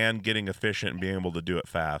something and getting efficient and being able to do it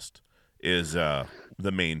fast is the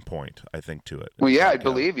main point, I think, to it. Well, yeah, I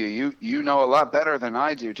believe you. You know a lot better than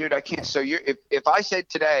I do, dude. I can't. So if I said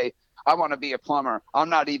today I want to be a plumber, I'm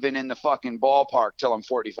not even in the fucking ballpark till I'm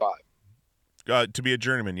 45. To be a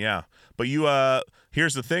journeyman, yeah. But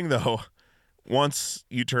here's the thing though. Once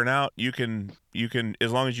you turn out, you can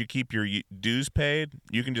as long as you keep your dues paid,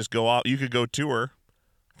 you can just go out. You could go tour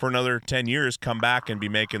for another 10 years, come back and be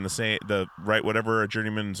making whatever a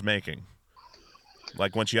journeyman's making.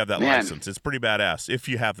 Like once you have that license, it's pretty badass if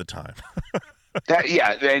you have the time.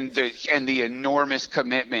 And the enormous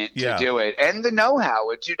commitment to do it and the know-how.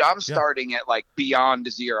 Dude, I'm starting at like beyond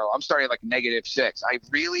zero. I'm starting at like -6. I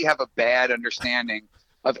really have a bad understanding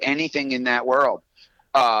of anything in that world.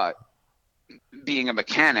 Being a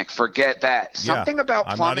mechanic, forget that. Something about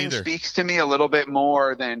plumbing speaks to me a little bit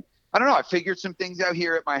more than, I don't know. I figured some things out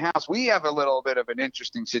here at my house. We have a little bit of an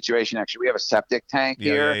interesting situation, actually. We have a septic tank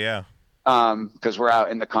here. Yeah. Because we're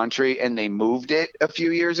out in the country, and they moved it a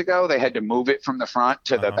few years ago. They had to move it from the front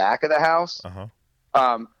to the back of the house.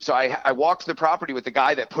 So I walked the property with the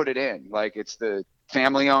guy that put it in. Like, it's the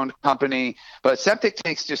family-owned company. But septic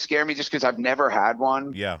tanks just scare me just because I've never had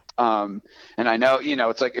one. Yeah. And I know,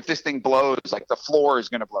 it's like if this thing blows, like the floor is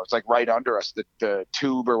going to blow. It's like right under us, the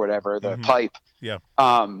tube or whatever, the pipe. Yeah.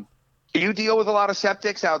 Do you deal with a lot of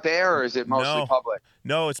septics out there, or is it mostly public?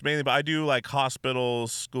 No, it's mainly, but I do like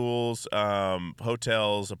hospitals, schools,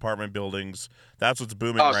 hotels, apartment buildings. That's what's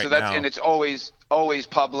booming right now. And it's always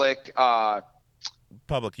public.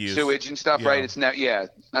 Public use. Sewage and stuff, right? It's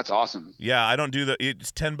that's awesome. Yeah, I don't do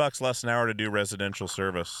it's $10 less an hour to do residential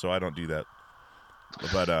service, so I don't do that.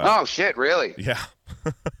 But oh shit, really? Yeah.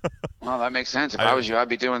 Well, that makes sense. If I was you, I'd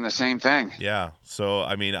be doing the same thing. Yeah. So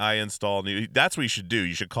I mean, I install new. That's what you should do.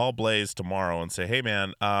 You should call Blaze tomorrow and say, "Hey,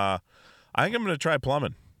 man, I think I'm going to try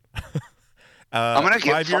plumbing." I'm going to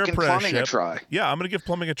give fucking plumbing a try. Yeah, I'm going to give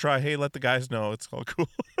plumbing a try. Hey, let the guys know it's all cool.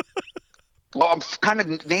 Well, I'm kind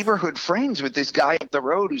of neighborhood friends with this guy up the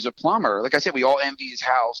road who's a plumber. Like I said, we all envy his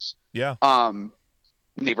house. Yeah.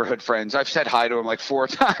 Neighborhood friends. I've said hi to him like 4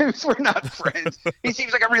 times. We're not friends. He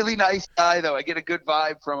seems like a really nice guy, though. I get a good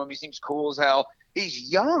vibe from him. He seems cool as hell.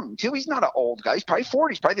 He's young, too. He's not an old guy. He's probably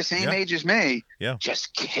 40. He's probably the same age as me. Yeah.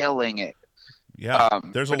 Just killing it. Yeah.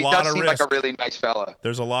 There's a lot of risk. He does seem like a really nice fella.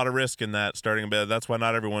 There's a lot of risk in that starting a business. That's why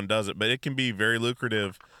not everyone does it. But it can be very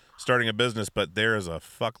lucrative starting a business, but there is a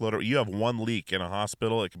fuckload of, you have one leak in a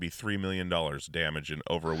hospital, it could be $3 million damage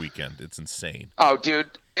over a weekend. It's insane. Oh,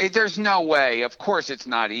 dude, there's no way. Of course it's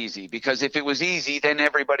not easy, because if it was easy, then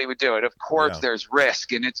everybody would do it. Of course there's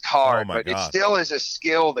risk and it's hard, but it still is a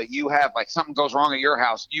skill that you have. Like something goes wrong at your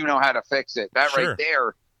house, you know how to fix it. That right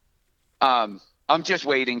there. I'm just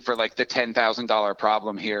waiting for like the $10,000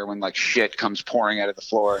 problem here when like shit comes pouring out of the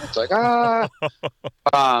floor. And it's like,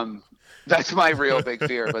 that's my real big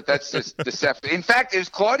fear, but that's just deceptive. In fact, it was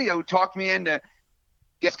Claudio who talked me into,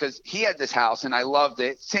 because he had this house and I loved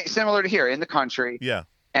it, similar to here in the country. Yeah.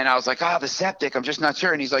 And I was like, the septic, I'm just not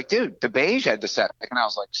sure. And he's like, dude, the beige had the septic. And I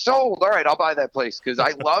was like, sold. All right, I'll buy that place, because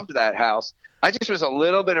I loved that house. I just was a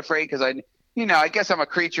little bit afraid because I guess I'm a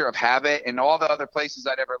creature of habit and all the other places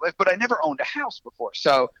I'd ever lived, but I never owned a house before.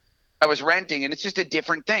 So I was renting, and it's just a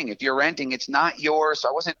different thing. If you're renting, it's not yours. So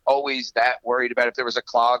I wasn't always that worried about if there was a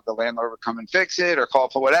clog, the landlord would come and fix it or call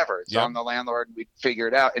for whatever. It's on the landlord, and we'd figure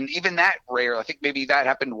it out. And even that rare, I think maybe that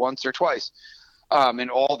happened once or twice in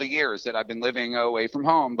all the years that I've been living away from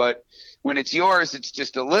home. But when it's yours, it's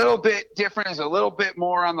just a little bit different. There's a little bit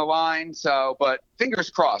more on the line. So, but fingers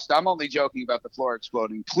crossed. I'm only joking about the floor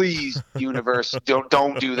exploding. Please, universe,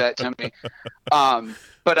 don't do that to me.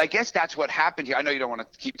 But I guess that's what happened here. I know you don't want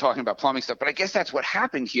to keep talking about plumbing stuff, but I guess that's what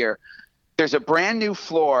happened here. There's a brand new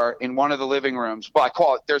floor in one of the living rooms. Well, I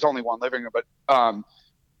call it, there's only one living room, but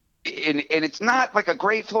and it's not like a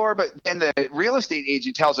great floor, but then the real estate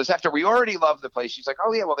agent tells us after we already love the place, she's like,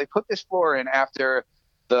 oh yeah, well, they put this floor in after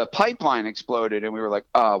the pipeline exploded. And we were like,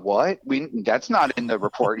 what? That's not in the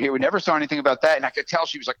report here. We never saw anything about that. And I could tell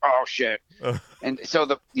she was like, oh shit. And so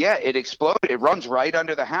it exploded. It runs right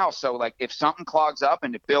under the house. So like if something clogs up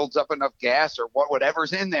and it builds up enough gas or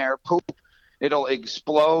whatever's in there, poop, it'll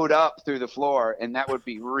explode up through the floor. And that would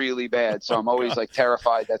be really bad. So I'm always like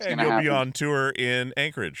terrified that's going to happen. And you'll be on tour in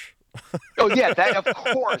Anchorage. Oh yeah, that of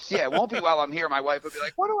course. Yeah, it won't be while I'm here. My wife would be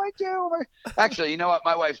like, "What do I do?" Actually, you know what?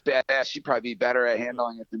 My wife's badass. She'd probably be better at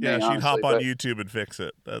handling it than me. Yeah, she'd honestly, hop on YouTube and fix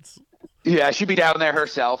it. Yeah, she'd be down there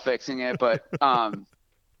herself fixing it. But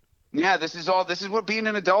yeah, this is what being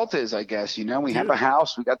an adult is, I guess. We have a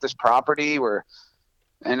house, we got this property,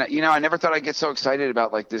 and I never thought I'd get so excited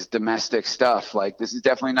about like this domestic stuff. Like this is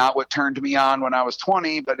definitely not what turned me on when I was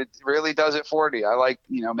 20, but it really does at 40. I like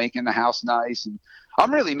making the house nice, and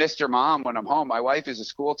I'm really Mr. Mom when I'm home. My wife is a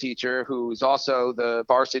school teacher who is also the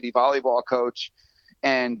varsity volleyball coach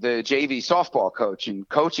and the JV softball coach. And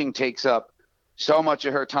coaching takes up so much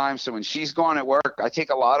of her time. So when she's gone at work, I take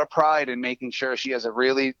a lot of pride in making sure she has a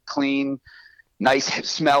really clean, nice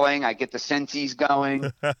smelling. I get the Scentsies going,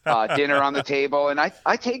 dinner on the table. And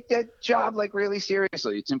I take that job like really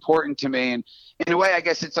seriously. It's important to me. And in a way, I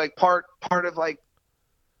guess it's like part of like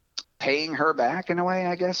paying her back in a way,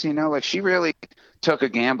 I guess, like she really took a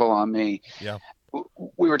gamble on me. Yeah.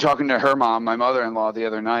 We were talking to her mom, my mother-in-law, the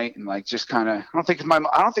other night, and like just kind of, I don't think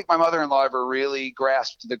my mother-in-law ever really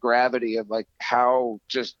grasped the gravity of like how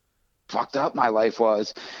just fucked up my life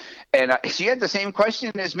was. And she had the same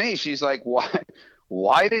question as me. She's like,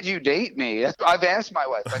 why did you date me? I've asked my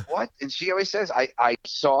wife, like, what? And she always says, I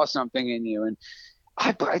saw something in you. And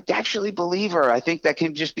I actually believe her. I think that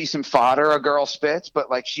can just be some fodder a girl spits,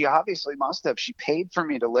 but like she obviously must have. She paid for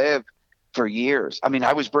me to live for years. I mean,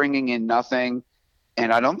 I was bringing in nothing,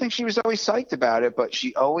 and I don't think she was always psyched about it, but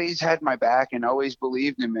she always had my back and always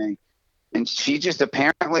believed in me. And she just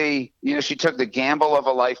apparently, she took the gamble of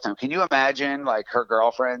a lifetime. Can you imagine like her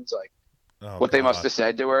girlfriends, like what they must have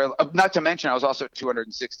said to her? Not to mention I was also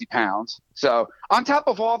 260 pounds. So on top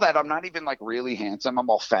of all that, I'm not even like really handsome. I'm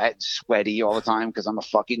all fat and sweaty all the time because I'm a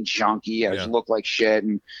fucking junkie. I just look like shit.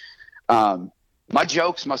 And my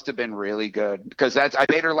jokes must have been really good because I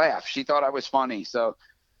made her laugh. She thought I was funny. So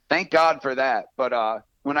thank God for that. But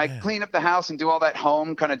when I clean up the house and do all that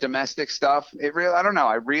home kind of domestic stuff, I don't know.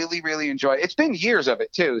 I really, really enjoy it. It's been years of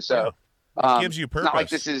it too. So it gives you purpose. Not like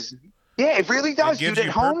this is. Yeah, it really does. Dude, at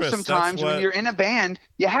home sometimes when you're in a band,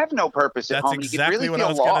 you have no purpose at home. That's exactly really what feel I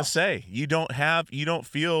was going to lost. say. You don't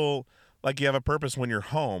feel like you have a purpose when you're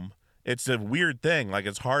home. It's a weird thing. Like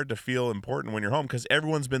it's hard to feel important when you're home because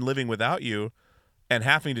everyone's been living without you and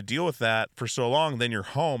having to deal with that for so long. Then you're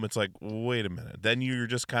home. It's like, wait a minute. Then you're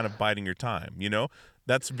just kind of biding your time.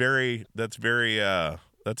 That's exactly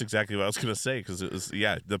what I was going to say because it was,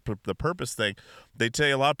 the purpose thing. They tell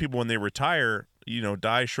you a lot of people when they retire,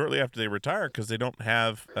 die shortly after they retire because they don't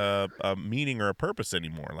have a meaning or a purpose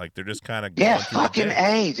anymore. Like they're just kind of fucking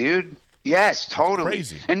A, dude. Yes, totally.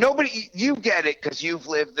 Crazy. And you get it because you've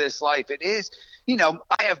lived this life. It is, I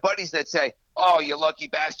have buddies that say, "Oh, you lucky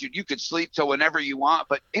bastard, you could sleep till whenever you want,"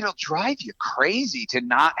 but it'll drive you crazy to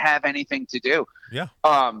not have anything to do. Yeah.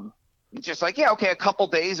 Just like, okay, a couple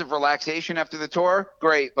days of relaxation after the tour,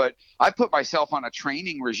 great. But I put myself on a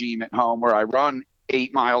training regime at home where I run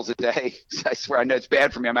 8 miles a day. I swear, I know it's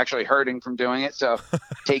bad for me. I'm actually hurting from doing it. So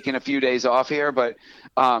taking a few days off here, but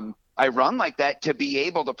I run like that to be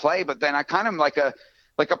able to play. But then I kind of like a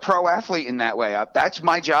pro athlete in that way. That's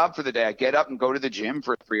my job for the day. I get up and go to the gym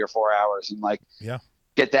for 3 or 4 hours and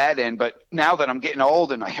get that in. But now that I'm getting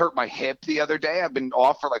old and I hurt my hip the other day, I've been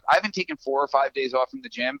off for I haven't taken 4 or 5 days off from the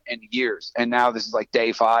gym in years. And now this is like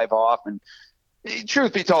day 5 off. And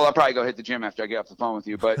truth be told, I'll probably go hit the gym after I get off the phone with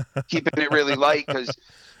you, but keeping it really light because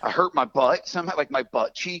I hurt my butt somehow, like my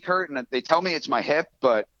butt cheek hurt, and they tell me it's my hip,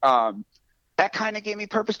 but that kind of gave me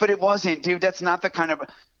purpose, but it wasn't, dude. That's not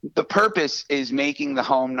the purpose is making the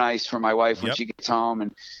home nice for my wife when Yep. she gets home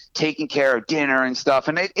and taking care of dinner and stuff.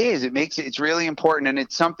 And it's really important. And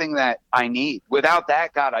it's something that I need. Without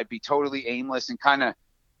that, God, I'd be totally aimless and kind of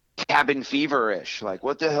cabin feverish. Like,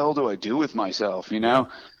 what the hell do I do with myself? You know?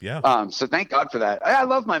 Yeah. So thank God for that. I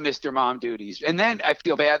love my Mr. Mom duties. And then I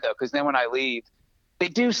feel bad though, because then when I leave, they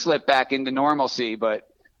do slip back into normalcy, but,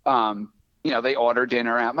 they order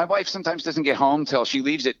dinner out. My wife sometimes doesn't get home till she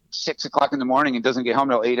leaves at 6 o'clock in the morning and doesn't get home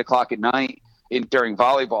till 8 o'clock at night during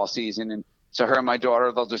volleyball season. And so her and my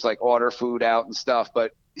daughter, they'll just like order food out and stuff.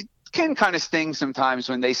 But it can kind of sting sometimes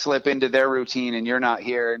when they slip into their routine and you're not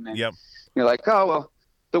here. And then Yep. you're like, oh, well,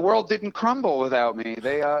 the world didn't crumble without me.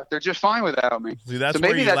 They're just fine without me. See, that's so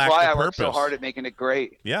where maybe you that's lack why the I work so purpose. hard at making it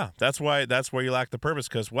great. Yeah, that's where you lack the purpose,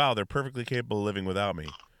 because wow, they're perfectly capable of living without me.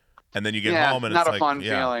 And then you get home and not it's a like, fun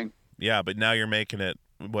yeah, feeling. yeah, but now you're making it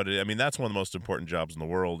that's one of the most important jobs in the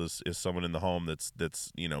world is someone in the home that's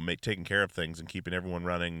taking care of things and keeping everyone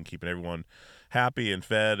running and keeping everyone happy and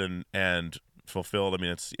fed and fulfilled. I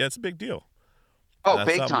mean, it's a big deal. Oh,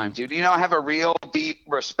 big time, dude. I have a real deep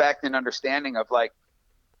respect and understanding of like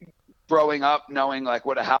growing up, knowing like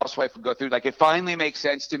what a housewife would go through. Like it finally makes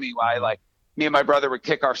sense to me why like me and my brother would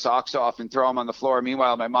kick our socks off and throw them on the floor.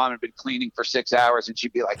 Meanwhile, my mom had been cleaning for 6 hours and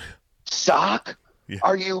she'd be like, sock? Yeah.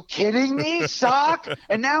 Are you kidding me? Sock?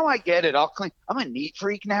 And now I get it. I'll clean. I'm a neat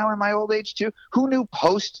freak now in my old age too. Who knew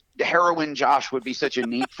post heroin Josh would be such a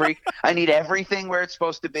neat freak? I need everything where it's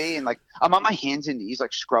supposed to be. And like, I'm on my hands and knees,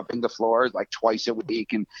 like scrubbing the floors like twice a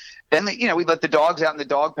week. And then, we let the dogs out in the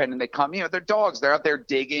dog pen and they come, they're dogs. They're out there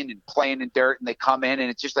digging and playing in dirt and they come in and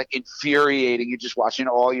it's just like infuriating. You're just watching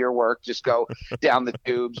all your work just go down the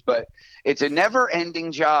tubes. But it's a never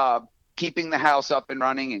ending job, keeping the house up and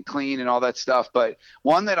running and clean and all that stuff, but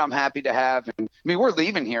one that I'm happy to have. And I mean, we're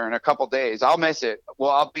leaving here in a couple days. I'll miss it.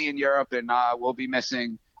 Well, I'll be in Europe and I will be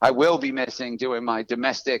missing doing my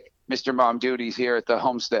domestic Mr. Mom duties here at the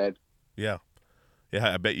homestead. Yeah.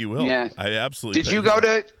 Yeah, I bet you will. Yeah. I absolutely Did you go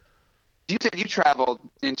to you said you traveled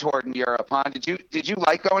and toured in Europe, huh? Did you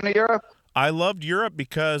like going to Europe? I loved Europe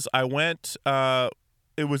because I went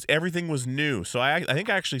everything was new. So I think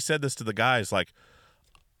I actually said this to the guys, like,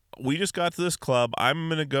 we just got to this club. I'm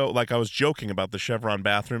going to go, like I was joking about the Chevron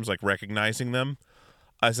bathrooms, like recognizing them.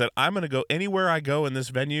 I said, I'm going to go anywhere I go in this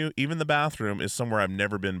venue, even the bathroom is somewhere I've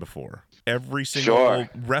never been before. Every single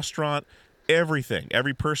restaurant, everything.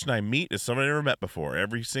 Every person I meet is someone I never met before.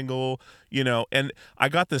 Every single, and I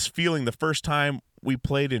got this feeling the first time we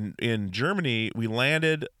played in Germany, we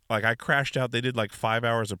landed, like I crashed out. They did like 5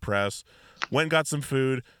 hours of press, went and got some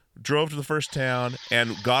food, drove to the first town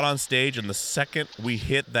and got on stage, and the second we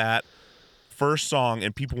hit that first song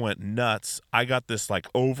and people went nuts, I got this like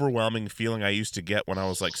overwhelming feeling I used to get when I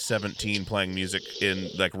was like 17 playing music in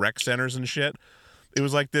like rec centers and shit. It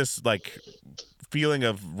was like this like feeling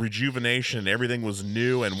of rejuvenation. Everything was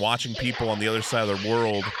new, and watching people on the other side of the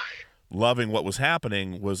world loving what was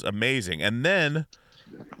happening was amazing. And then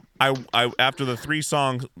I after the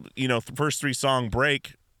first 3 song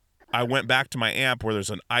break, I went back to my amp where there's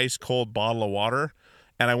an ice cold bottle of water,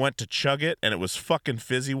 and I went to chug it, and it was fucking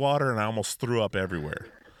fizzy water, and I almost threw up everywhere.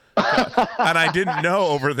 And I didn't know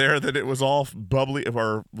over there that it was all bubbly,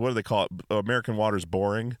 or what do they call it? American water's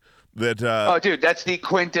boring. Oh, dude, that's the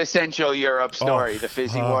quintessential Europe story, the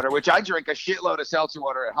fizzy water, which I drink a shitload of seltzer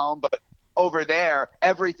water at home, but over there,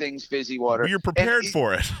 everything's fizzy water. You're prepared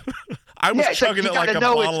for it. I was chugging it like a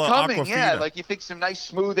bottle of Aquafina. Yeah, like you think some nice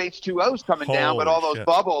smooth H2O's coming down, but all those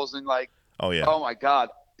bubbles and like, oh yeah, oh my God,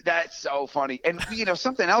 that's so funny. And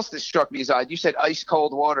something else that struck me is odd. You said ice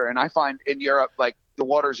cold water, and I find in Europe like the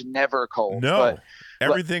water's never cold. No, but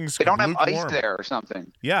everything's they don't have lukewarm. ice there or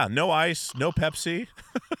something. Yeah, no ice, no Pepsi.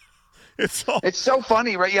 It's so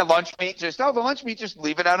funny, right? Yeah, lunch meat. The lunch meat, just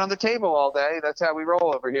leave it out on the table all day. That's how we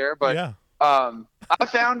roll over here. But yeah. I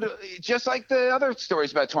found, just like the other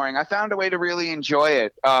stories about touring, I found a way to really enjoy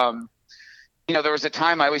it. There was a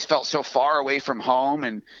time I always felt so far away from home,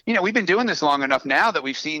 and we've been doing this long enough now that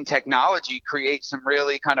we've seen technology create some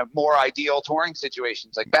really kind of more ideal touring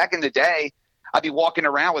situations. Like back in the day, I'd be walking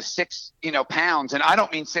around with 6 pounds, and I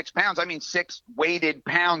don't mean 6 pounds, I mean 6 weighted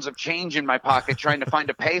pounds of change in my pocket, trying to find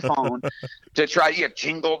a payphone to try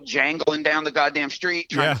jangling down the goddamn street,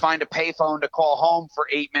 trying to find a payphone to call home for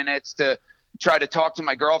 8 minutes to try to talk to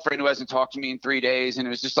my girlfriend who hasn't talked to me in 3 days. And it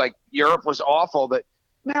was just like, Europe was awful, but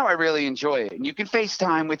now I really enjoy it. And you can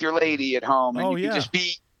FaceTime with your lady at home, and you can just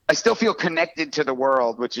I still feel connected to the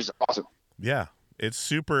world, which is awesome. Yeah. It's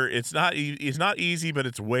super. It's not easy, but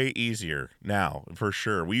it's way easier now for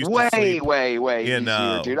sure. We used to sleep way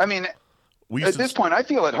easier, dude. I mean, At this point, I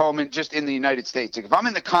feel at home just in the United States. Like if I'm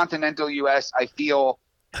in the continental U.S., I feel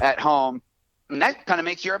at home, and that kind of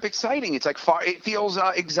makes Europe exciting. It's like it feels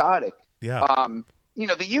exotic. Yeah.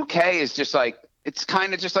 The UK is just like, it's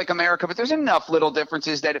kind of just like America, but there's enough little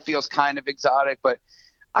differences that it feels kind of exotic. But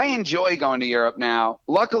I enjoy going to Europe now.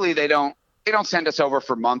 Luckily, they don't send us over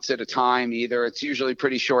for months at a time either. It's usually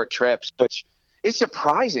pretty short trips, which is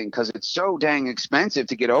surprising because it's so dang expensive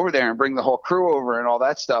to get over there and bring the whole crew over and all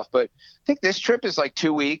that stuff. But I think this trip is like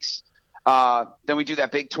 2 weeks. Then we do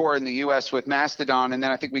that big tour in the U.S. with Mastodon, and then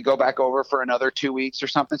I think we go back over for another 2 weeks or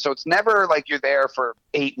something. So it's never like you're there for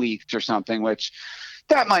 8 weeks or something, which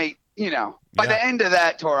that might, by the end of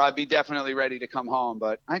that tour, I'd be definitely ready to come home.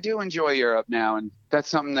 But I do enjoy Europe now, and that's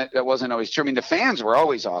something that wasn't always true. I mean, the fans were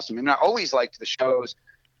always awesome, and I always liked the shows,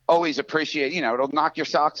 always appreciate, it'll knock your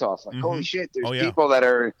socks off. Like, holy shit, there's people that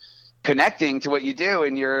are connecting to what you do,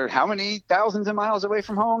 and you're how many thousands of miles away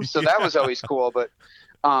from home? So that was always cool. But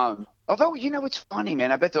although, it's funny,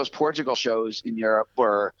 man. I bet those Portugal shows in Europe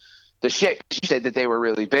were the shit. You said that they were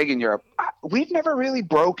really big in Europe. We've never really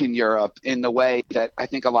broken Europe in the way that I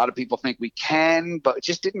think a lot of people think we can, but it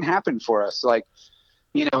just didn't happen for us. Like,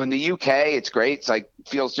 in the UK, it's great. It's like,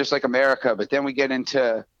 feels just like America. But then we get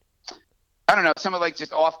into, I don't know, some of like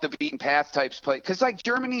just off the beaten path types play. Because like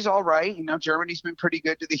Germany's all right. Germany's been pretty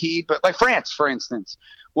good to the Heat. But like France, for instance,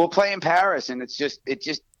 we'll play in Paris, and it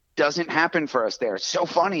just doesn't happen for us there. It's so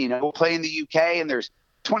funny. We'll play in the UK, and there's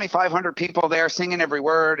 2,500 people there singing every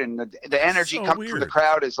word, and the energy coming from the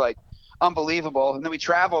crowd is like unbelievable. And then we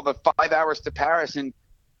travel the 5 hours to Paris and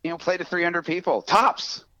play to 300 people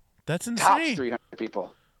tops. That's insane. Tops 300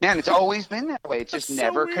 people. Man, it's always been that way. It's just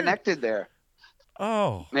never connected there.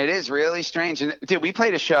 Oh, it is really strange. And dude, we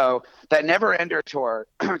played a show, that Never Ender tour.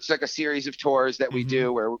 It's like a series of tours that we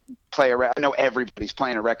do where we play I know everybody's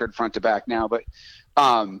playing a record front to back now, but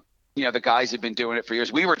the guys have been doing it for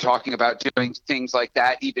years. We were talking about doing things like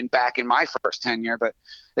that even back in my first tenure, but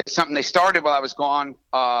it's something they started while I was gone,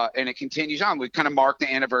 and it continues on. We kind of mark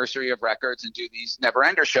the anniversary of records and do these Never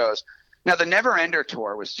Ender shows. Now, the Never Ender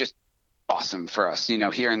tour was just awesome for us,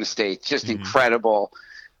 here in the States, just incredible.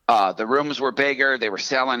 The rooms were bigger. They were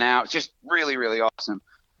selling out. Just really, really awesome.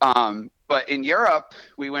 But in Europe,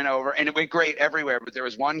 we went over, and it went great everywhere. But there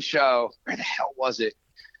was one show. Where the hell was it?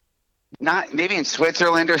 Not maybe in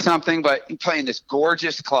Switzerland or something, but you play in this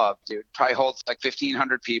gorgeous club, dude. Probably holds like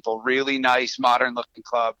 1,500 people. Really nice, modern-looking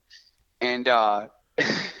club. And Blaine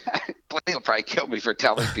will probably kill me for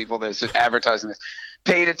telling people this, advertising this.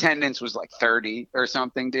 Paid attendance was like 30 or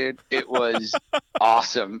something, dude. It was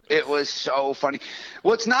awesome. It was so funny.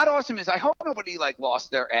 What's not awesome is I hope nobody like lost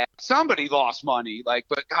their ass. Somebody lost money, but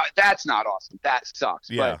God, that's not awesome. That sucks.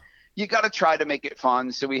 Yeah. But you got to try to make it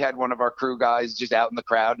fun. So we had one of our crew guys just out in the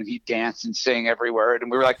crowd, and he'd dance and sing every word, and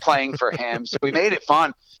we were like playing for him. So we made it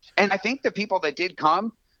fun. And I think the people that did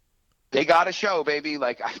come, they got a show, baby.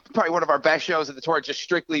 Like probably one of our best shows of the tour, just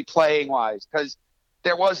strictly playing wise, because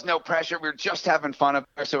there was no pressure. We were just having fun up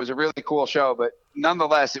there. So it was a really cool show. But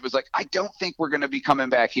nonetheless, it was like, I don't think we're going to be coming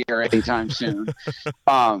back here anytime soon.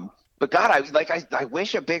 But God, I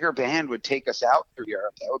wish a bigger band would take us out through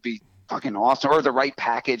Europe. That would be fucking awesome. Or the right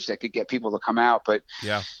package that could get people to come out. But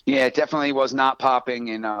yeah, it definitely was not popping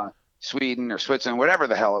in Sweden or Switzerland, whatever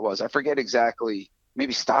the hell it was. I forget exactly.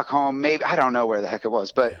 Maybe Stockholm, maybe. I don't know where the heck it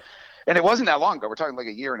was. But and it wasn't that long ago. We're talking like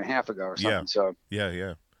a year and a half ago or something. Yeah.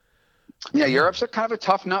 So Yeah, Europe's a kind of a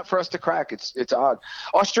tough nut for us to crack. It's odd.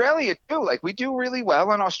 Australia too. Like we do really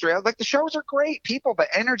well in Australia. Like the shows are great. People, the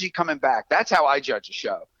energy coming back. That's how I judge a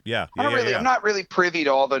show. Yeah. I'm not really privy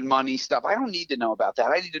to all the money stuff. I don't need to know about that.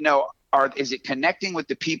 I need to know, is it connecting with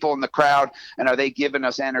the people in the crowd, and are they giving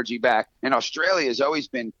us energy back? And Australia has always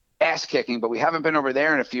been ass kicking, but we haven't been over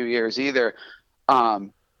there in a few years either.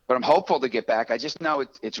 But I'm hopeful to get back. I just know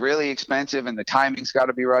it's really expensive, and the timing's got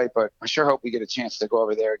to be right. But I sure hope we get a chance to go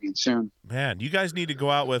over there again soon. Man, you guys need to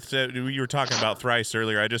go out with. You were talking about Thrice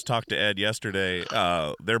earlier. I just talked to Ed yesterday.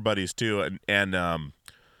 They're buddies too, and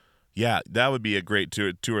yeah, that would be a great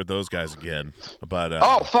tour of those guys again. But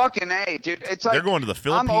oh fucking A, dude! It's like they're going to the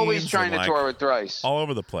Philippines. I'm always trying to tour with Thrice all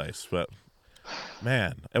over the place, but.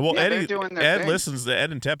 Man, well, yeah, Ed listens.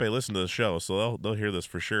 Ed and Tepe listen to the show, so they'll hear this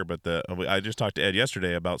for sure. But I just talked to Ed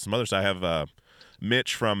yesterday about some other stuff. I have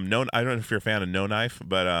Mitch from No. I don't know if you're a fan of No Knife,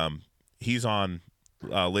 but he's on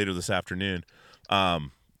later this afternoon. That's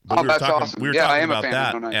awesome. We were talking about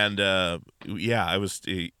that, and I was.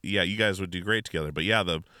 You guys would do great together. But yeah,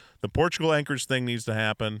 the Portugal Anchorage thing needs to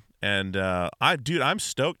happen, and I'm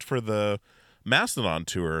stoked for the Mastodon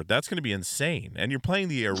tour. That's going to be insane, and you're playing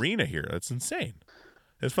the arena here. That's insane.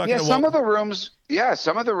 It's fucking some of the rooms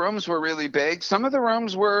were really big. Some of the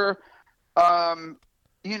rooms were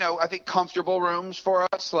I think comfortable rooms for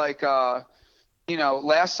us. Like,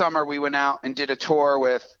 last summer we went out and did a tour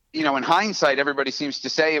with, in hindsight, everybody seems to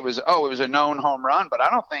say it was a known home run, but I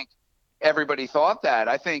don't think everybody thought that.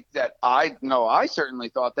 I think that I certainly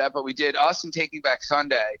thought that, but we did us and Taking Back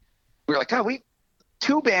Sunday. We were like, God,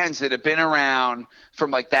 two bands that have been around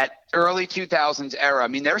from like that early 2000s era. I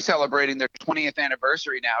mean, they're celebrating their 20th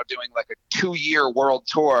anniversary now, doing like a 2-year world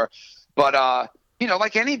tour. But,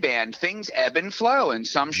 like any band, things ebb and flow, and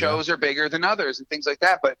some shows are bigger than others and things like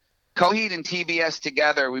that. But Coheed and TBS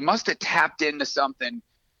together, we must have tapped into something,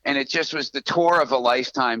 and it just was the tour of a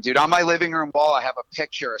lifetime, dude. On my living room wall, I have a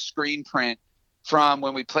picture, a screen print from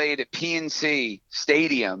when we played at PNC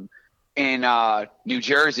Stadium in New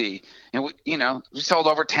Jersey, and we sold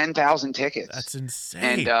over 10,000 tickets. That's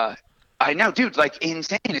insane. And I know, dude, like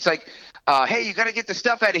insane. It's like, hey, you got to get the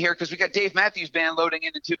stuff out of here because we got Dave Matthews Band loading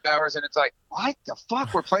in 2 hours, and it's like, what the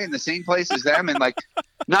fuck? We're playing the same place as them, and like,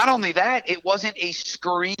 not only that, it wasn't a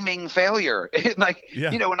screaming failure.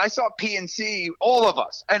 When I saw PNC, all of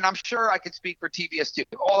us, and I'm sure I could speak for TBS too,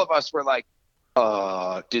 all of us were like,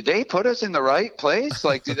 did they put us in the right place?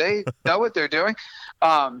 Like, do they know what they're doing?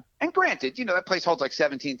 And granted, that place holds like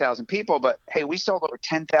 17,000 people, but hey, we sold over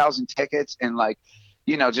 10,000 tickets, and like,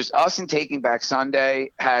 just us and Taking Back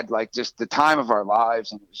Sunday had like just the time of our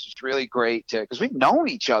lives, and it was just really great because we've known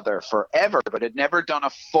each other forever, but had never done a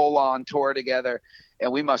full on tour together,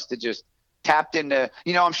 and we must have just tapped into.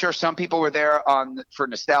 I'm sure some people were there for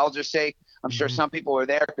nostalgia's sake. I'm sure some people were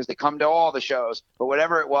there because they come to all the shows, but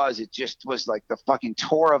whatever it just was like the fucking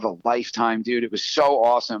tour of a lifetime, dude. It was so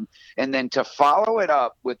awesome. And then to follow it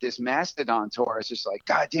up with this Mastodon tour, it's just like,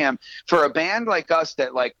 goddamn, for a band like us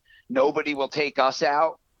that like nobody will take us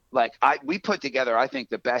out. Like we put together, I think,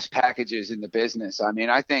 the best packages in the business. I mean,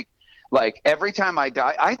 I think like Every Time I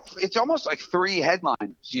Die, it's almost like 3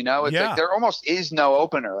 headliners, It's like there almost is no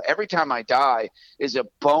opener. Every Time I Die is a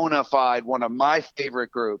bona fide one of my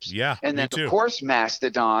favorite groups. Yeah, and then of course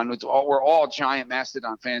Mastodon. We're all giant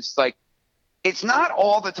Mastodon fans. It's like, it's not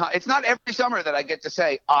all the time. It's not every summer that I get to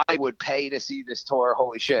say I would pay to see this tour.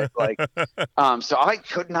 Holy shit! Like, so I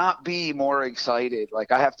could not be more excited.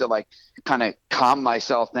 Like, I have to like kind of calm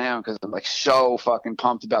myself down because I'm like so fucking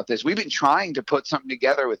pumped about this. We've been trying to put something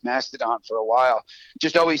together with Mastodon for a while.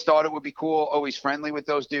 Just always thought it would be cool. Always friendly with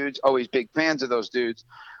those dudes. Always big fans of those dudes.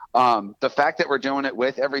 The fact that we're doing it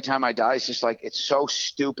with Every Time I Die is just like, it's so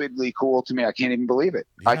stupidly cool to me. I can't even believe it.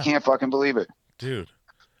 Yeah. I can't fucking believe it, dude.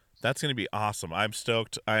 That's going to be awesome. I'm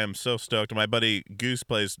stoked. I am so stoked. My buddy Goose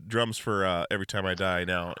plays drums for Every Time I Die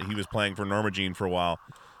now. He was playing for Norma Jean for a while.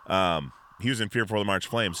 He was in Fear Before the March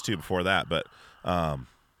Flames, too, before that. But,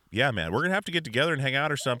 yeah, man, we're going to have to get together and hang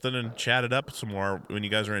out or something and chat it up some more when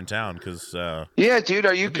you guys are in town. Cause, yeah, dude,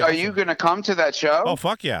 are you going to come to that show? Oh,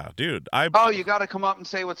 fuck yeah, dude. You got to come up and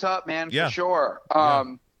say what's up, man, for sure.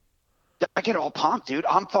 I get all pumped, dude.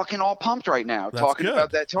 I'm fucking all pumped right now talking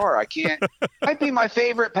about that tour. I can't. Might be my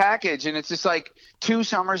favorite package, and it's just like 2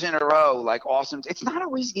 summers in a row, like awesome. It's not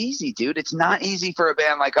always easy, dude. It's not easy for a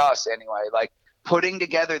band like us, anyway. Like putting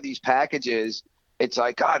together these packages. It's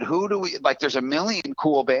like, God, who do we like? There's a million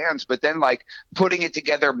cool bands, but then like putting it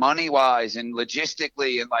together money wise and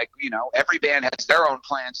logistically, and like every band has their own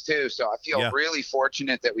plans too. So I feel really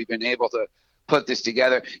fortunate that we've been able to put this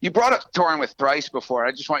together. You brought up touring with Thrice before.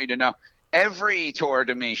 I just want you to know, every tour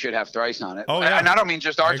to me should have Thrice on it. Oh, yeah. And I don't mean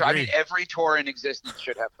just our tour. I mean every tour in existence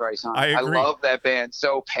should have Thrice on it. I love that band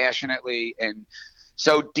so passionately and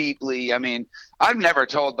so deeply. I mean, I've never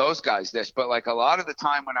told those guys this, but like a lot of the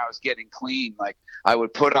time when I was getting clean, like I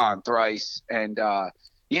would put on Thrice, and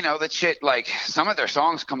that shit, like some of their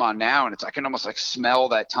songs come on now and it's, I can almost like smell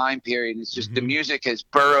that time period. It's just the music has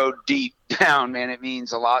burrowed deep down, man. It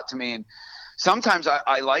means a lot to me. And sometimes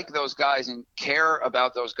I like those guys and care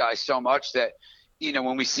about those guys so much that,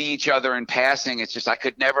 when we see each other in passing, it's just I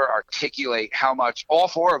could never articulate how much all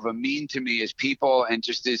 4 of them mean to me as people and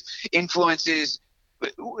just as influences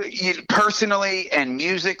personally and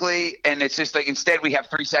musically. And it's just like, instead we have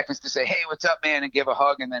 3 seconds to say, hey, what's up, man, and give a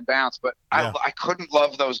hug and then bounce. But I couldn't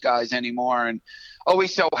love those guys anymore, and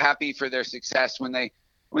always so happy for their success when they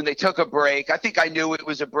took a break. I think I knew it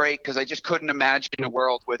was a break because I just couldn't imagine a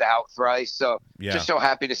world without Thrice. So just so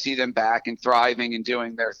happy to see them back and thriving and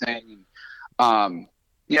doing their thing.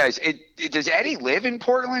 Does Eddie live in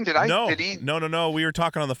Portland? No. We were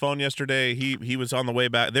talking on the phone yesterday. He was on the way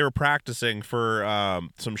back. They were practicing for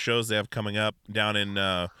some shows they have coming up down in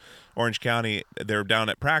Orange County. They were down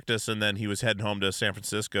at practice, and then he was heading home to San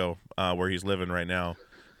Francisco, where he's living right now.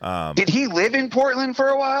 Did he live in Portland for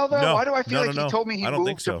a while, though? No, Why do I feel he told me he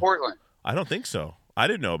moved to Portland? I don't think so. I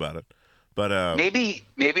didn't know about it. But maybe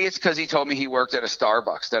it's because he told me he worked at a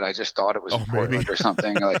Starbucks that I just thought it was in Portland or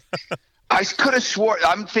something. Like, I could have swore.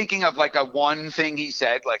 I'm thinking of like a one thing he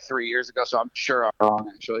said like 3 years ago, so I'm sure I'm wrong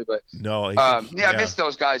actually. But no, I miss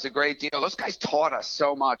those guys a great deal. Those guys taught us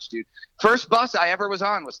so much, dude. First bus I ever was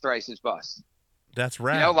on was Thrice's bus. That's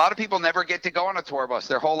right. You know, a lot of people never get to go on a tour bus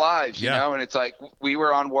their whole lives, you know, and it's like we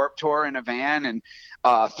were on Warped Tour in a van, and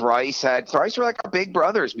Thrice were like our big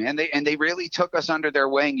brothers, man. They really took us under their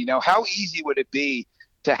wing. You know, how easy would it be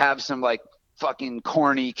to have some like fucking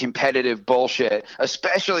corny competitive bullshit,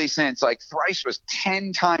 especially since like Thrice was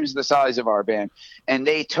 10 times the size of our band, and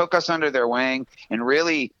they took us under their wing and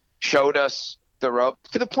really showed us the rope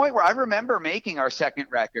to the point where I remember making our second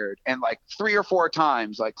record, and like 3 or 4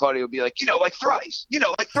 times, like Claudia would be like, like Thrice,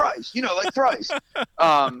 like Thrice, like Thrice.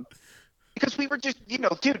 Because we were just,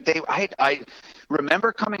 dude, I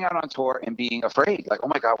remember coming out on tour and being afraid, like, oh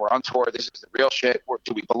my God, we're on tour. This is the real shit.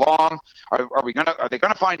 Do we belong? Are they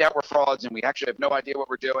gonna find out we're frauds and we actually have no idea what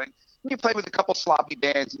we're doing? And you play with a couple sloppy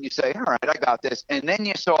bands and you say, all right, I got this. And then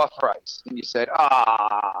you saw Thrice and you said,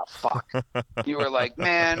 fuck. You were like,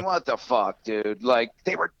 man, what the fuck, dude? Like,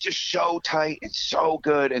 they were just so tight and so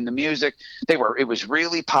good. And the music, it was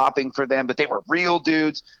really popping for them, but they were real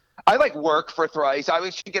dudes. I like work for Thrice. I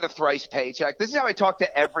should get a Thrice paycheck. This is how I talk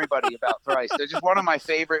to everybody about Thrice. They're just one of my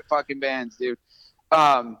favorite fucking bands, dude.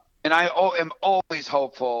 And I am always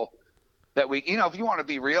hopeful that we, if you want to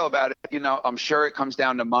be real about it, I'm sure it comes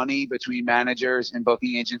down to money between managers and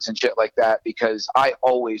booking agents and shit like that, because I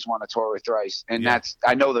always want to tour with Thrice. And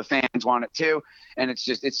I know the fans want it too. And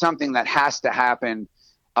it's something that has to happen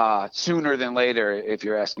sooner than later, if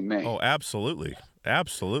you're asking me. Oh, absolutely.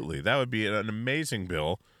 Absolutely. That would be an amazing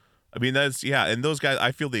bill. I mean, and those guys,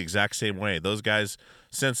 I feel the exact same way. Those guys,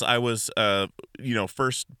 since I was,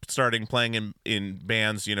 first starting playing in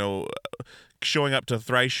bands, showing up to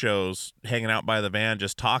Thrice shows, hanging out by the van,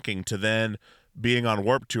 just talking, to then being on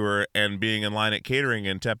Warped Tour and being in line at catering,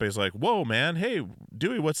 and Tepe's like, whoa, man, hey,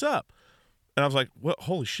 Dewey, what's up? And I was like, what?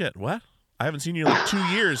 Holy shit, what? I haven't seen you in like 2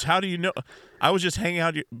 years. How do you know? I was just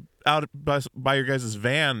hanging out by your guys'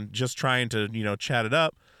 van, just trying to, chat it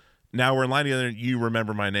up. Now we're in line together and you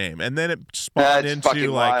remember my name. And then it spawned into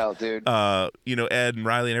like, wild, dude. Ed and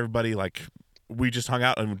Riley and everybody, like, we just hung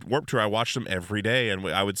out and Warped Tour. I watched them every day, and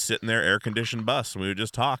I would sit in their air conditioned bus and we would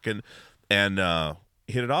just talk and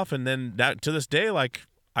hit it off. And then to this day, like,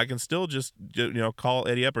 I can still just, call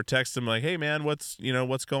Eddie up or text him like, hey man, what's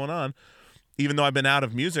going on? Even though I've been out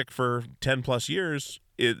of music for 10 plus years,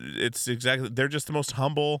 it's exactly, they're just the most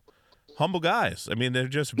humble guys. I mean, they're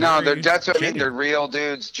just that's what I mean. They're real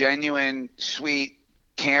dudes, genuine, sweet,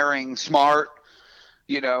 caring, smart.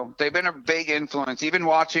 They've been a big influence. Even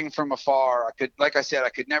watching from afar, I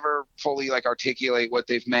could never fully like articulate what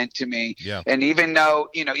they've meant to me. Yeah. And even though,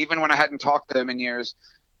 even when I hadn't talked to them in years,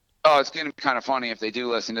 it's going to be kind of funny if they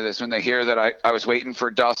do listen to this, when they hear that I was waiting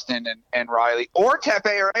for Dustin and Riley or Tepe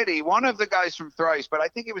or Eddie, one of the guys from Thrice. But I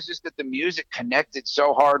think it was just that the music connected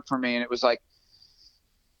so hard for me, and it was like,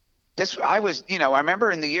 I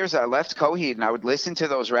remember in the years that I left Coheed, and I would listen to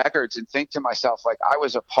those records and think to myself, like, I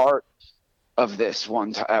was a part of this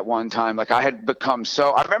at one time. Like, I had become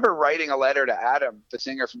I remember writing a letter to Adam, the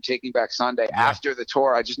singer from Taking Back Sunday, after the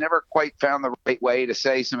tour. I just never quite found the right way to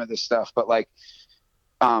say some of this stuff. But like,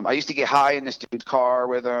 I used to get high in this dude's car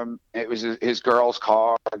with him. It was his girl's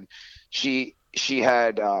car. And she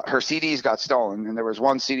had, her CDs got stolen, and there was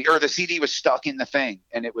one CD, or the CD was stuck in the thing,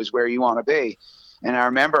 and it was Where You Want to Be. And I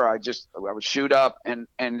remember I would shoot up and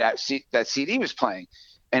that CD was playing,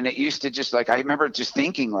 and it used to just, like, I remember just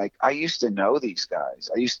thinking, like, I used to know these guys.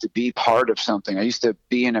 I used to be part of something. I used to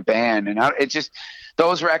be in a band, and it just,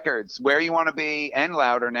 those records, Where You Want to Be and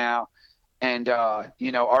Louder Now, and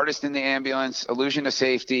Artist in the Ambulance, Illusion of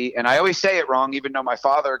Safety, and I always say it wrong, even though my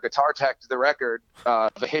father guitar teched the record,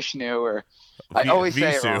 Vishnu, or I always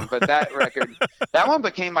say it wrong, but that record, that one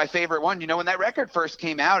became my favorite one. When that record first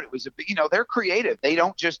came out, it was they're creative. They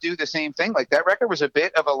don't just do the same thing. Like, that record was a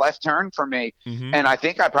bit of a left turn for me. Mm-hmm. And I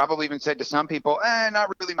think I probably even said to some people, not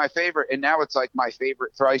really my favorite. And now it's like my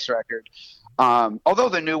favorite Thrice record. Although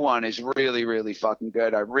the new one is really, really fucking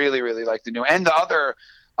good. I really, really like the new, and the other,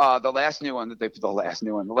 the last one that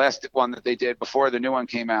they did before the new one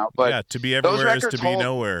came out. But yeah, To Be Everywhere is to be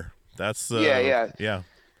nowhere. That's yeah.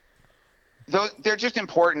 They're just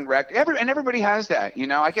important records, and everybody has that.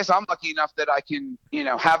 I guess I'm lucky enough that I can,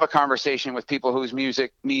 have a conversation with people whose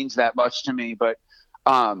music means that much to me. But,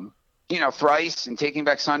 Thrice and Taking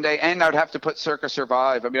Back Sunday, and I'd have to put Circa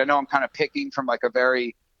Survive. I mean, I know I'm kind of picking from like a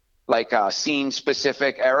very scene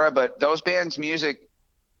specific era, but those bands' music,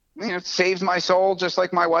 saves my soul just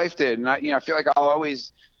like my wife did. And I feel like I'll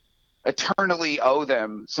always eternally owe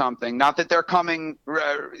them something. Not that they're coming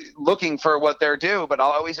looking for what they're due, but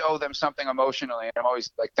I'll always owe them something emotionally. And I'm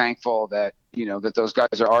always like thankful that, you know, that those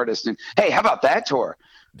guys are artists. And hey, how about that tour?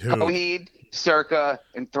 Dude. Coheed, Circa,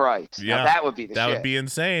 and Thrice. Yeah, now, that would be the that shit. would be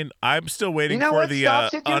insane. I'm still waiting you know for what the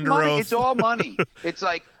stops it, dude? Under Money. Oath. It's all money. It's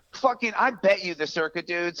like fucking. I bet you the Circa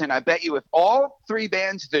dudes, and I bet you if all three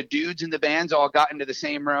bands, the dudes in the bands, all got into the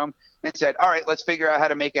same room and said, "All right, let's figure out how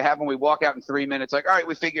to make it happen." We walk out in 3 minutes, like, "All right,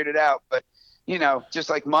 we figured it out." But you know, just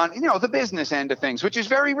like money, you know, the business end of things, which is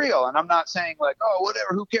very real. And I'm not saying like, oh, whatever,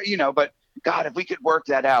 who cares, you know, but God, if we could work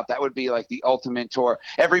that out, that would be like the ultimate tour.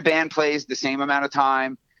 Every band plays the same amount of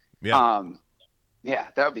time. Yeah. Yeah,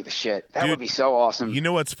 that would be the shit. That Dude, would be so awesome. You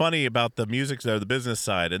know what's funny about the music side, the business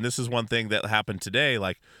side, and this is one thing that happened today.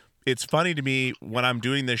 Like, it's funny to me when I'm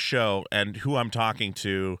doing this show and who I'm talking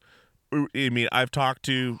to. I mean, I've talked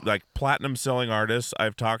to like platinum selling artists.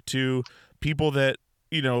 I've talked to people that,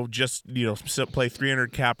 you know, just, you know, play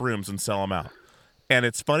 300 cap rooms and sell them out. And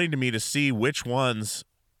it's funny to me to see which ones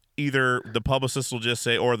either the publicist will just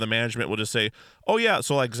say, or the management will just say, oh yeah.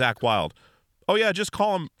 So like Zach Wilde. Oh yeah, just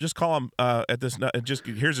call him at this. Just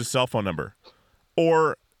here's his cell phone number,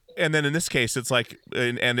 or and then in this case, it's like,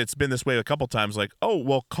 and it's been this way a couple times. Like, oh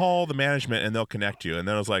well, call the management and they'll connect you. And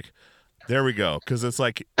then I was like, there we go, because it's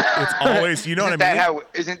like it's always, you know what I mean?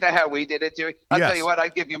 Isn't that how we did it, Dewey? I'll Yes. tell you what,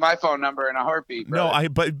 I'd give you my phone number in a heartbeat. Brother.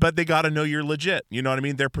 No, but they got to know you're legit. You know what I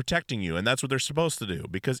mean? They're protecting you, and that's what they're supposed to do.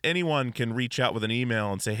 Because anyone can reach out with an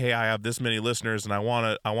email and say, hey, I have this many listeners, and I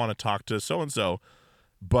want to talk to so and so.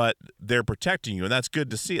 But they're protecting you, and that's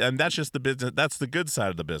good to see. And that's just the business. That's the good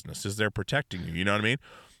side of the business, is they're protecting you. You know what I mean?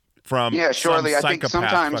 From surely. I think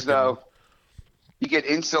sometimes fucking... though, you get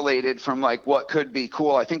insulated from like what could be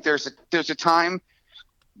cool. I think there's a time.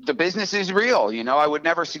 The business is real. You know, I would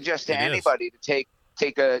never suggest to anybody to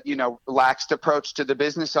take a, you know, laxed approach to the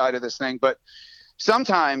business side of this thing. But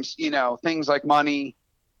sometimes, you know, things like money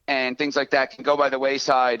and things like that can go by the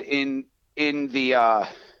wayside in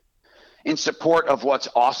support of what's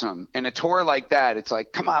awesome. And a tour like that, it's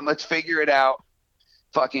like, come on, let's figure it out.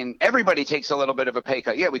 Fucking everybody takes a little bit of a pay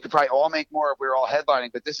cut. Yeah, we could probably all make more if we were all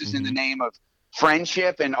headlining, but this is in the name of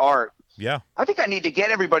friendship and art. Yeah. I think I need to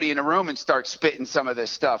get everybody in a room and start spitting some of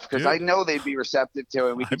this stuff, because I know they'd be receptive to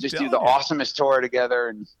it. We could just do the awesomest tour together.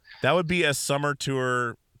 And that would be a summer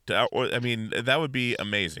tour. I mean, that would be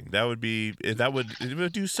amazing. It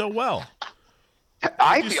would do so well.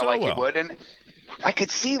 I feel like it would. And I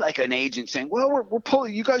could see like an agent saying, well, we're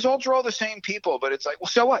pulling, you guys all draw the same people, but it's like, well,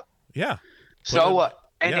 so what? Yeah. So what?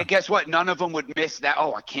 And guess what? None of them would miss that.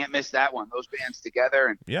 Oh, I can't miss that one. Those bands together.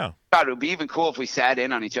 And God, it would be even cool if we sat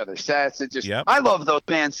in on each other's sets. It just, I love those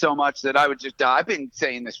bands so much that I would just die. I've been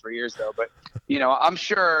saying this for years though, but you know, I'm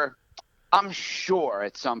sure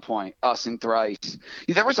at some point us and Thrice,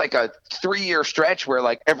 there was like a 3-year stretch where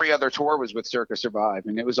like every other tour was with Circa Survive,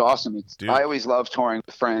 and it was awesome. I always love touring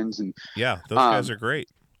with friends, and those guys are great.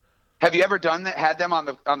 Have you ever done that? Had them on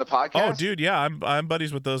the podcast? Oh, dude, yeah, I'm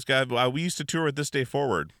buddies with those guys. We used to tour with This Day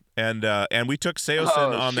Forward, and we took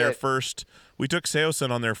Seosin on their first. We took Seosin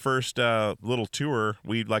on their first little tour.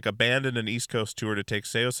 We like abandoned an East Coast tour to take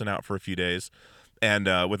Seosin out for a few days, and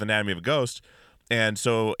with Anatomy of a Ghost. And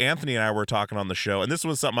so Anthony and I were talking on the show, and this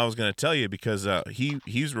was something I was going to tell you because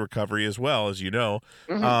he's recovery as well, as you know.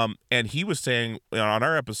 And he was saying on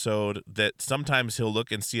our episode that sometimes he'll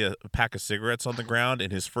look and see a pack of cigarettes on the ground,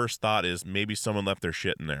 and his first thought is maybe someone left their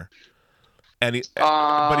shit in there. And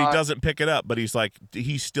but he doesn't pick it up. But he's like,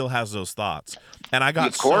 he still has those thoughts. And I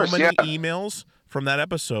got so many emails from that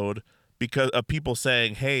episode because of people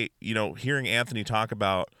saying, hey, you know, hearing Anthony talk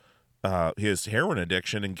about his heroin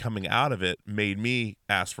addiction and coming out of it made me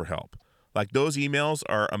ask for help. Like, those emails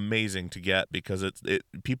are amazing to get because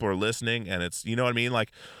people are listening, and it's, you know what I mean?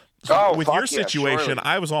 Like, with your situation,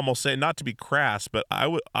 I was almost saying, not to be crass, but I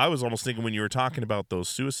was almost thinking when you were talking about those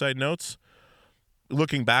suicide notes,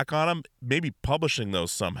 looking back on them, maybe publishing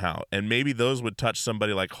those somehow, and maybe those would touch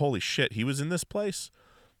somebody like, holy shit, he was in this place?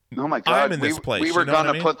 Oh my God. I'm in this place. We were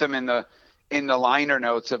going to put them in the liner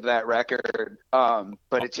notes of that record,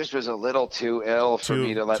 but it just was a little too ill for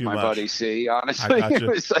me to let my buddy see, honestly. It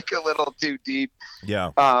was like a little too deep.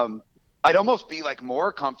 Yeah. I'd almost be like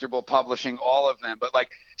more comfortable publishing all of them, but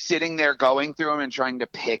like sitting there going through them and trying to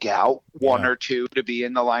pick out one or two to be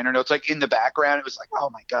in the liner notes, like in the background, it was like,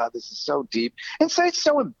 oh my God, this is so deep. And so it's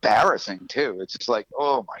so embarrassing too. It's just like,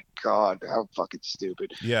 oh my God, how fucking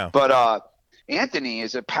stupid. Yeah. But, Anthony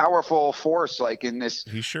is a powerful force, like in this.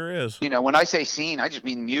 He sure is. You know, when I say scene, I just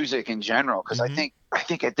mean music in general, because I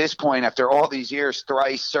think at this point, after all these years,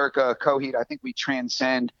 Thrice, Circa, Coheed, I think we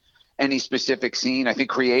transcend any specific scene. I think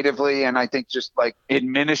creatively, and I think just like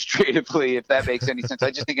administratively, if that makes any sense.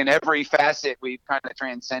 I just think in every facet we've kind of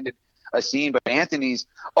transcended a scene. But Anthony's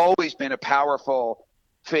always been a powerful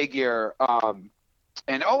figure,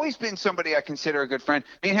 and always been somebody I consider a good friend.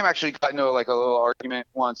 Me and him actually got into like a little argument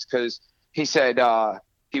once because he said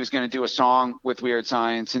he was going to do a song with Weird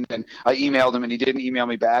Science, and then I emailed him and he didn't email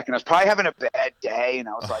me back, and I was probably having a bad day, and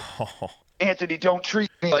I was like, Anthony, don't treat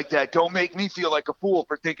me like that. Don't make me feel like a fool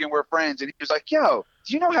for thinking we're friends. And he was like, yo,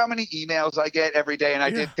 do you know how many emails I get every day? And I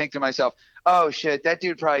did think to myself, oh shit, that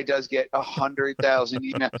dude probably does get 100,000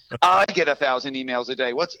 emails. I get 1,000 emails a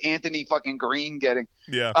day. What's Anthony fucking Green getting?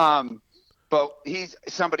 Yeah. But he's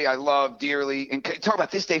somebody I love dearly. And talk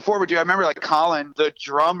about This Day Forward, dude. I remember like Colin, the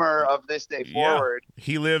drummer of This Day Forward.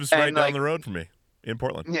 He lives right down the road from me in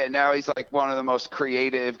Portland. Yeah, now he's like one of the most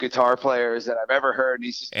creative guitar players that I've ever heard. And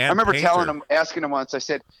he's just, I remember asking him once, I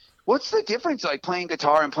said, what's the difference like playing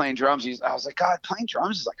guitar and playing drums? I was like, God, playing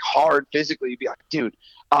drums is like hard physically. You'd be like, dude,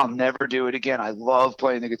 I'll never do it again. I love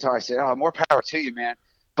playing the guitar. I said, oh, more power to you, man.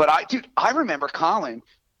 But I remember Colin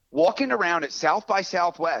walking around at South by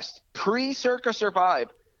Southwest, pre-Circa Survive,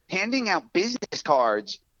 handing out business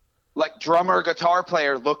cards like drummer, guitar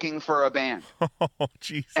player looking for a band. Oh,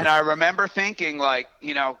 Jesus. And I remember thinking like,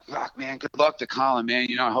 fuck, man, good luck to Colin, man.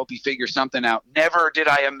 I hope he figures something out. Never did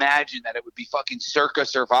I imagine that it would be fucking Circa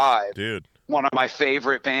Survive. Dude. One of my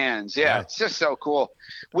favorite bands. Yeah, it's just so cool.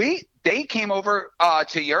 They came over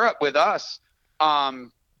to Europe with us.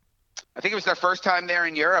 I think it was their first time there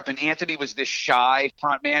in Europe, and Anthony was this shy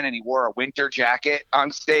front man, and he wore a winter jacket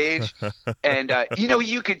on stage. And,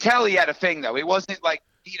 you could tell he had a thing, though. He wasn't like,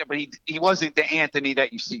 but he wasn't the Anthony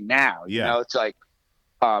that you see now. It's like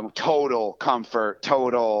total comfort,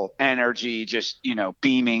 total energy, just,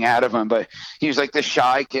 beaming out of him. But he was like this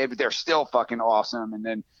shy kid, but they're still fucking awesome. And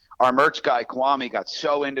then our merch guy, Kwame, got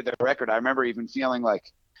so into the record. I remember even feeling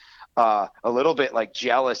like, a little bit like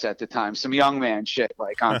jealous at the time, some young man shit,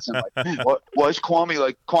 like on some like, man, what was Kwame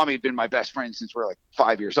like? Kwame had been my best friend since we were like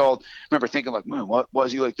 5 years old. I remember thinking like, man, what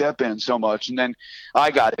was he like that band so much? And then I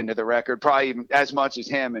got into the record probably even as much as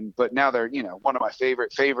him, but now they're one of my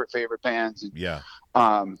favorite bands. And,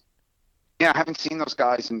 I haven't seen those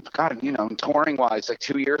guys, and God, touring wise, like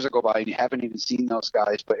 2 years ago by, and you haven't even seen those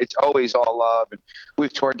guys, but it's always all love, and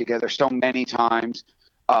we've toured together so many times.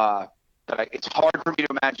 It's hard for me to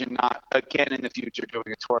imagine not again in the future doing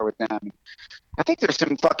a tour with them. I think there's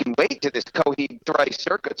some fucking weight to this Coheed Thrice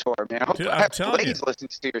Circa tour, man. I hope Blaze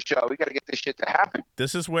listens to your show. We got to get this shit to happen.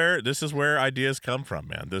 This is where ideas come from,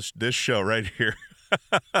 man. This show right here.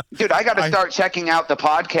 Dude, I got to start checking out the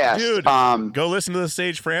podcast. Dude, go listen to the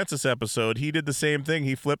Sage Francis episode. He did the same thing.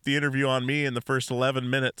 He flipped the interview on me in the first 11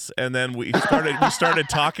 minutes, and then we started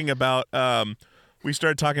talking about. We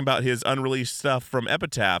started talking about his unreleased stuff from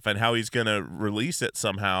Epitaph and how he's going to release it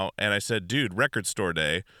somehow. And I said, dude, record store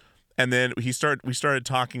day. And then we started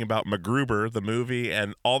talking about MacGruber, the movie,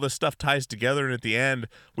 and all this stuff ties together. And at the end,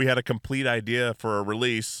 we had a complete idea for a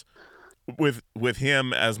release with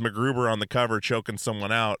him as MacGruber on the cover choking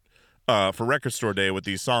someone out for record store day with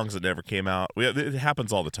these songs that never came out. It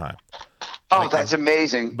happens all the time. Oh, that's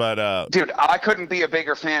amazing. But dude, I couldn't be a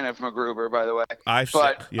bigger fan of MacGruber, by the way.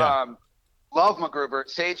 Love MacGruber.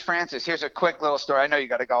 Sage Francis. Here's a quick little story. I know you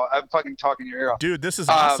got to go. I'm fucking talking your ear off. Dude, this is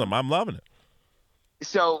awesome. I'm loving it.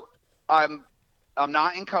 So I'm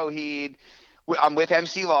not in Coheed. I'm with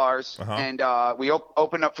MC Lars, and we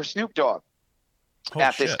opened up for Snoop Dogg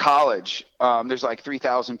this college. There's like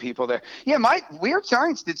 3,000 people there. Yeah, my Weird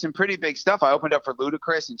Science did some pretty big stuff. I opened up for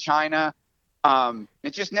Ludacris in China.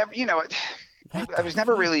 It just never, I was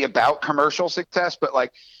never really about commercial success, but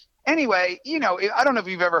like, anyway, I don't know if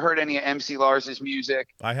you've ever heard any of MC Lars's music.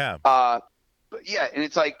 I have. But yeah, and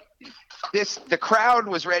it's like the crowd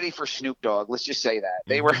was ready for Snoop Dogg. Let's just say that.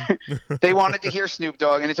 They wanted to hear Snoop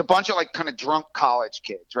Dogg, and it's a bunch of like kind of drunk college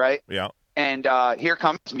kids, right? Yeah. And here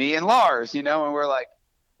comes me and Lars, and we're like,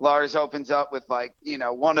 Lars opens up with like,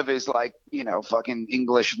 one of his like, fucking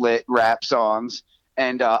English lit rap songs.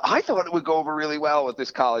 And I thought it would go over really well with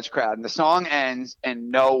this college crowd. And the song ends,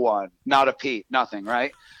 and no one, not a peep, nothing,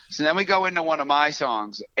 right? So then we go into one of my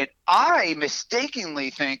songs, and I mistakenly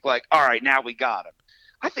think like, all right, now we got him.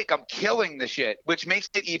 I think I'm killing the shit, which makes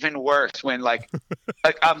it even worse when like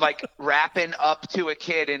I'm like rapping up to a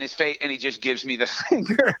kid in his face, and he just gives me the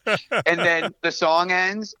finger. And then the song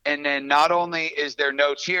ends, and then not only is there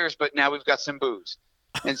no cheers, but now we've got some booze.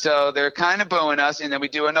 And so they're kind of booing us, and then we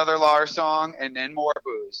do another Lars song, and then more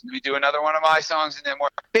booze. And we do another one of my songs, and then more.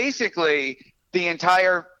 Basically, the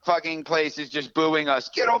entire fucking place is just booing us.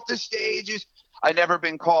 Get off the stages. I never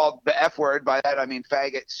been called the F word. By that I mean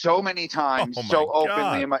faggot so many times, Oh, my so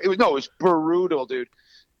openly. God. It was brutal, dude.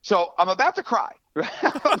 So I'm about to cry.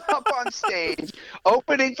 I'm up on stage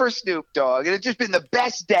opening for Snoop Dogg, and it's just been the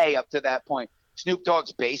best day up to that point. Snoop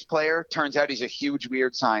Dogg's bass player, turns out he's a huge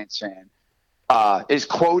Weird Science fan, is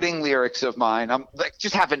quoting lyrics of mine. I'm like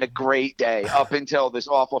just having a great day up until this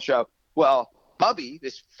awful show. Well, Bubby,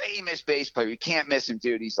 this famous bass player, you can't miss him,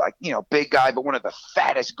 dude. He's like, big guy, but one of the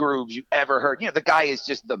fattest grooves you ever heard. The guy is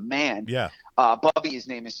just the man. Yeah. Bubby, his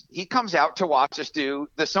name is. He comes out to watch us do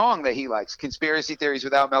the song that he likes, Conspiracy Theories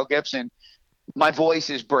Without Mel Gibson. My voice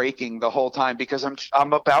is breaking the whole time because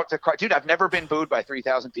I'm about to cry. Dude, I've never been booed by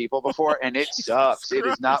 3,000 people before, and it sucks. It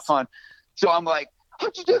is not fun. So I'm like,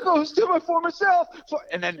 how'd you think I was still my former self?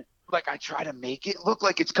 And then, like, I try to make it look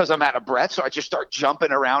like it's because I'm out of breath, so I just start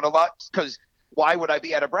jumping around a lot because why would I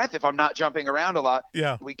be out of breath if I'm not jumping around a lot?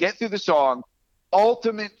 Yeah. We get through the song,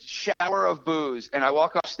 ultimate shower of booze, and I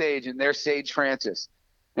walk off stage, and there's Sage Francis.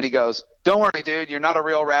 And he goes, don't worry, dude, you're not a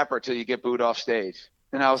real rapper till you get booed off stage.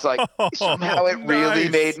 And I was like, somehow it really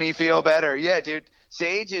made me feel better. Yeah, dude,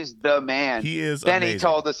 Sage is the man. He is Then amazing. he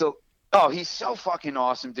told us, he's so fucking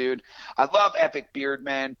awesome, dude. I love Epic Beard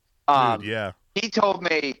Man. Dude, yeah. He told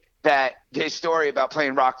me that his story about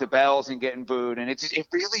playing Rock the Bells and getting booed, and it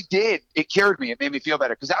really did. It cured me. It made me feel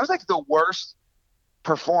better because that was like the worst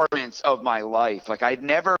performance of my life. Like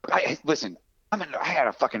listen, I had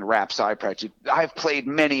a fucking rap side project. I've played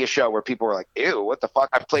many a show where people were like, ew, what the fuck?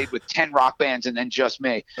 I've played with 10 rock bands and then just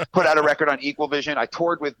me. Put out a record on Equal Vision. I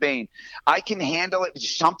toured with Bane. I can handle it.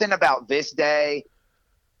 Something about this day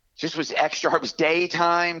just was extra. It was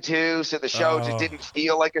daytime too, so the show just didn't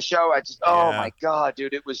feel like a show. Oh my God,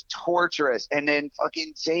 dude, it was torturous. And then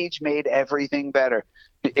fucking Sage made everything better.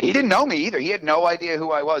 He didn't know me either. He had no idea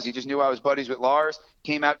who I was. He just knew I was buddies with Lars.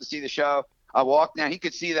 Came out to see the show. I walked down. He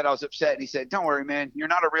could see that I was upset, and he said, don't worry, man. You're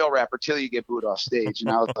not a real rapper till you get booed off stage.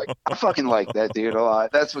 And I was like, I fucking like that dude a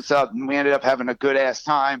lot. That's what's up. And we ended up having a good-ass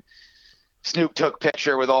time. Snoop took a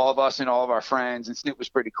picture with all of us and all of our friends, and Snoop was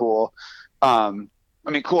pretty cool.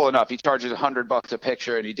 Cool enough. He charges $100 a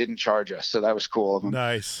picture, and he didn't charge us, so that was cool of him.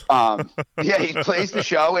 Nice. Yeah, he plays the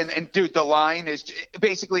show, and dude, the line is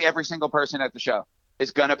basically every single person at the show is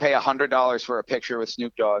gonna pay $100 for a picture with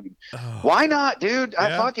Snoop Dogg. Why not, dude?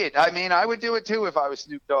 Fuck it. I mean, I would do it too if I was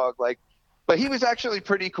Snoop Dogg. But he was actually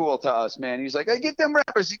pretty cool to us, man. He was like, hey, get them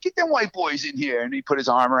rappers, get them white boys in here. And he put his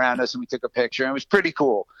arm around us and we took a picture, and it was pretty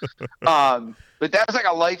cool. But that was like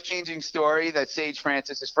a life-changing story that Sage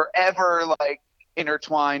Francis is forever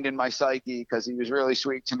intertwined in my psyche because he was really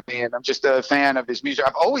sweet to me, and I'm just a fan of his music.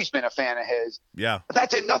 I've always been a fan of his. Yeah. But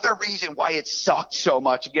that's another reason why it sucked so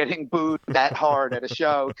much getting booed that hard at a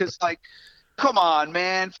show because, come on,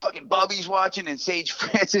 man. Fucking Bubby's watching and Sage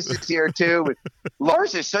Francis is here too. But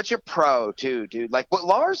Lars is such a pro too, dude. Like what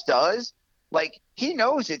Lars does, he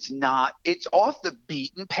knows it's off the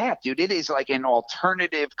beaten path, dude. It is like an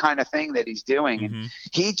alternative kind of thing that he's doing. And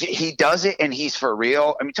he does it and he's for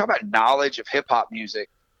real. I mean, talk about knowledge of hip hop music.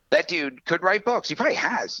 That dude could write books. He probably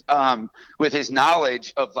has, with his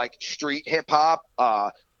knowledge of street hip hop,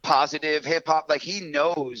 positive hip hop. He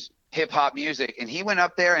knows hip hop music, and he went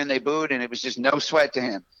up there and they booed, and it was just no sweat to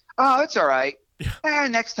him. Oh, it's all right.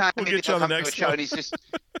 Next time We'll maybe get you they'll on the come to a next show. one. And he's just,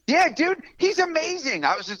 yeah, dude, he's amazing.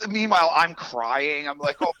 Meanwhile, I'm crying. I'm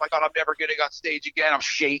like, oh my God, I'm never getting on stage again. I'm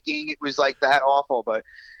shaking. It was that awful. But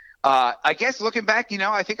I guess looking back,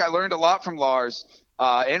 I think I learned a lot from Lars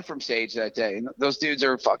and from Sage that day. And those dudes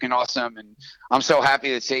are fucking awesome. And I'm so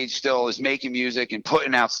happy that Sage still is making music and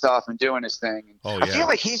putting out stuff and doing his thing. And I feel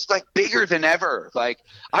like he's bigger than ever.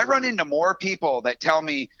 I run into more people that tell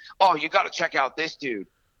me, oh, you got to check out this dude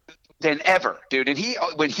than ever, dude. And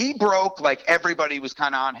when he broke, everybody was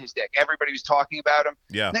kind of on his dick. Everybody was talking about him.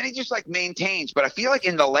 Yeah. And then he just maintains. But I feel like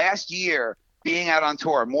in the last year being out on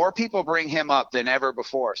tour, more people bring him up than ever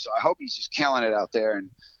before. So I hope he's just killing it out there. And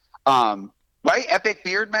right, Epic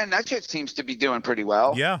Beardman, that shit seems to be doing pretty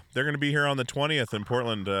well. Yeah, they're going to be here on the 20th in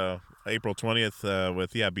Portland, April 20th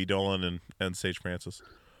with B. Dolan and Sage Francis.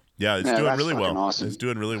 Yeah, it's doing really well. Awesome. It's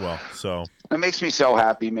doing really well. So it makes me so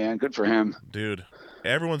happy, man. Good for him, dude.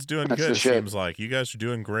 Everyone's doing good. It seems like you guys are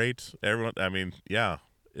doing great. Everyone, I mean, yeah,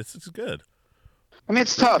 it's good. I mean,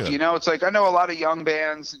 it's tough, It's I know a lot of young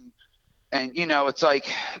bands, and it's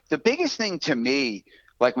the biggest thing to me.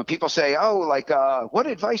 When people say, oh, what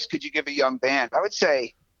advice could you give a young band? I would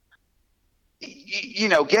say,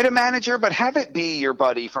 get a manager, but have it be your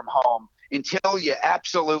buddy from home until you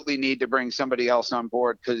absolutely need to bring somebody else on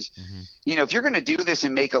board. Because, if you're going to do this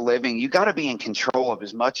and make a living, you got to be in control of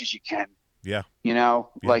as much as you can. Yeah.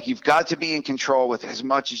 You've got to be in control with as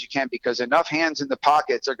much as you can because enough hands in the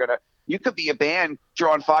pockets are going to you could be a band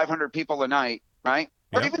drawing 500 people a night, right?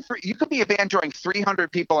 Or Yep. even you could be a band drawing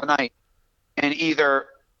 300 people a night and either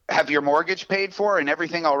have your mortgage paid for and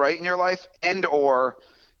everything all right in your life, and or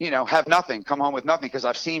have nothing, come home with nothing. Because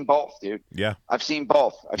I've seen both, dude. Yeah. I've seen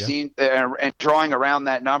both. I've seen and drawing around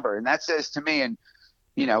that number, and that says to me, and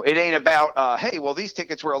it ain't about hey, well, these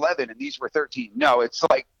tickets were 11 and these were 13. No, it's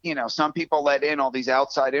like some people let in all these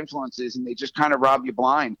outside influences and they just kind of rob you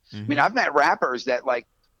blind. I mean, I've met rappers that like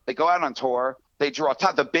they go out on tour. They draw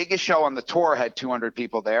the biggest show on the tour had 200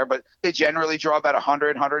 people there, but they generally draw about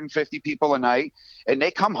 100, 150 people a night, and they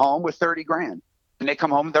come home with 30 grand, and they come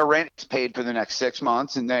home, their rent is paid for the next 6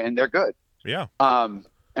 months, and they're good. Yeah.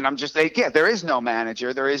 And I'm just there is no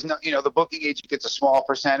manager. There is no, the booking agent gets a small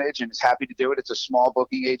percentage and is happy to do it. It's a small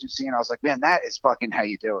booking agency. And I was like, man, that is fucking how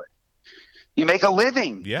you do it. You make a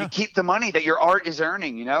living. Yeah. You keep the money that your art is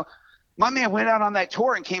earning, My man went out on that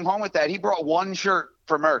tour and came home with that. He brought one shirt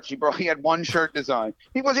for merch. He had one shirt design.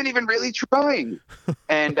 He wasn't even really trying,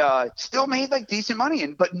 and still made like decent money.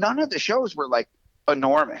 But none of the shows were like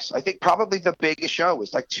enormous. I think probably the biggest show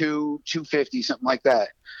was like 250, something like that.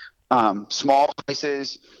 Small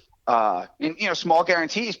places, and small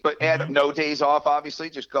guarantees, but add no days off. Obviously,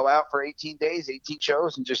 just go out for 18 days, 18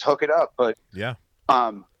 shows, and just hook it up. But yeah.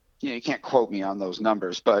 You can't quote me on those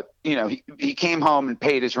numbers, but he came home and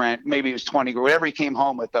paid his rent. Maybe it was 20 or whatever he came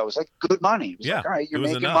home with. Though it was like good money. It was like, all right, you're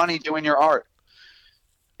making enough. money doing your art.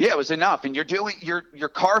 Yeah, it was enough, and you're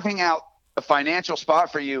carving out a financial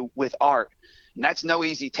spot for you with art, and that's no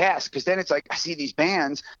easy task. Because then it's like I see these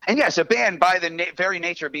bands, and yes, a band by the very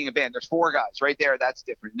nature of being a band, there's 4 guys right there. That's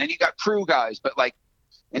different. And then you got crew guys, but like.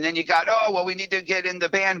 And then you got, we need to get in the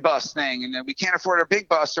band bus thing. And then we can't afford a big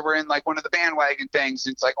bus, so we're in like one of the bandwagon things.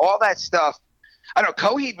 It's like all that stuff. I don't know.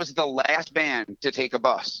 Coheed was the last band to take a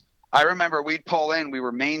bus. I remember we'd pull in. We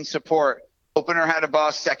were main support. Opener had a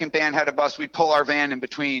bus. Second band had a bus. We'd pull our van in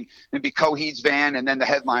between. It'd be Coheed's van and then the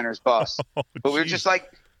headliner's bus. But we were just like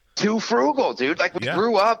too frugal, dude. Like we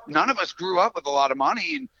grew up. None of us grew up with a lot of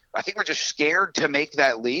money. And I think we're just scared to make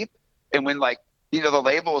that leap. And when like, the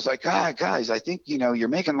label was like, guys, I think, you're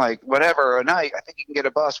making like whatever a night. I think you can get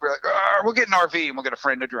a bus. We're like, we'll get an RV and we'll get a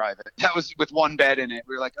friend to drive it. That was with one bed in it.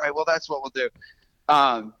 We were like, all right, well, that's what we'll do.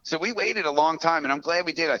 So we waited a long time, and I'm glad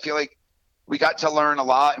we did. I feel like we got to learn a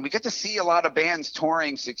lot, and we get to see a lot of bands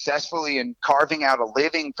touring successfully and carving out a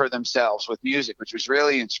living for themselves with music, which was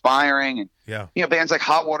really inspiring. And, bands like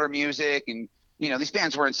Hot Water Music and, these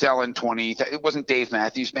bands weren't selling 20. It wasn't Dave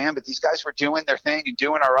Matthews Band, but these guys were doing their thing and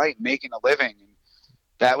doing all right and making a living. And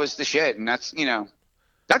that was the shit. And that's,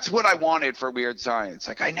 that's what I wanted for Weird Science.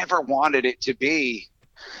 Like, I never wanted it to be.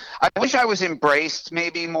 I wish I was embraced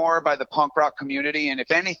maybe more by the punk rock community. And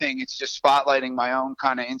if anything, it's just spotlighting my own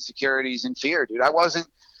kind of insecurities and fear, dude. I wasn't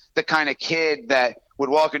the kind of kid that would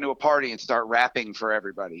walk into a party and start rapping for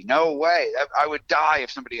everybody. No way. I would die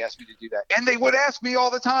if somebody asked me to do that. And they would ask me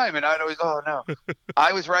all the time. And I'd always, no.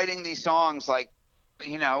 I was writing these songs like,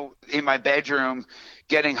 in my bedroom,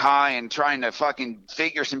 getting high and trying to fucking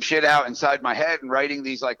figure some shit out inside my head and writing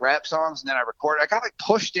these like rap songs. And then I got like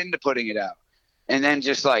pushed into putting it out. And then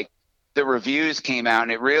just like the reviews came out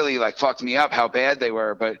and it really like fucked me up how bad they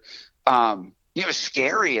were. But, it was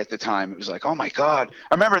scary at the time. It was like, oh my God.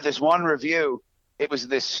 I remember this one review. It was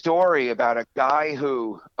this story about a guy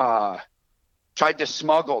who tried to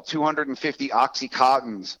smuggle 250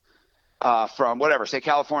 Oxycontins from whatever, say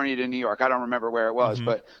California to New York. I don't remember where it was,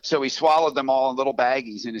 but so he swallowed them all in little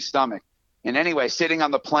baggies in his stomach. And anyway, sitting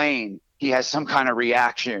on the plane, he has some kind of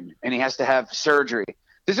reaction and he has to have surgery.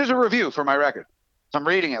 This is a review for my record. So I'm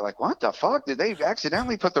reading it like, what the fuck? Did they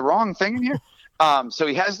accidentally put the wrong thing in here? So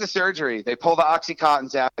he has the surgery. They pull the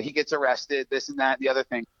Oxycontins out. He gets arrested, this and that, the other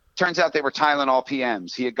thing. Turns out they were Tylenol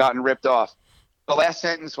PMs. He had gotten ripped off. The last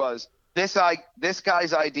sentence was, this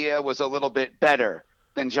guy's idea was a little bit better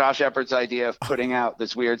than Josh Eppard's idea of putting out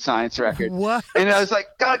this Weird Science record. What? And I was like,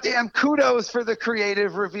 goddamn, kudos for the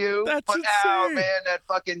creative review. That's but insane. Man, that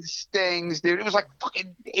fucking stings, dude. It was like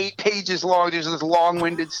fucking 8 pages long. There's this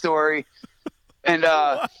long-winded story. And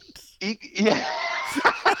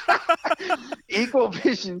Equal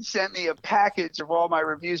Vision sent me a package of all my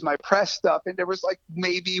reviews, my press stuff, and there was like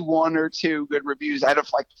maybe 1 or 2 good reviews out of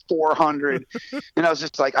like 400. And I was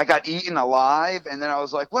just like, I got eaten alive. And then I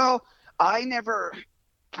was like, well, I'm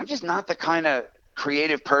just not the kind of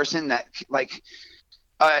creative person that like,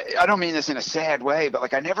 I don't mean this in a sad way, but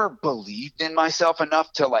like I never believed in myself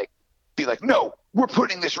enough to like be like, no, we're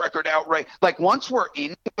putting this record out right. Like once we're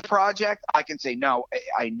in the project, I can say, no,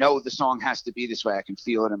 I know the song has to be this way. I can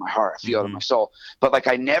feel it in my heart. I feel it in my soul. But like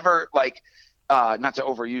I never like not to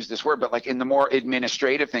overuse this word, but like in the more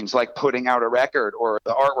administrative things, like putting out a record or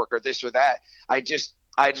the artwork or this or that, I just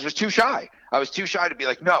was too shy. I was too shy to be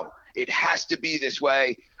like, no, it has to be this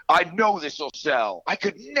way. I know this will sell. I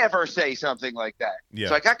could never say something like that. Yeah.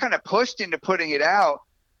 So I got kind of pushed into putting it out.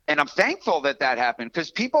 And I'm thankful that happened,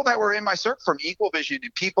 because people that were in my circle from Equal Vision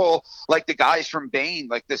and people like the guys from Bane,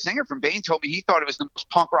 like the singer from Bane told me he thought it was the most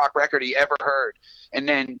punk rock record he ever heard. And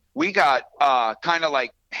then we got kind of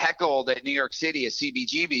like heckled at New York City at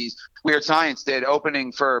CBGB's. Weird Science did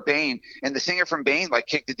opening for Bane, and the singer from Bane like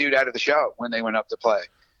kicked the dude out of the show when they went up to play.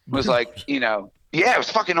 It was like, you know, yeah, it was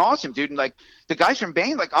fucking awesome, dude. And like the guys from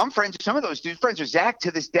Bane, like I'm friends with some of those dudes, friends with Zach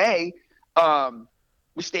to this day.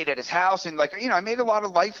 We stayed at his house, and like, you know, I made a lot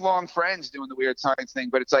of lifelong friends doing the Weird Science thing.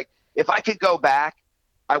 But it's like, if I could go back,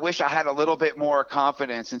 I wish I had a little bit more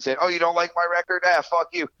confidence and said, oh, you don't like my record? Fuck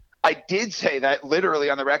you. I did say that literally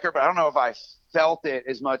on the record, but I don't know if I felt it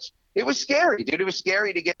as much. It was scary, dude. It was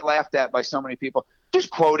scary to get laughed at by so many people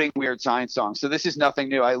just quoting Weird Science songs. So this is nothing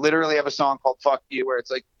new. I literally have a song called Fuck You, where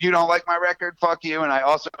it's like, you don't like my record? Fuck you. And I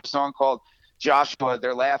also have a song called Joshua,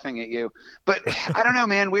 They're Laughing at You. But I don't know,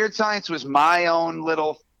 man. Weird Science was my own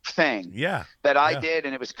little thing that I did,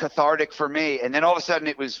 and it was cathartic for me. And then all of a sudden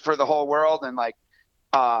it was for the whole world. And like,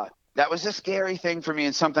 that was a scary thing for me,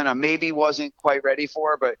 and something I maybe wasn't quite ready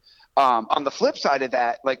for. But on the flip side of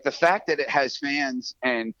that, like the fact that it has fans,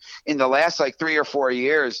 and in the last like 3 or 4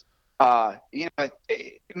 years, you know,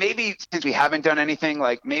 maybe since we haven't done anything,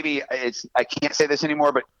 like maybe I can't say this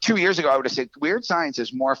anymore, but 2 years ago I would have said Weird Science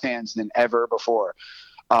has more fans than ever before.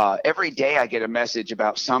 Every day I get a message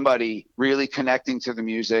about somebody really connecting to the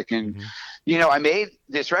music. And, you know, I made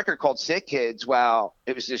this record called Sick Kids. Wow.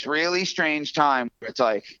 It was this really strange time where it's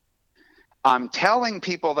like, I'm telling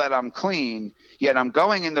people that I'm clean, yet I'm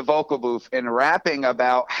going in the vocal booth and rapping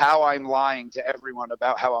about how I'm lying to everyone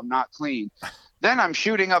about how I'm not clean. Then I'm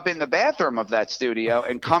shooting up in the bathroom of that studio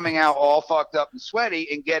and coming out all fucked up and sweaty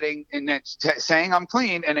and saying I'm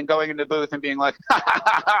clean, and then going in the booth and being like, ha, ha,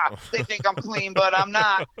 ha, ha. They think I'm clean, but I'm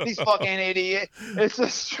not. These fucking idiot. It's the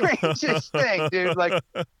strangest thing, dude. Like,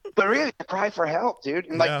 but really, I cry for help, dude.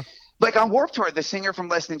 And like on Warped Tour, the singer from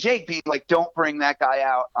Less Than Jake being like, don't bring that guy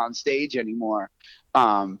out on stage anymore.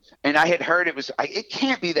 And I had heard it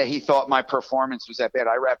can't be that he thought my performance was that bad.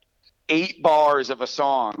 I rapped 8 bars of a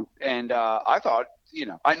song, and I thought, you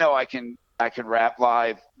know, I know I can rap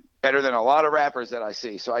live better than a lot of rappers that I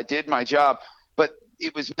see. So I did my job, but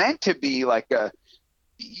it was meant to be like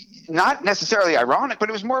not necessarily ironic, but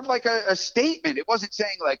it was more of like a statement. It wasn't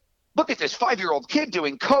saying like, look at this 5-year-old kid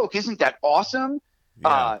doing coke. Isn't that awesome?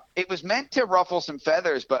 Yeah. It was meant to ruffle some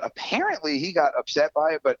feathers, but apparently he got upset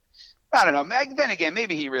by it. But I don't know. Then again,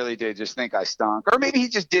 maybe he really did just think I stunk, or maybe he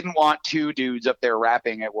just didn't want 2 dudes up there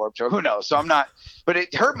rapping at Warped Tour. Who knows? So I'm not, but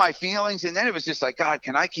it hurt my feelings. And then it was just like, God,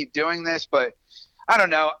 can I keep doing this? But I don't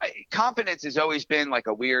know. Confidence has always been like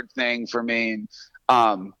a weird thing for me.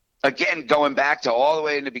 And again, going back to all the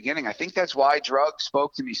way in the beginning, I think that's why drugs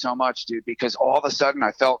spoke to me so much, dude, because all of a sudden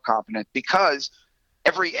I felt confident because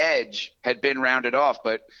every edge had been rounded off.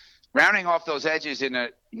 But rounding off those edges in a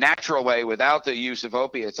natural way without the use of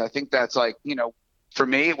opiates, I think that's like, you know, for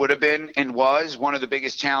me, it would have been and was one of the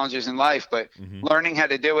biggest challenges in life. But learning how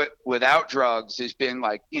to do it without drugs has been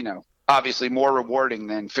like, you know, obviously more rewarding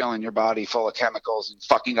than filling your body full of chemicals and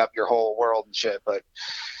fucking up your whole world and shit. But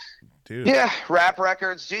dude, yeah, rap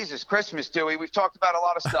records, Jesus, Christmas, Dewey. We've talked about a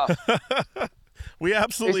lot of stuff. We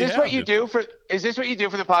absolutely Is this what you do for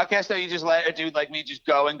the podcast, though? You just let a dude like me just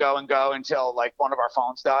go and go and go until like one of our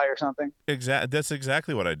phones die or something? That's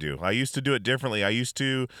exactly what I do. I used to do it differently. I used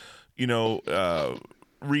to, you know,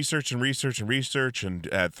 research and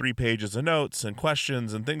add 3 pages of notes and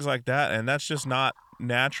questions and things like that. And that's just not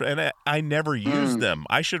natural. And I never use them.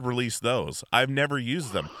 I should release those. I've never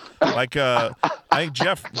used them. Like, I think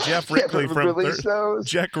Jeff Rickley from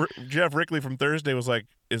Jeff Rickley from Thursday was like,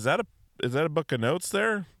 is that a book of notes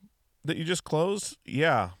there that you just closed?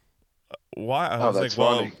 Yeah. Why? I was like,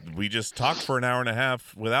 funny. Well, we just talked for an hour and a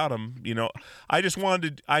half without them. You know, I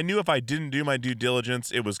knew if I didn't do my due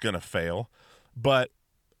diligence, it was going to fail. But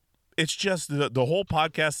it's just the whole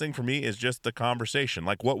podcast thing for me is just the conversation.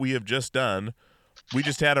 Like what we have just done. We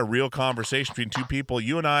just had a real conversation between 2 people.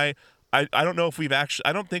 You and I don't know if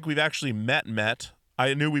I don't think we've actually met.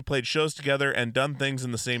 I knew we played shows together and done things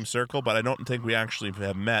in the same circle, but I don't think we actually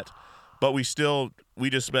have met. But we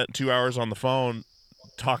just spent 2 hours on the phone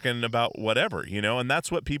talking about whatever, you know, and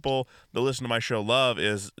that's what people that listen to my show love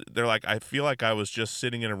is they're like, I feel like I was just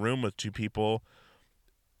sitting in a room with 2 people,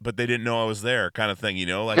 but they didn't know I was there kind of thing, you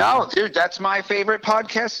know? Like, no, dude, that's my favorite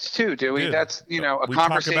podcast too, Dewey. That's, you know, a conversation. We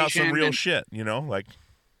talk about some real shit, you know, like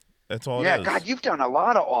That's all Yeah, it is. God, you've done a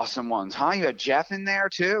lot of awesome ones, huh? You had Jeff in there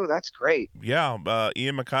too. That's great. Yeah,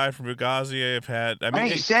 Ian MacKay from Fugazi. I've had. I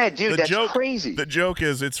mean, You said, dude, that's crazy. The joke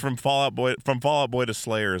is it's from Fall Out Boy to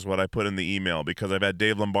Slayer is what I put in the email, because I've had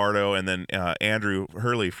Dave Lombardo and then Andrew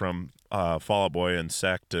Hurley from Fall Out Boy and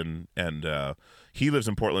Sect, and he lives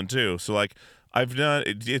in Portland too. So like, I've done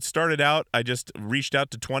it. Started out, I just reached out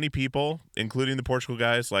to 20 people, including the Portugal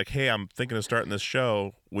guys, like, hey, I'm thinking of starting this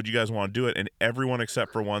show. Would you guys want to do it? And everyone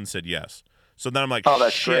except for one said yes. So then I'm like,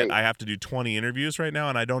 that's shit, great. I have to do 20 interviews right now,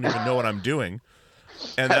 and I don't even know what I'm doing.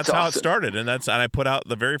 And that's That's how it awesome. started. And I put out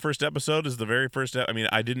the very first episode is the very first. I mean,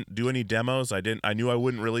 I didn't do any demos. I knew I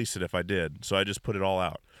wouldn't release it if I did. So I just put it all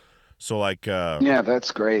out. So like, yeah,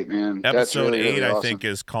 that's great, man. That's episode really, 8, really I awesome. think,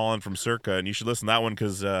 is Colin from Circa, and you should listen to that one,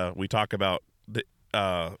 because we talk about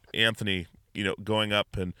Anthony, going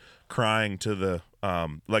up and crying to the,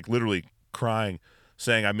 like literally crying,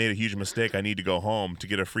 saying, I made a huge mistake. I need to go home, to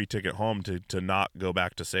get a free ticket home, to not go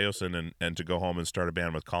back to Seosin and to go home and start a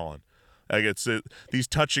band with Colin. Like, it's these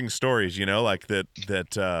touching stories, like that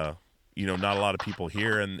not a lot of people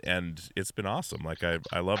hear, and it's been awesome. Like,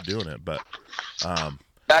 I love doing it, but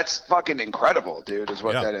that's fucking incredible, dude, is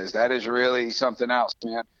what Yeah. that is. That is really something else,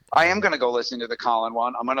 man. I am going to go listen to the Colin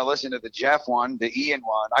one. I'm going to listen to the Jeff one, the Ian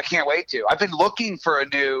one. I can't wait to. I've been looking for a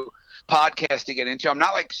new podcast to get into. I'm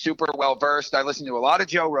not like super well versed. I listen to a lot of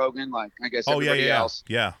Joe Rogan, like I guess everybody else.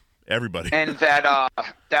 Yeah, everybody. And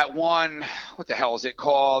that one, what the hell is it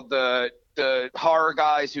called? The horror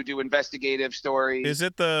guys who do investigative stories. Is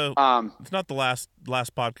it it's not the last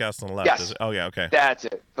podcast on the left, yes. is it? Oh yeah, okay. That's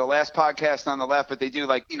it. The last podcast on the left, but they do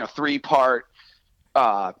like, 3-part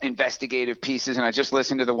investigative pieces. And I just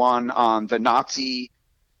listened to the one on the Nazi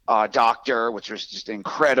doctor, which was just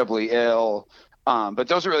incredibly ill. But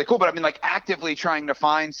those are really cool. But I mean, like, actively trying to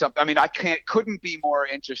find something. I mean, I couldn't be more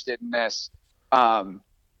interested in this.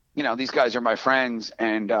 These guys are my friends,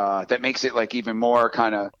 and that makes it like even more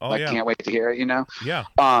kind of can't wait to hear it, Yeah.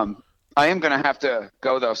 I am going to have to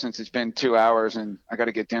go, though, since it's been 2 hours and I got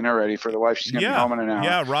to get dinner ready for the wife. She's going to be home in an hour.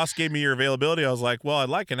 Yeah, Ross gave me your availability. I was like, well, I'd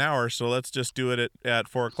like an hour, so let's just do it at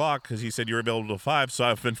 4 o'clock, because he said you were available till 5. So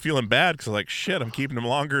I've been feeling bad, because like, shit, I'm keeping him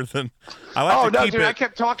longer than I like to keep dude, it. I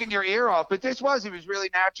kept talking your ear off, but it was really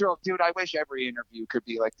natural. Dude, I wish every interview could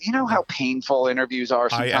be like, you know how painful interviews are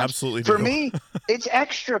sometimes? I absolutely For do. me, it's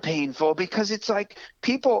extra painful, because it's like,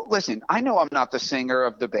 people, listen, I know I'm not the singer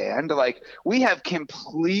of the band. Like, we have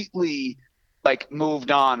completely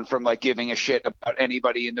moved on from giving a shit about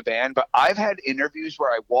anybody in the band, but I've had interviews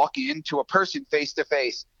where I walk into a person face to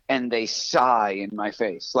face and they sigh in my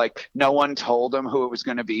face. Like, no one told them who it was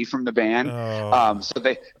going to be from the band. Oh. So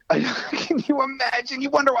they, can you imagine?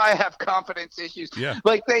 You wonder why I have confidence issues. Yeah.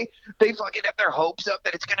 Like, they fucking have their hopes up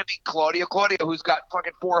that it's going to be Claudia, who's got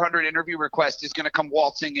fucking 400 interview requests, is going to come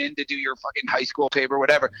waltzing in to do your fucking high school tape or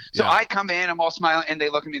whatever. So I come in, I'm all smiling, and they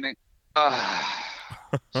look at me and they,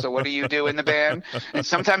 so what do you do in the band? And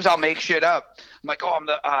sometimes I'll make shit up. I'm like,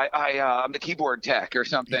 I'm the keyboard tech or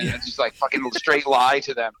something. Yeah. It's just like fucking straight lie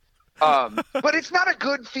to them. But it's not a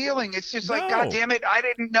good feeling. It's just like, God damn it, I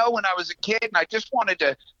didn't know when I was a kid, and I just wanted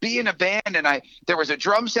to be in a band, and there was a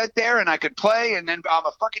drum set there, and I could play, and then I'm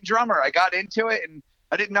a fucking drummer. I got into it, and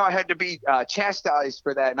I didn't know I had to be chastised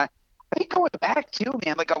for that. And I think going back too,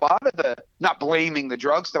 man, like, a lot of not blaming the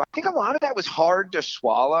drug stuff, I think a lot of that was hard to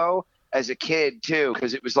swallow as a kid too,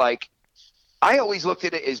 because it was like, I always looked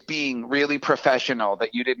at it as being really professional,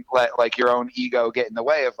 that you didn't let your own ego get in the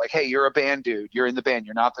way of hey, you're a band dude, you're in the band,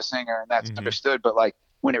 you're not the singer, and that's understood. But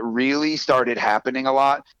when it really started happening a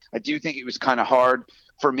lot, I do think it was kind of hard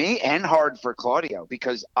for me and hard for Claudio,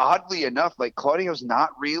 because oddly enough, Claudio's not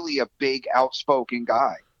really a big outspoken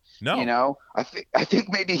guy. No. I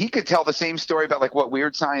think maybe he could tell the same story about what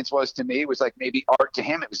Weird Science was to me. It was maybe art to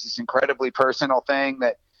him. It was this incredibly personal thing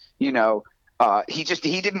that, he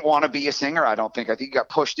didn't want to be a singer. I don't think. I think he got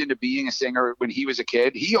pushed into being a singer when he was a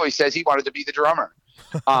kid. He always says he wanted to be the drummer.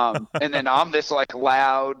 And then I'm this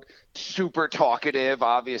loud, super talkative,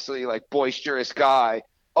 obviously boisterous guy,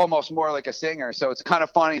 almost more like a singer. So it's kind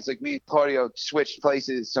of funny. It's like me and Claudio switched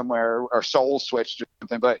places somewhere, or souls switched or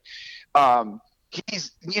something. But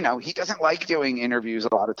he's, he doesn't like doing interviews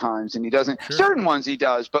a lot of times, and he doesn't. Certain ones he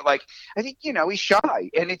does, but I think, he's shy,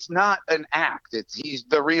 and it's not an act. He's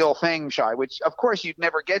the real thing shy, which of course you'd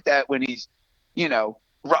never get that when he's,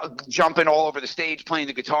 jumping all over the stage, playing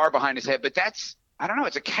the guitar behind his head. But that's, I don't know,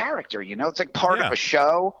 it's a character, it's part of a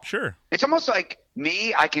show. Sure. It's almost like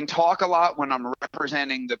me. I can talk a lot when I'm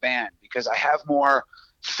representing the band, because I have more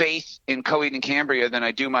faith in Coheed and Cambria than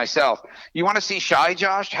I do myself. You want to see shy,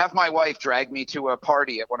 Josh? Have my wife drag me to a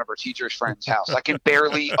party at one of her teacher's friends' house. I can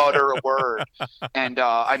barely utter a word, and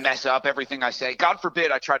I mess up everything I say. God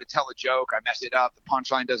forbid I try to tell a joke. I mess it up. The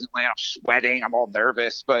punchline doesn't land. I'm sweating. I'm all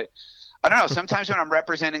nervous. But I don't know. Sometimes when I'm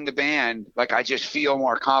representing the band, like I just feel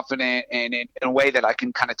more confident and in a way that I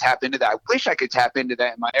can kind of tap into that. I wish I could tap into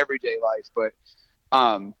that in my everyday life, but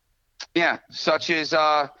yeah, such is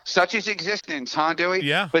existence, huh, Dewey?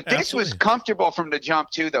 Yeah, but this absolutely. was comfortable from the jump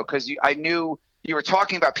too, though, because I knew you were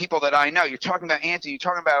talking about people that I know. You're talking about Anthony. You're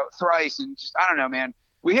talking about Thrice, and just I don't know, man.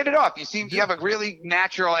 We hit it off. You have a really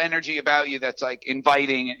natural energy about you that's like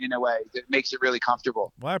inviting in a way that makes it really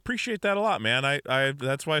comfortable. Well, I appreciate that a lot, man. I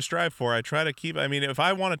that's what I strive for. I try to keep. I mean, if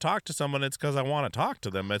I want to talk to someone, it's because I want to talk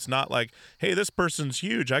to them. It's not like, hey, this person's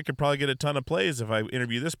huge. I could probably get a ton of plays if I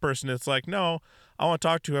interview this person. It's like, no, I want to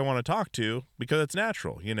talk to who I want to talk to because it's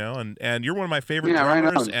natural, you know. And you're one of my favorite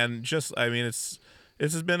drummers, and just I mean, this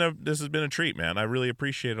has been a treat, man. I really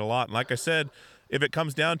appreciate it a lot. And like I said, if it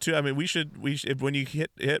comes down to, I mean, we should when you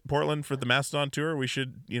hit Portland for the Mastodon tour, we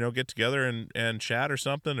should, you know, get together and chat or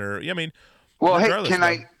something. Or I mean, well,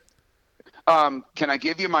 hey, can I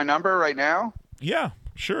give you my number right now? Yeah,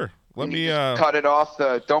 sure. Let me cut it off.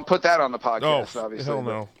 Don't put that on the podcast. Oh, obviously. hell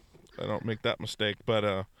no, I don't make that mistake.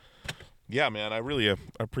 But yeah, man, I really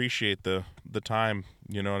appreciate the time.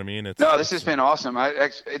 You know what I mean? This has been awesome.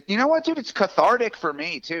 You know what, dude? It's cathartic for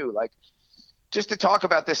me too. Like, just to talk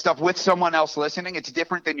about this stuff with someone else listening, it's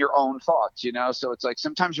different than your own thoughts, you know? So it's like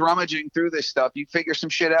sometimes rummaging through this stuff, you figure some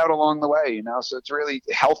shit out along the way, you know? So it's really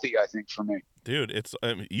healthy, I think, for me. Dude,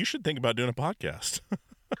 you should think about doing a podcast.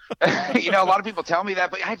 You know, a lot of people tell me that,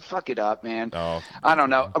 but I'd fuck it up, man. Oh, I don't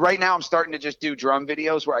know. Right now I'm starting to just do drum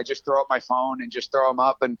videos where I just throw up my phone and just throw them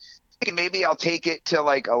up, and maybe I'll take it to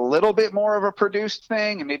like a little bit more of a produced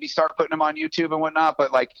thing and maybe start putting them on YouTube and whatnot.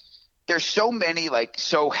 But like, there's so many like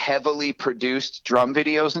so heavily produced drum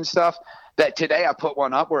videos and stuff that today I put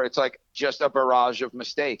one up where it's like just a barrage of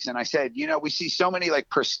mistakes. And I said, you know, we see so many like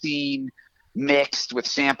pristine mixed with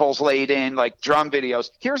samples laid in like drum videos.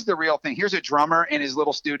 Here's the real thing. Here's a drummer in his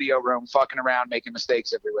little studio room fucking around making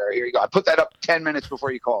mistakes everywhere. Here you go. I put that up 10 minutes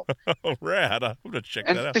before you called. Oh, rad. I'm gonna check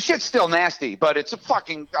that out. The shit's still nasty, but I'm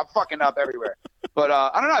fucking up everywhere. But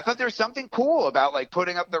I don't know. I thought there was something cool about like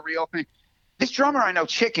putting up the real thing. This drummer I know,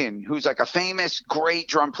 Chicken, who's like a famous, great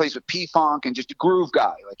drum, plays with P-Funk and just a groove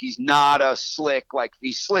guy. Like he's not a slick, like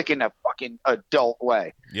he's slick in a fucking adult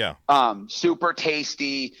way. Yeah. Super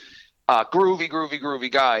tasty,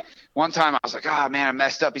 groovy guy. One time I was like, oh man, I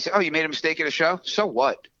messed up. He said, oh, you made a mistake at a show? So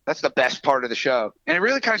what? That's the best part of the show. And it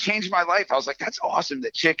really kind of changed my life. I was like, that's awesome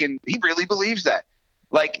that Chicken, he really believes that.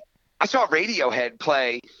 Like I saw Radiohead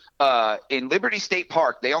play in Liberty State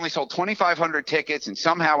Park. They only sold 2,500 tickets, and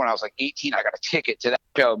somehow when I was like 18, I got a ticket to that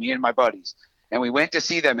show, me and my buddies. And we went to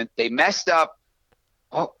see them, and they messed up.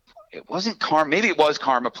 Oh, it wasn't Karma. Maybe it was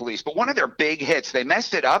Karma Police, but one of their big hits, they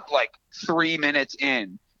messed it up like 3 minutes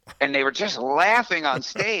in, and they were just laughing on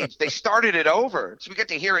stage. They started it over, so we got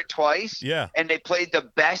to hear it twice. Yeah. And they played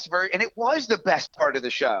the best version, and it was the best part of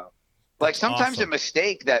the show. Like sometimes awesome. A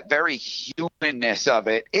mistake, that very humanness of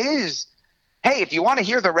it is, hey, if you want to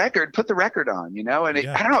hear the record, put the record on, you know? And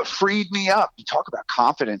I don't know, it freed me up. You talk about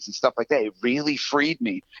confidence and stuff like that. It really freed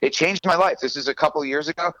me. It changed my life. This is a couple of years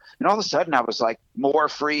ago. And all of a sudden I was like more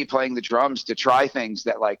free playing the drums to try things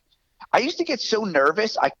that like, I used to get so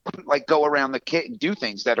nervous. I couldn't like go around the kit and do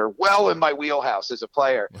things that are well in my wheelhouse as a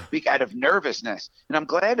player out of nervousness. And I'm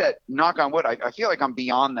glad that, knock on wood, I feel like I'm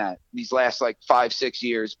beyond that these last like 5-6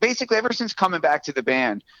 years. Basically ever since coming back to the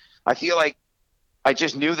band, I feel like I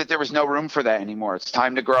just knew that there was no room for that anymore. It's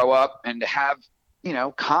time to grow up and to have, you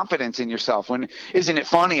know, confidence in yourself. When, isn't it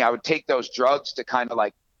funny? I would take those drugs to kind of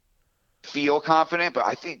like feel confident, but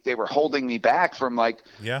I think they were holding me back from like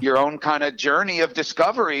your own kind of journey of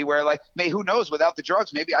discovery where like, who knows, without the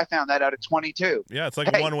drugs, maybe I found that out at 22. Yeah. It's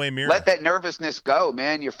like a one-way mirror. Let that nervousness go,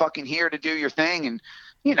 man. You're fucking here to do your thing. And,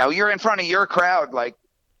 you know, you're in front of your crowd. Like,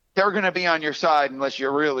 they're going to be on your side unless you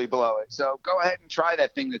really blow it. So go ahead and try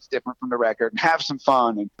that thing that's different from the record and have some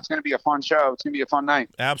fun. And it's going to be a fun show. It's going to be a fun night.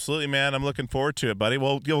 Absolutely, man. I'm looking forward to it, buddy.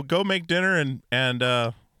 Well, you'll go make dinner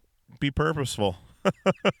and be purposeful.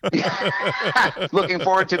 Looking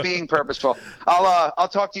forward to being purposeful. I'll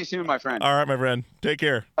talk to you soon, my friend. All right, my friend. Take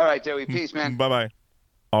care. All right, Joey. Peace, man. Bye-bye.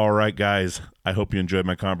 All right, guys. I hope you enjoyed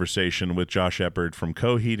my conversation with Josh Eppard from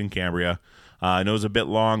Coheed and Cambria. I know it was a bit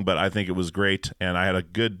long, but I think it was great, and I had a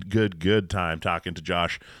good time talking to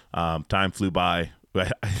Josh. Time flew by.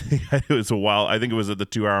 I think it was a while. I think it was at the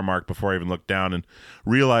 2-hour mark before I even looked down and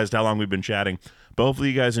realized how long we've been chatting. But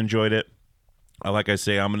hopefully you guys enjoyed it. Like I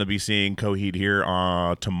say, I'm going to be seeing Coheed here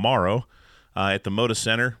tomorrow at the Moda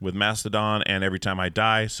Center with Mastodon and Every Time I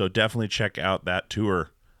Die. So definitely check out that tour,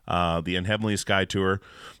 the In Heavenly Sky tour.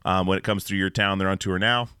 When it comes through your town, they're on tour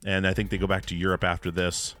now, and I think they go back to Europe after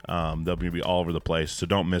this. They'll be all over the place, so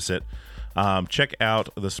don't miss it. Check out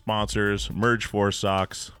the sponsors, Merge 4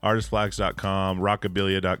 Socks, artistflags.com,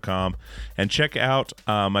 rockabilia.com, and check out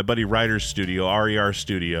my buddy Ryder's studio, RER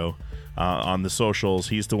Studio, on the socials.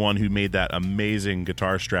 He's the one who made that amazing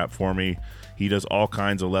guitar strap for me. He does all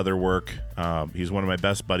kinds of leather work. He's one of my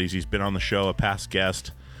best buddies. He's been on the show, a past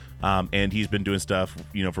guest, and he's been doing stuff,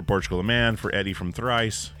 for Portugal the Man, for Eddie from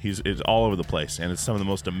Thrice. It's all over the place, and it's some of the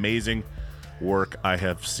most amazing work I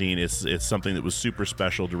have seen. It's something that was super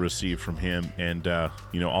special to receive from him, and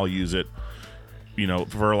I'll use it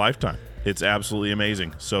for a lifetime. It's absolutely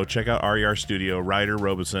amazing. So check out RER Studio, Ryder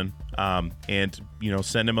Robeson, and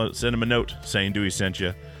send him a note saying Dewey sent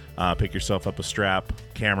you. Pick yourself up a strap,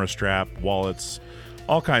 camera strap, wallets,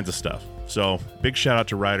 all kinds of stuff. So big shout out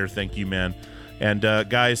to Ryder. Thank you, man. And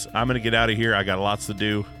guys, I'm gonna get out of here. I got lots to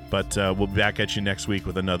do, but we'll be back at you next week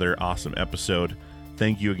with another awesome episode.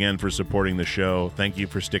 Thank you again for supporting the show. Thank you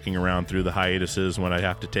for sticking around through the hiatuses when I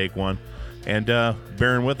have to take one, and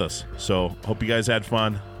bearing with us. So hope you guys had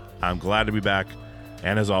fun. I'm glad to be back,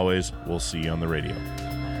 and as always, we'll see you on the radio.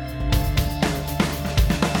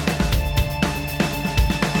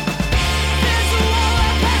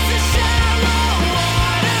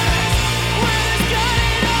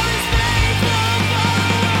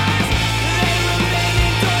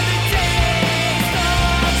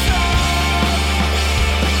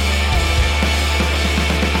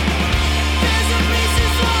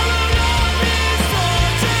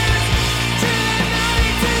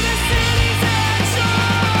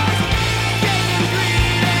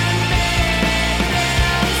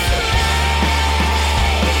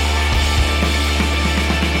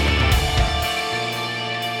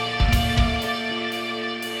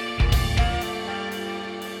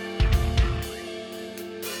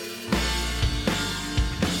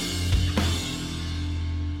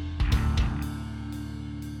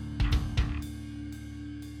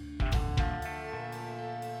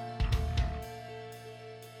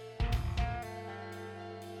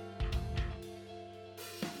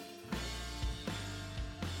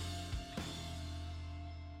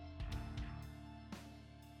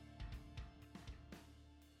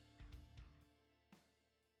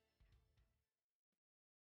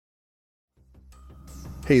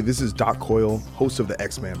 Hey, this is Doc Coyle, host of the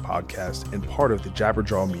X-Man podcast and part of the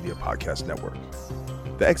Jabberjaw Media Podcast Network.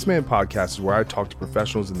 The X-Man podcast is where I talk to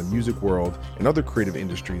professionals in the music world and other creative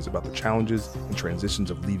industries about the challenges and transitions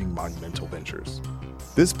of leading monumental ventures.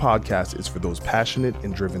 This podcast is for those passionate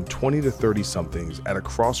and driven 20 to 30 somethings at a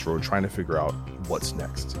crossroad trying to figure out what's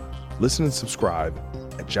next. Listen and subscribe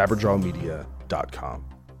at jabberjawmedia.com.